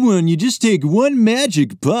with this one, you just take one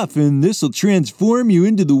magic puff and this'll transform you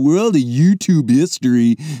into the world of YouTube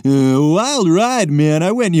history. Wild ride, man.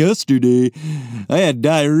 I went yesterday. I had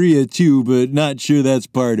diarrhea too, but not sure that's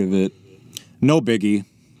part of it. No biggie.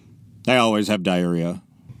 I always have diarrhea.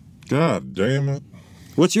 God damn it.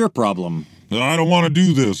 What's your problem? I don't want to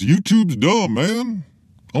do this. YouTube's dumb, man.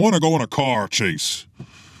 I want to go on a car chase.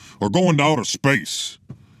 Or go into outer space.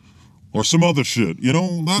 Or some other shit, you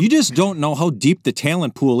know? You just don't know how deep the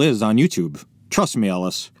talent pool is on YouTube. Trust me,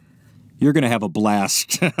 Ellis. You're gonna have a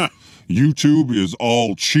blast. YouTube is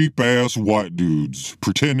all cheap-ass white dudes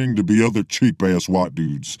pretending to be other cheap-ass white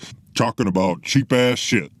dudes talking about cheap-ass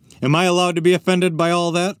shit. Am I allowed to be offended by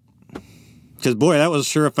all that? Because, boy, that was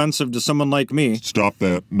sure offensive to someone like me. Stop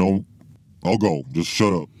that. No. I'll go. Just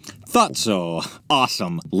shut up. Thought so.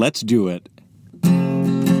 Awesome. Let's do it.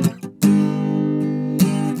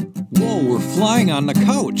 Whoa, we're flying on the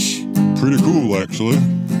couch. Pretty cool, actually.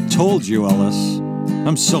 Told you, Ellis.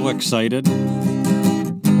 I'm so excited.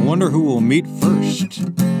 I wonder who we'll meet first.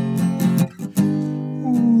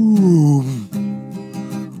 Ooh.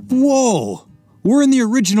 Whoa! We're in the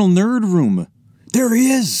original nerd room. There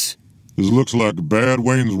he is. This looks like a bad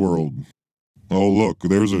Wayne's World. Oh, look,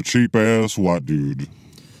 there's a cheap-ass white dude.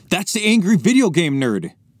 That's the angry video game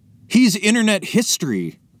nerd. He's internet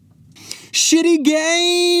history. Shitty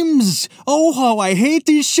games! Oh, how I hate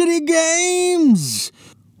these shitty games!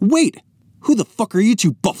 Wait, who the fuck are you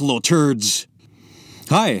two buffalo turds?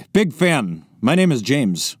 Hi, big fan. My name is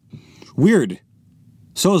James. Weird.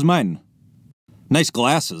 So is mine. Nice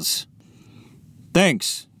glasses.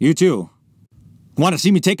 Thanks, you too. Want to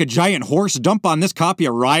see me take a giant horse dump on this copy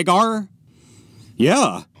of Rygar?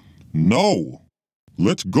 Yeah. No.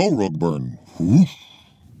 Let's go, Rugburn. Woof.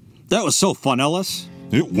 That was so fun, Ellis.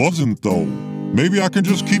 It wasn't, though. Maybe I can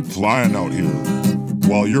just keep flying out here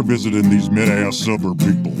while you're visiting these mid-ass suburb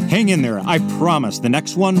people. Hang in there. I promise the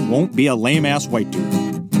next one won't be a lame-ass white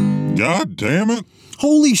dude. God damn it.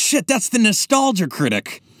 Holy shit, that's the Nostalgia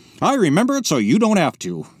Critic. I remember it so you don't have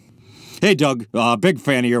to. Hey, Doug, big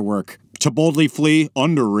fan of your work. To boldly flee,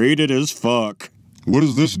 underrated as fuck. What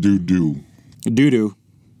does this dude do? Doo-doo.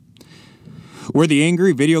 Where the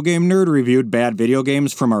angry video game nerd reviewed bad video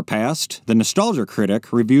games from our past, the Nostalgia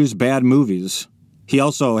Critic reviews bad movies. He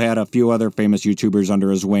also had a few other famous YouTubers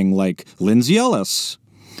under his wing, like Lindsay Ellis.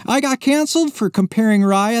 I got canceled for comparing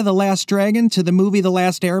Raya the Last Dragon to the movie The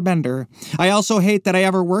Last Airbender. I also hate that I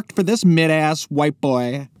ever worked for this mid-ass white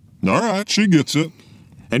boy. Alright, she gets it.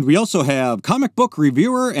 And we also have comic book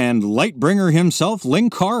reviewer and Lightbringer himself,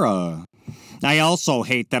 Linkara. I also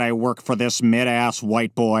hate that I work for this mid-ass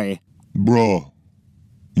white boy. Bruh,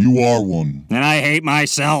 you are one. And I hate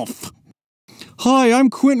myself. Hi, I'm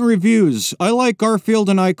Quentin Reviews. I like Garfield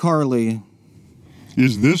and iCarly.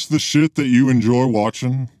 Is this the shit that you enjoy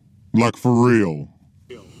watching? Like, for real?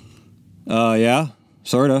 Yeah,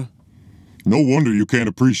 sorta. No wonder you can't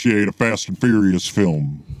appreciate a Fast and Furious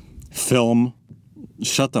film. Film?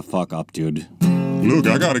 Shut the fuck up, dude. Look,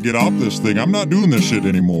 I gotta get off this thing. I'm not doing this shit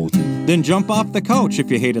anymore with you. Then jump off the couch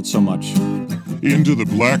if you hate it so much. Into the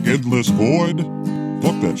black endless void?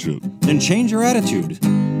 Fuck that shit. Then change your attitude.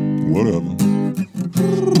 Whatever.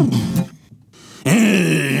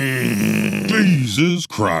 Jesus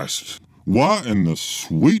Christ. Why in the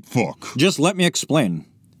sweet fuck? Just let me explain.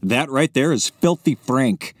 That right there is Filthy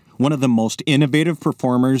Frank, one of the most innovative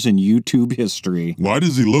performers in YouTube history. Why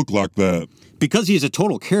does he look like that? Because he's a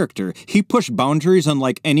total character. He pushed boundaries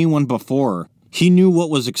unlike anyone before. He knew what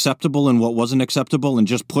was acceptable and what wasn't acceptable and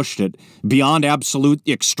just pushed it beyond absolute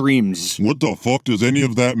extremes. What the fuck does any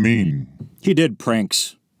of that mean? He did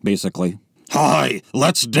pranks, basically. Hi,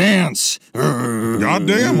 let's dance!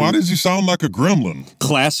 Goddamn, why does he sound like a gremlin?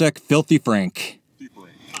 Classic Filthy Frank.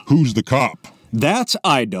 Who's the cop? That's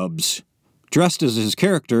iDubbbz, dressed as his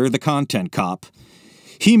character, the content cop.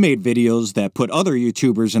 He made videos that put other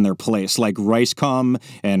YouTubers in their place, like Ricecom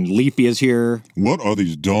and Leafy is here. What are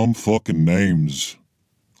these dumb fucking names?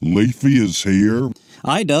 Leafy is here?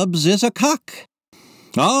 iDubbbz is a cuck.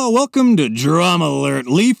 Oh, welcome to Drama Alert,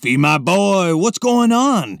 Leafy, my boy. What's going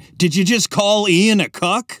on? Did you just call Ian a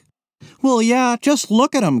cuck? Well, yeah, just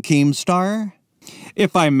look at him, Keemstar.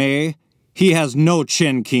 If I may, he has no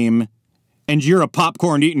chin, Keem. And you're a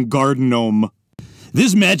popcorn-eating garden gnome.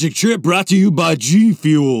 This magic trip brought to you by G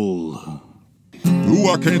Fuel. Ooh,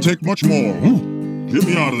 I can't take much more. Get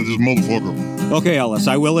me out of this motherfucker. Okay, Ellis,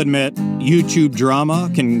 I will admit, YouTube drama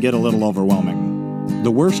can get a little overwhelming.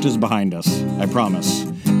 The worst is behind us, I promise.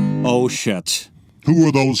 Oh, shit. Who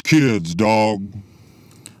are those kids, dog?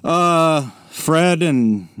 Fred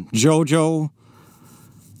and Jojo.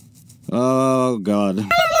 Oh, God.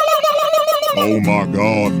 Oh my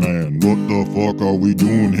god, man. What the fuck are we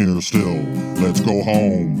doing here still? Let's go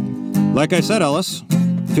home. Like I said, Ellis,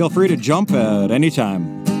 feel free to jump at any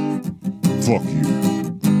time. Fuck you.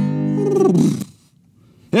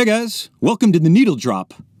 Hey guys, welcome to the Needle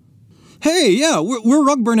Drop. Hey, yeah, we're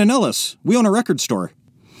Rugburn and Ellis. We own a record store.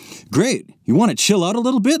 Great. You want to chill out a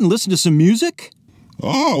little bit and listen to some music?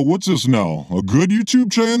 Oh, what's this now? A good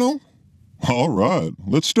YouTube channel? All right,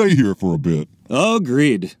 let's stay here for a bit.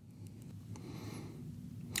 Agreed.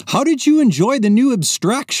 How did you enjoy the new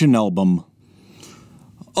Abstraction album?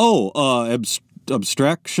 Oh,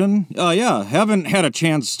 Abstraction? Yeah, haven't had a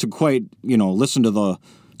chance to quite, listen to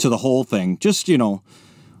the whole thing. Just,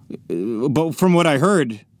 but from what I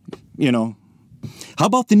heard, How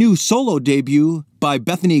about the new solo debut by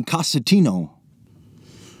Bethany Casatino?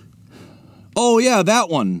 Oh yeah, that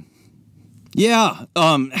one. Yeah,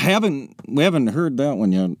 we haven't heard that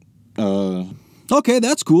one yet. Okay,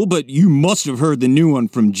 that's cool, but you must have heard the new one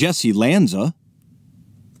from Jesse Lanza.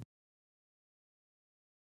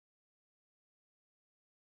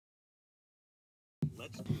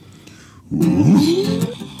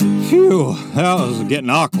 Phew, that was getting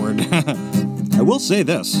awkward. I will say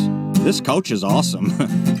this couch is awesome.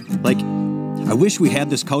 Like, I wish we had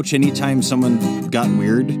this couch anytime someone got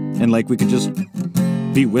weird, and we could just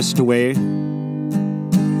be whisked away.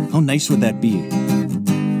 How nice would that be?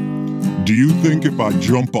 Do you think if I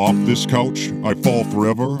jump off this couch, I fall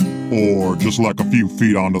forever? Or just a few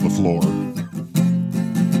feet onto the floor?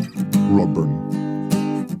 Rugburn.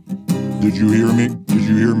 Did you hear me? Did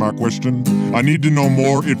you hear my question? I need to know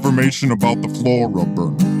more information about the floor,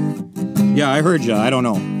 Rugburn. Yeah, I heard ya. I don't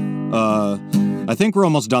know. I think we're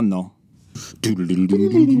almost done, though.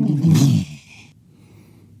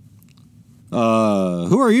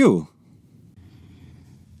 Who are you?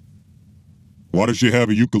 Why does she have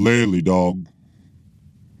a ukulele, dog?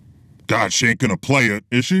 God, she ain't gonna play it,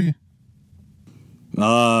 is she?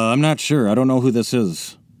 I'm not sure. I don't know who this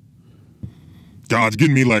is. God, it's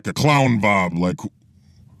getting me a clown vibe,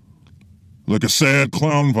 like a sad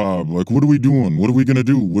clown vibe. What are we doing? What are we gonna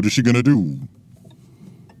do? What is she gonna do?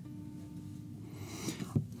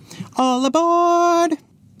 All aboard!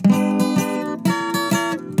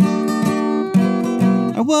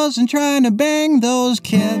 I wasn't trying to bang those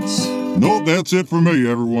kids. Nope, that's it for me,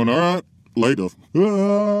 everyone. All right, later.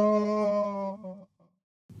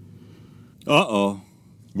 Uh-oh.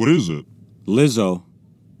 What is it? Lizzo.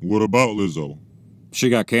 What about Lizzo? She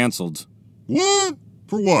got canceled. What?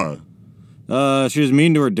 For what? She was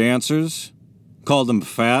mean to her dancers, called them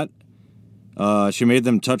fat. She made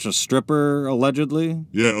them touch a stripper, allegedly.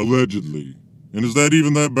 Yeah, allegedly. And is that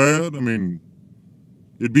even that bad? I mean,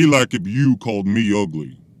 it'd be like if you called me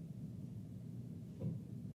ugly.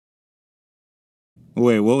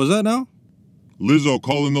 Wait, what was that now? Lizzo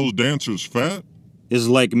calling those dancers fat? Is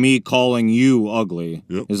like me calling you ugly.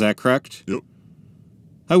 Yep. Is that correct? Yep.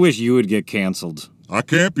 I wish you would get canceled. I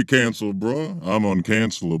can't be canceled, bruh. I'm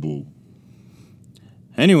uncancelable.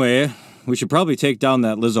 Anyway, we should probably take down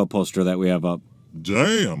that Lizzo poster that we have up.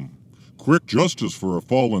 Damn. Quick justice for a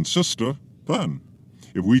fallen sister. Fun.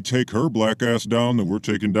 If we take her black ass down, then we're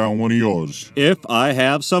taking down one of yours. If I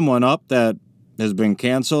have someone up that has been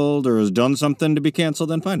canceled or has done something to be canceled,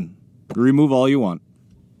 then fine. Remove all you want.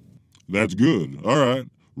 That's good. All right.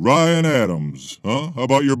 Ryan Adams, huh? How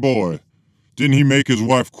about your boy? Didn't he make his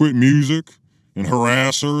wife quit music and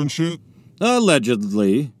harass her and shit?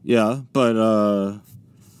 Allegedly, yeah, but,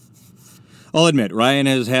 I'll admit, Ryan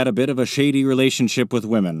has had a bit of a shady relationship with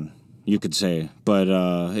women, you could say. But,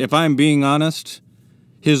 if I'm being honest,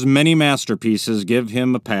 his many masterpieces give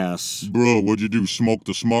him a pass. Bro, what'd you do, smoke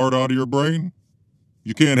the smart out of your brain?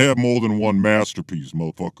 You can't have more than one masterpiece,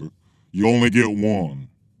 motherfucker. You only get one.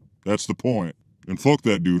 That's the point. And fuck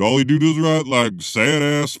that dude. All he do is write,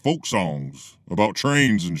 sad-ass folk songs about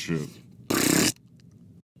trains and shit.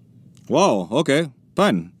 Whoa, okay,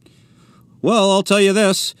 fine. Well, I'll tell you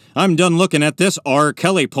this. I'm done looking at this R.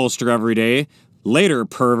 Kelly poster every day. Later,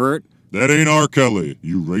 pervert. That ain't R. Kelly,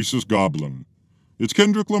 you racist goblin. It's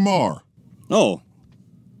Kendrick Lamar. Oh.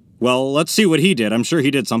 Well, let's see what he did. I'm sure he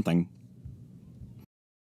did something.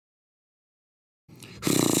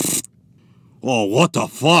 Oh, what the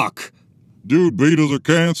fuck? Dude, Beatles are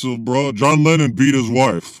canceled, bro. John Lennon beat his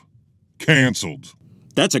wife. Canceled.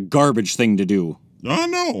 That's a garbage thing to do. I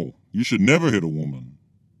know. You should never hit a woman.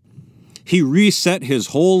 He reset his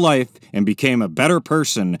whole life and became a better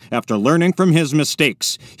person after learning from his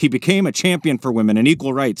mistakes. He became a champion for women and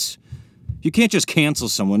equal rights. You can't just cancel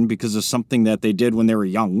someone because of something that they did when they were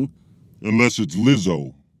young. Unless it's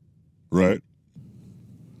Lizzo, right?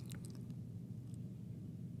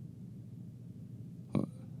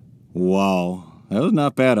 Wow. That was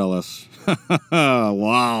not bad, Ellis.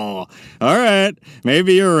 Wow. All right.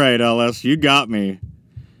 Maybe you're right, Ellis. You got me.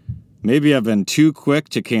 Maybe I've been too quick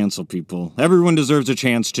to cancel people. Everyone deserves a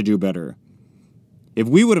chance to do better. If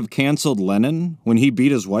we would have canceled Lennon when he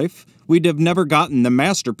beat his wife, we'd have never gotten the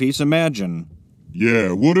masterpiece Imagine.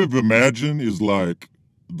 Yeah, what if Imagine is like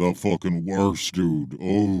the fucking worst, dude?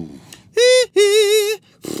 Oh.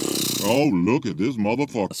 Oh, look at this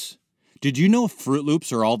motherfucker. Did you know Fruit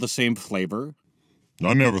Loops are all the same flavor?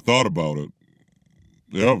 I never thought about it.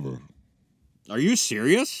 Ever. Are you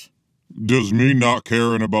serious? Does me not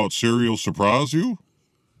caring about cereal surprise you?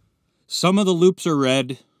 Some of the loops are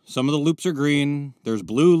red, some of the loops are green. There's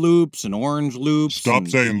blue loops and orange loops. Stop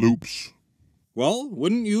saying loops. Well,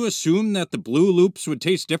 wouldn't you assume that the blue loops would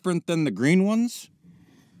taste different than the green ones?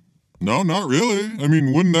 No, not really. I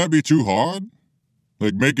mean, wouldn't that be too hard?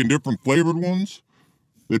 Like making different flavored ones?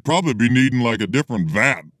 They'd probably be needing like a different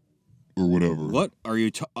vat or whatever. What are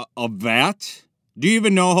you a vat? Do you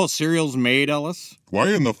even know how cereal's made, Ellis? Why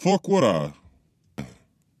in the fuck would I?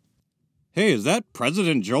 Hey, is that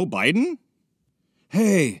President Joe Biden?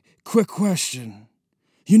 Hey, quick question.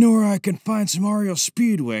 You know where I can find some Oreo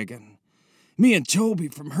Speedwagon? Me and Toby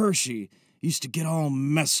from Hershey used to get all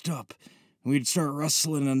messed up. We'd start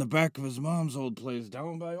wrestling in the back of his mom's old place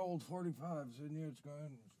down by old 45s. And it's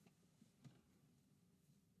going.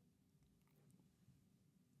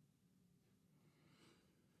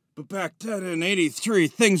 But back then in '83,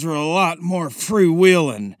 things were a lot more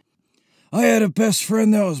freewheeling. I had a best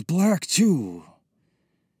friend that was black, too.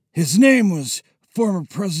 His name was former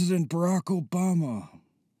President Barack Obama.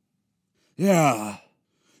 Yeah.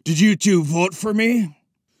 Did you two vote for me?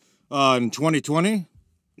 In 2020?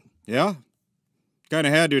 Yeah? Kinda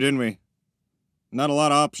had to, didn't we? Not a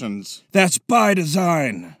lot of options. That's by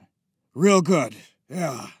design. Real good.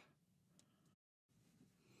 Yeah.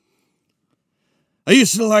 I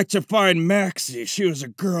used to like to find Maxie. She was a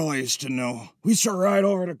girl I used to know. We used to ride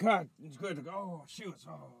over to God. It's good to go. Oh, she was,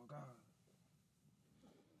 oh, God.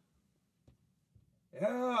 Yeah,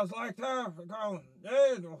 I was like that.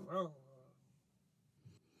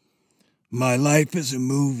 My life is a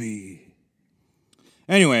movie.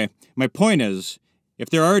 Anyway, my point is, if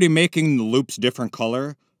they're already making the loops different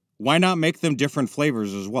color, why not make them different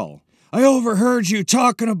flavors as well? I overheard you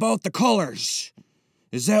talking about the colors.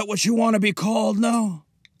 Is that what you want to be called now?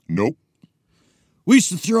 Nope. We used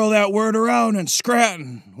to throw that word around in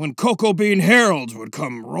Scranton when Cocoa Bean Harold would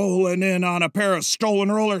come rolling in on a pair of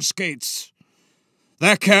stolen roller skates.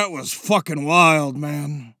 That cat was fucking wild,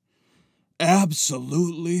 man.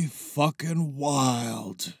 Absolutely fucking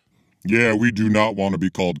wild. Yeah, we do not want to be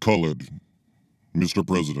called colored, Mr.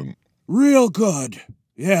 President. Real good.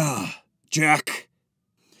 Yeah, Jack.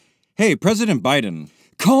 Hey, President Biden.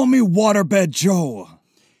 Call me Waterbed Joe.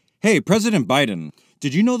 Hey, President Biden.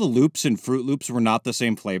 Did you know the loops in Fruit Loops were not the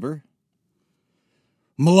same flavor?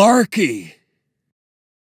 Malarkey.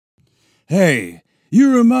 Hey,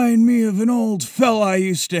 you remind me of an old fella I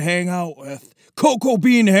used to hang out with, Cocoa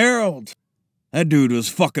Bean Harold. That dude was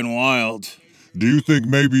fucking wild. Do you think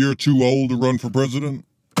maybe you're too old to run for president?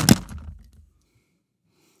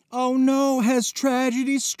 Oh no, has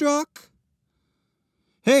tragedy struck?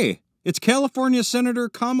 Hey, it's California Senator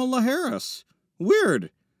Kamala Harris.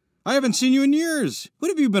 Weird. I haven't seen you in years. What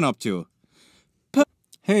have you been up to?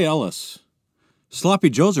 Hey, Ellis.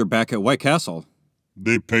 Sloppy Joes are back at White Castle.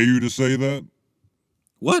 They pay you to say that?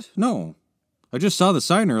 What? No. I just saw the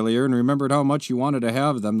sign earlier and remembered how much you wanted to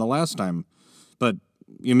have them the last time. But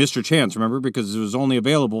you missed your chance, remember? Because it was only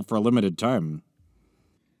available for a limited time.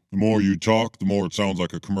 The more you talk, the more it sounds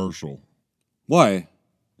like a commercial. Why?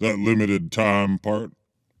 That limited time part.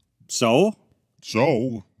 So?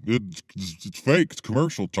 So, it's fake. It's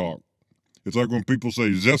commercial talk. It's like when people say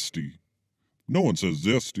zesty. No one says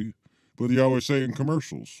zesty, but you always say it in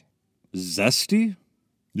commercials. Zesty?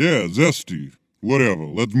 Yeah, zesty. Whatever.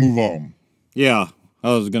 Let's move on. Yeah,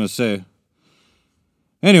 I was gonna say.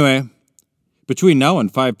 Anyway, between now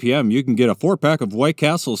and 5 p.m., you can get a 4-pack of White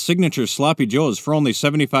Castle Signature Sloppy Joes for only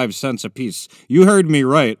 75 cents a piece. You heard me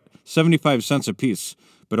right, 75 cents a piece.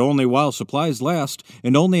 But only while supplies last,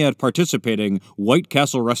 and only at participating White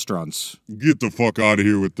Castle restaurants. Get the fuck out of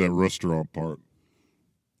here with that restaurant part.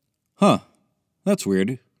 Huh. That's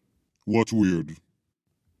weird. What's weird?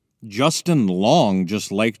 Justin Long just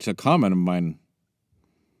liked a comment of mine.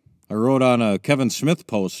 I wrote on a Kevin Smith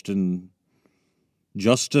post, and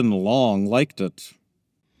Justin Long liked it.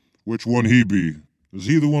 Which one he be? Is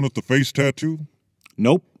he the one with the face tattoo?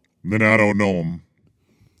 Nope. Then I don't know him.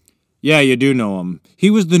 Yeah, you do know him. He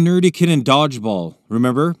was the nerdy kid in Dodgeball,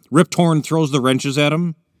 remember? Rip Torn throws the wrenches at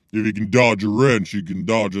him. If you can dodge a wrench, you can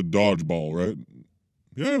dodge a dodgeball, right?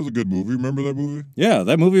 Yeah, it was a good movie. Remember that movie? Yeah,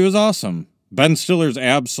 that movie was awesome. Ben Stiller's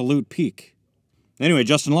absolute peak. Anyway,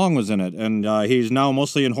 Justin Long was in it, and he's now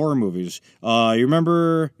mostly in horror movies. You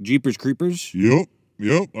remember Jeepers Creepers? Yep,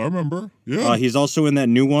 I remember. Yeah. He's also in that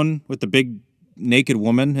new one with the big naked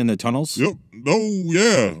woman in the tunnels. Yep. Oh,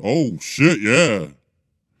 yeah. Oh, shit, yeah.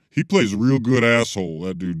 He plays a real good asshole,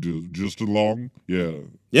 that dude, Justin Long. Yeah.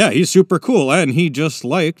 Yeah, he's super cool, and he just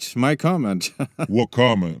liked my comment. What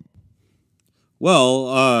comment?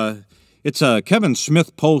 Well, it's a Kevin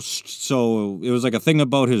Smith post, so it was like a thing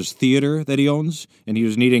about his theater that he owns, and he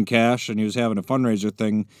was needing cash, and he was having a fundraiser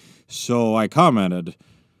thing, so I commented.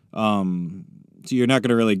 So you're not going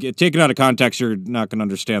to really get taken out of context, you're not going to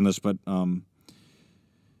understand this, but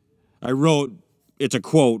I wrote, it's a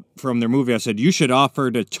quote from their movie, I said, "You should offer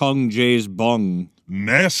to tongue Jay's bung."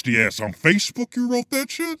 Nasty ass. On Facebook you wrote that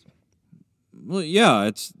shit? Well, yeah,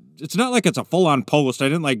 it's not like it's a full-on post. I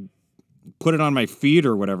didn't, like, put it on my feed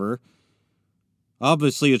or whatever.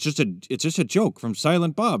 Obviously, it's just a joke from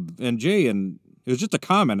Silent Bob and Jay, and it was just a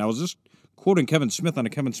comment. I was just quoting Kevin Smith on a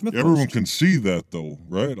Kevin Smith post. Everyone can see that, though,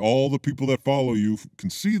 right? All the people that follow you can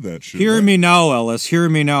see that shit. Hear right? me now, Ellis. Hear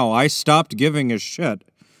me now. I stopped giving a shit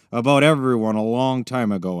about everyone a long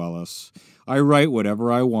time ago, Ellis. I write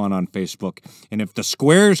whatever I want on Facebook, and if the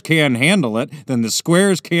squares can't handle it, then the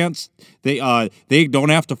squares can't. They don't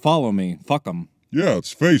have to follow me. Fuck them. Yeah,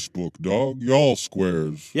 it's Facebook, dog. Y'all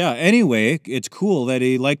squares. Yeah, anyway, it's cool that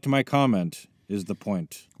he liked my comment, is the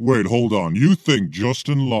point. Wait, hold on. You think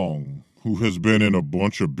Justin Long, who has been in a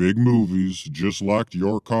bunch of big movies, just liked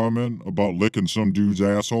your comment about licking some dude's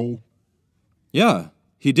asshole? Yeah,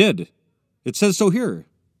 he did. It says so here.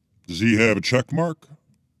 Does he have a check mark?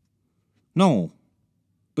 No.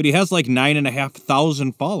 But he has like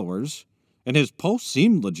 9,500 followers, and his posts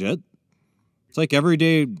seem legit. It's like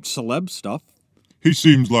everyday celeb stuff. He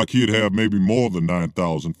seems like he'd have maybe more than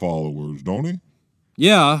 9,000 followers, don't he?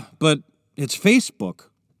 Yeah, but it's Facebook.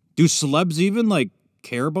 Do celebs even, like,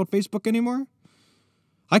 care about Facebook anymore?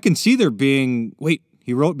 I can see there being... Wait,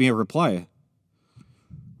 he wrote me a reply.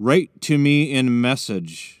 Write to me in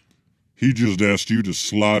message. He just asked you to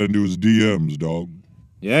slide into his DMs, dog.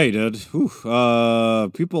 Yeah, he did.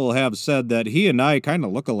 Whew. People have said that he and I kind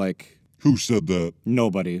of look alike. Who said that?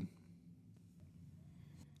 Nobody.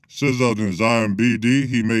 Says out in his IMBD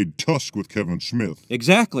he made Tusk with Kevin Smith.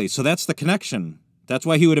 Exactly, so that's the connection. That's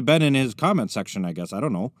why he would have been in his comment section, I guess. I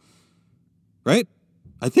don't know. Right?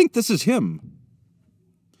 I think this is him.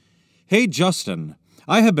 Hey, Justin.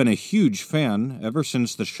 I have been a huge fan ever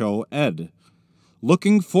since the show Ed.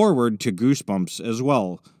 Looking forward to Goosebumps as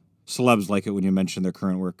well. Celebs like it when you mention their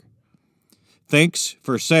current work. Thanks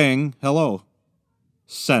for saying hello.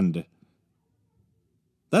 Send.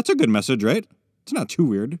 That's a good message, right? It's not too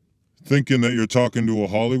weird. Thinking that you're talking to a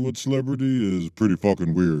Hollywood celebrity is pretty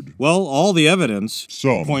fucking weird. Well, all the evidence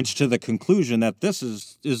Some. points to the conclusion that this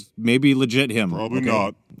is maybe legit him. Probably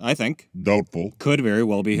not. I think. Doubtful. Could very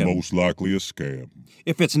well be him. Most likely a scam.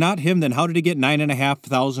 If it's not him, then how did he get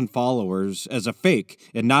 9,500 followers as a fake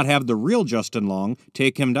and not have the real Justin Long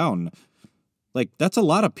take him down? Like, that's a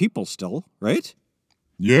lot of people still, right?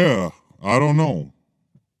 Yeah, I don't know.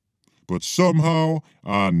 But somehow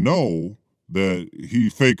I know that he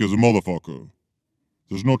fake as a motherfucker.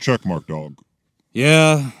 There's no checkmark, dog.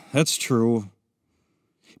 Yeah, that's true.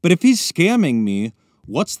 But if he's scamming me,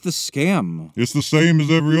 what's the scam? It's the same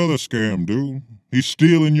as every other scam, dude. He's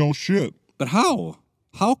stealing your shit. But how?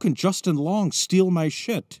 How can Justin Long steal my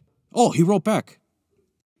shit? Oh, he wrote back.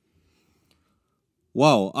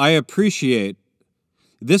 Wow, I appreciate.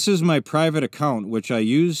 This is my private account, which I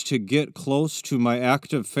use to get close to my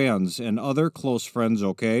active fans and other close friends,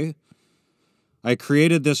 okay? I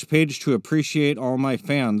created this page to appreciate all my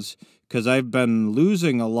fans because I've been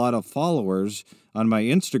losing a lot of followers on my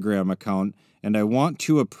Instagram account, and I want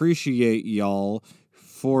to appreciate y'all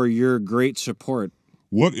for your great support.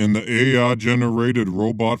 What in the AI-generated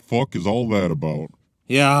robot fuck is all that about?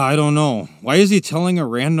 Yeah, I don't know. Why is he telling a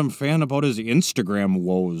random fan about his Instagram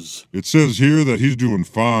woes? It says here that he's doing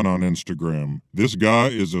fine on Instagram. This guy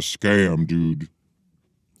is a scam, dude.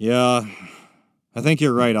 Yeah, I think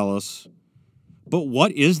you're right, Ellis. But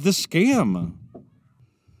what is the scam?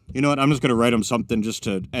 You know what? I'm just going to write him something just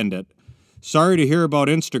to end it. Sorry to hear about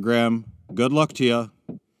Instagram. Good luck to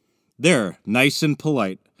you. There, nice and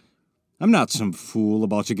polite. I'm not some fool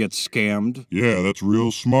about to get scammed. Yeah, that's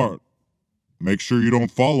real smart. Make sure you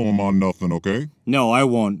don't follow him on nothing, okay? No, I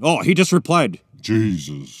won't. Oh, he just replied.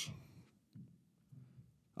 Jesus.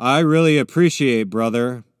 I really appreciate,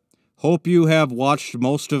 brother. Hope you have watched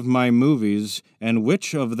most of my movies, and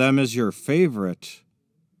which of them is your favorite?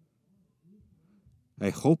 I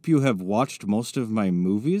hope you have watched most of my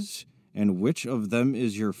movies, and which of them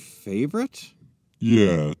is your favorite?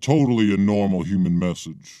 Yeah, totally a normal human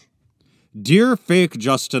message. Dear fake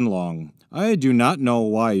Justin Long, I do not know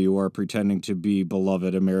why you are pretending to be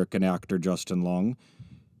beloved American actor Justin Long,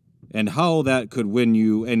 and how that could win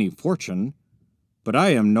you any fortune, but I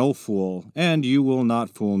am no fool, and you will not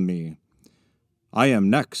fool me. I am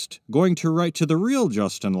next going to write to the real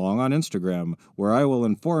Justin Long on Instagram, where I will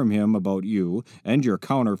inform him about you and your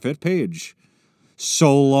counterfeit page.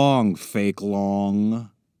 So long, fake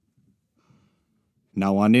Long.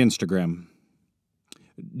 Now on to Instagram.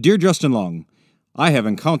 Dear Justin Long, I have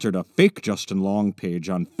encountered a fake Justin Long page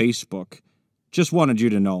on Facebook. Just wanted you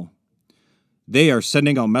to know. They are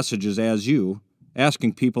sending out messages as you,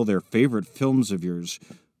 asking people their favorite films of yours,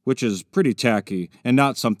 which is pretty tacky and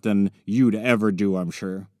not something you'd ever do, I'm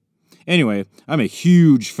sure. Anyway, I'm a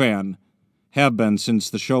huge fan. Have been since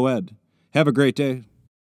the show ed. Have a great day.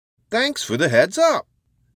 Thanks for the heads up.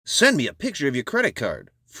 Send me a picture of your credit card,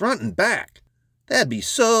 front and back. That'd be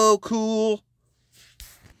so cool.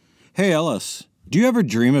 Hey, Ellis, do you ever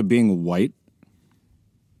dream of being white?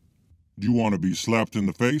 Do you want to be slapped in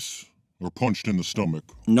the face or punched in the stomach?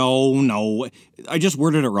 No, I just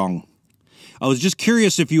worded it wrong. I was just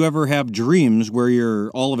curious if you ever have dreams where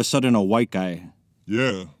you're all of a sudden a white guy.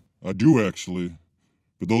 Yeah, I do actually.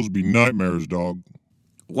 But those be nightmares, dog.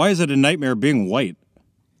 Why is it a nightmare being white?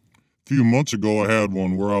 A few months ago I had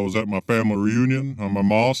one where I was at my family reunion on my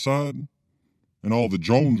mom's side, and all the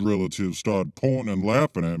Jones relatives started pointing and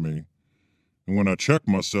laughing at me. And when I checked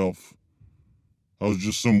myself, I was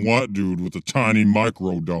just some white dude with a tiny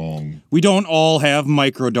micro-dong. We don't all have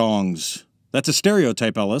micro-dongs. That's a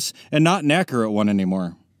stereotype, Ellis, and not an accurate one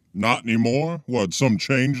anymore. Not anymore? What, some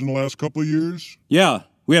change in the last couple of years? Yeah,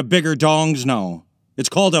 we have bigger dongs now. It's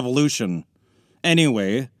called evolution.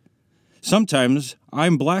 Anyway, sometimes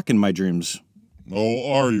I'm black in my dreams.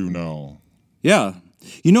 Oh, are you now? Yeah.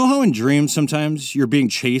 You know how in dreams sometimes you're being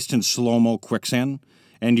chased in slow-mo quicksand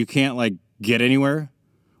and you can't, get anywhere?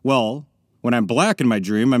 Well, when I'm black in my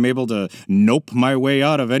dream, I'm able to nope my way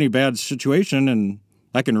out of any bad situation and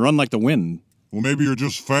I can run like the wind. Well, maybe you're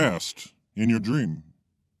just fast in your dream.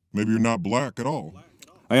 Maybe you're not black at all.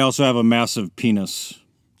 I also have a massive penis.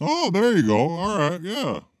 Oh, there you go. All right,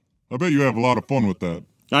 yeah. I bet you have a lot of fun with that.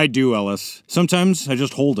 I do, Ellis. Sometimes I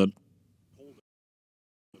just hold it.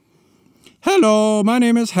 Hello, my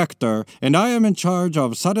name is Hector, and I am in charge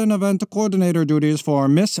of sudden event coordinator duties for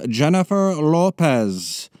Miss Jennifer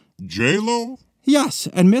Lopez. J-Lo? Yes,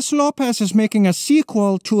 and Miss Lopez is making a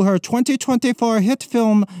sequel to her 2024 hit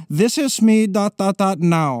film, This Is Me...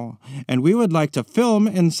 Now, and we would like to film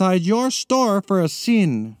inside your store for a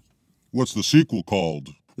scene. What's the sequel called?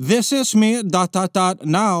 This Is Me...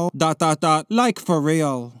 Now... Like for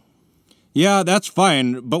real. Yeah, that's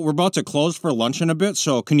fine, but we're about to close for lunch in a bit,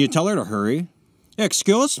 so can you tell her to hurry?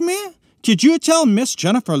 Excuse me? Did you tell Miss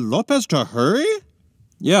Jennifer Lopez to hurry?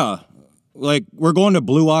 Yeah. We're going to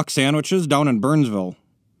Blue Ox Sandwiches down in Burnsville.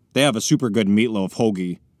 They have a super good meatloaf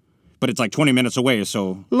hoagie. But it's 20 minutes away,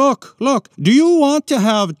 so... Look, do you want to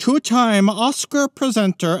have two-time Oscar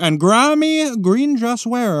presenter and Grammy green dress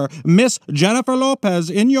wearer Miss Jennifer Lopez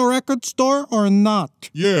in your record store or not?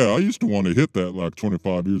 Yeah, I used to want to hit that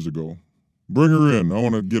 25 years ago. Bring her in. I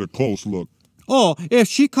want to get a close look. Oh, if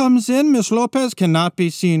she comes in, Miss Lopez cannot be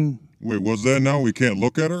seen. Wait, what's that now? We can't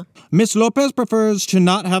look at her? Miss Lopez prefers to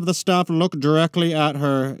not have the staff look directly at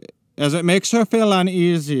her, as it makes her feel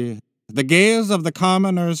uneasy. The gaze of the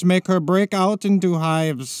commoners make her break out into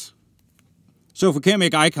hives. So if we can't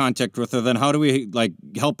make eye contact with her, then how do we,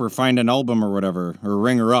 help her find an album or whatever, or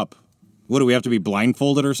ring her up? What, do we have to be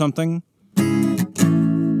blindfolded or something?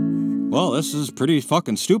 Well, this is pretty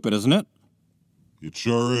fucking stupid, isn't it? It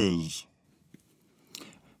sure is.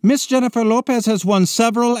 Miss Jennifer Lopez has won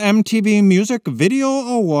several MTV Music Video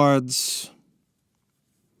Awards.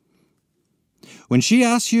 When she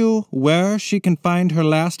asks you where she can find her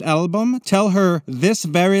last album, tell her this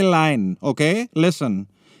very line, okay? Listen.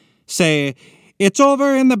 Say, "It's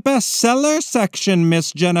over in the bestseller section,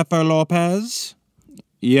 Miss Jennifer Lopez."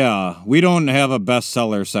 Yeah, we don't have a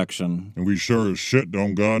bestseller section. And we sure as shit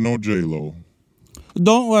don't got no J-Lo.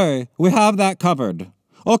 Don't worry, we have that covered.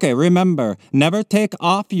 Okay, remember, never take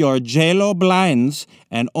off your J-Lo blinds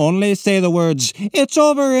and only say the words, "It's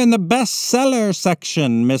over in the bestseller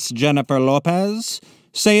section, Miss Jennifer Lopez."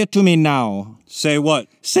 Say it to me now. Say what?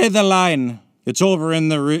 Say the line. It's over in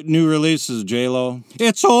the new releases, J-Lo.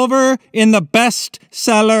 It's over in the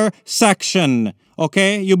bestseller section.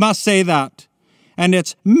 Okay? You must say that. And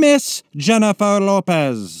it's Miss Jennifer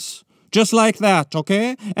Lopez. Just like that,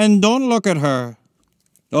 okay? And don't look at her.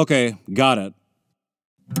 Okay, got it.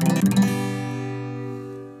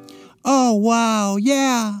 Oh, wow,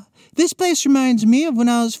 yeah. This place reminds me of when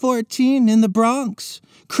I was 14 in the Bronx.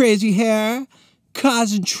 Crazy hair,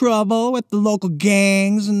 causing trouble with the local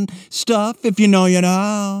gangs and stuff, if you know, you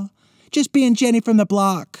know. Just being Jenny from the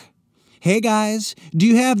block. Hey, guys, do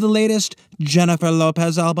you have the latest Jennifer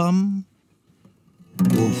Lopez album?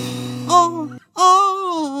 Oh,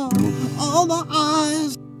 the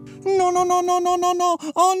eyes. No. Oh,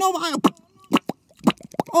 no,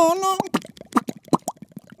 oh, no.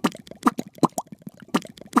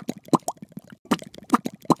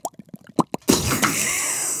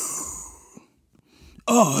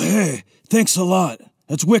 Oh, hey, thanks a lot.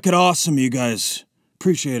 That's wicked awesome, you guys.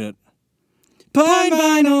 Appreciate it. Pine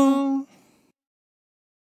Vinyl.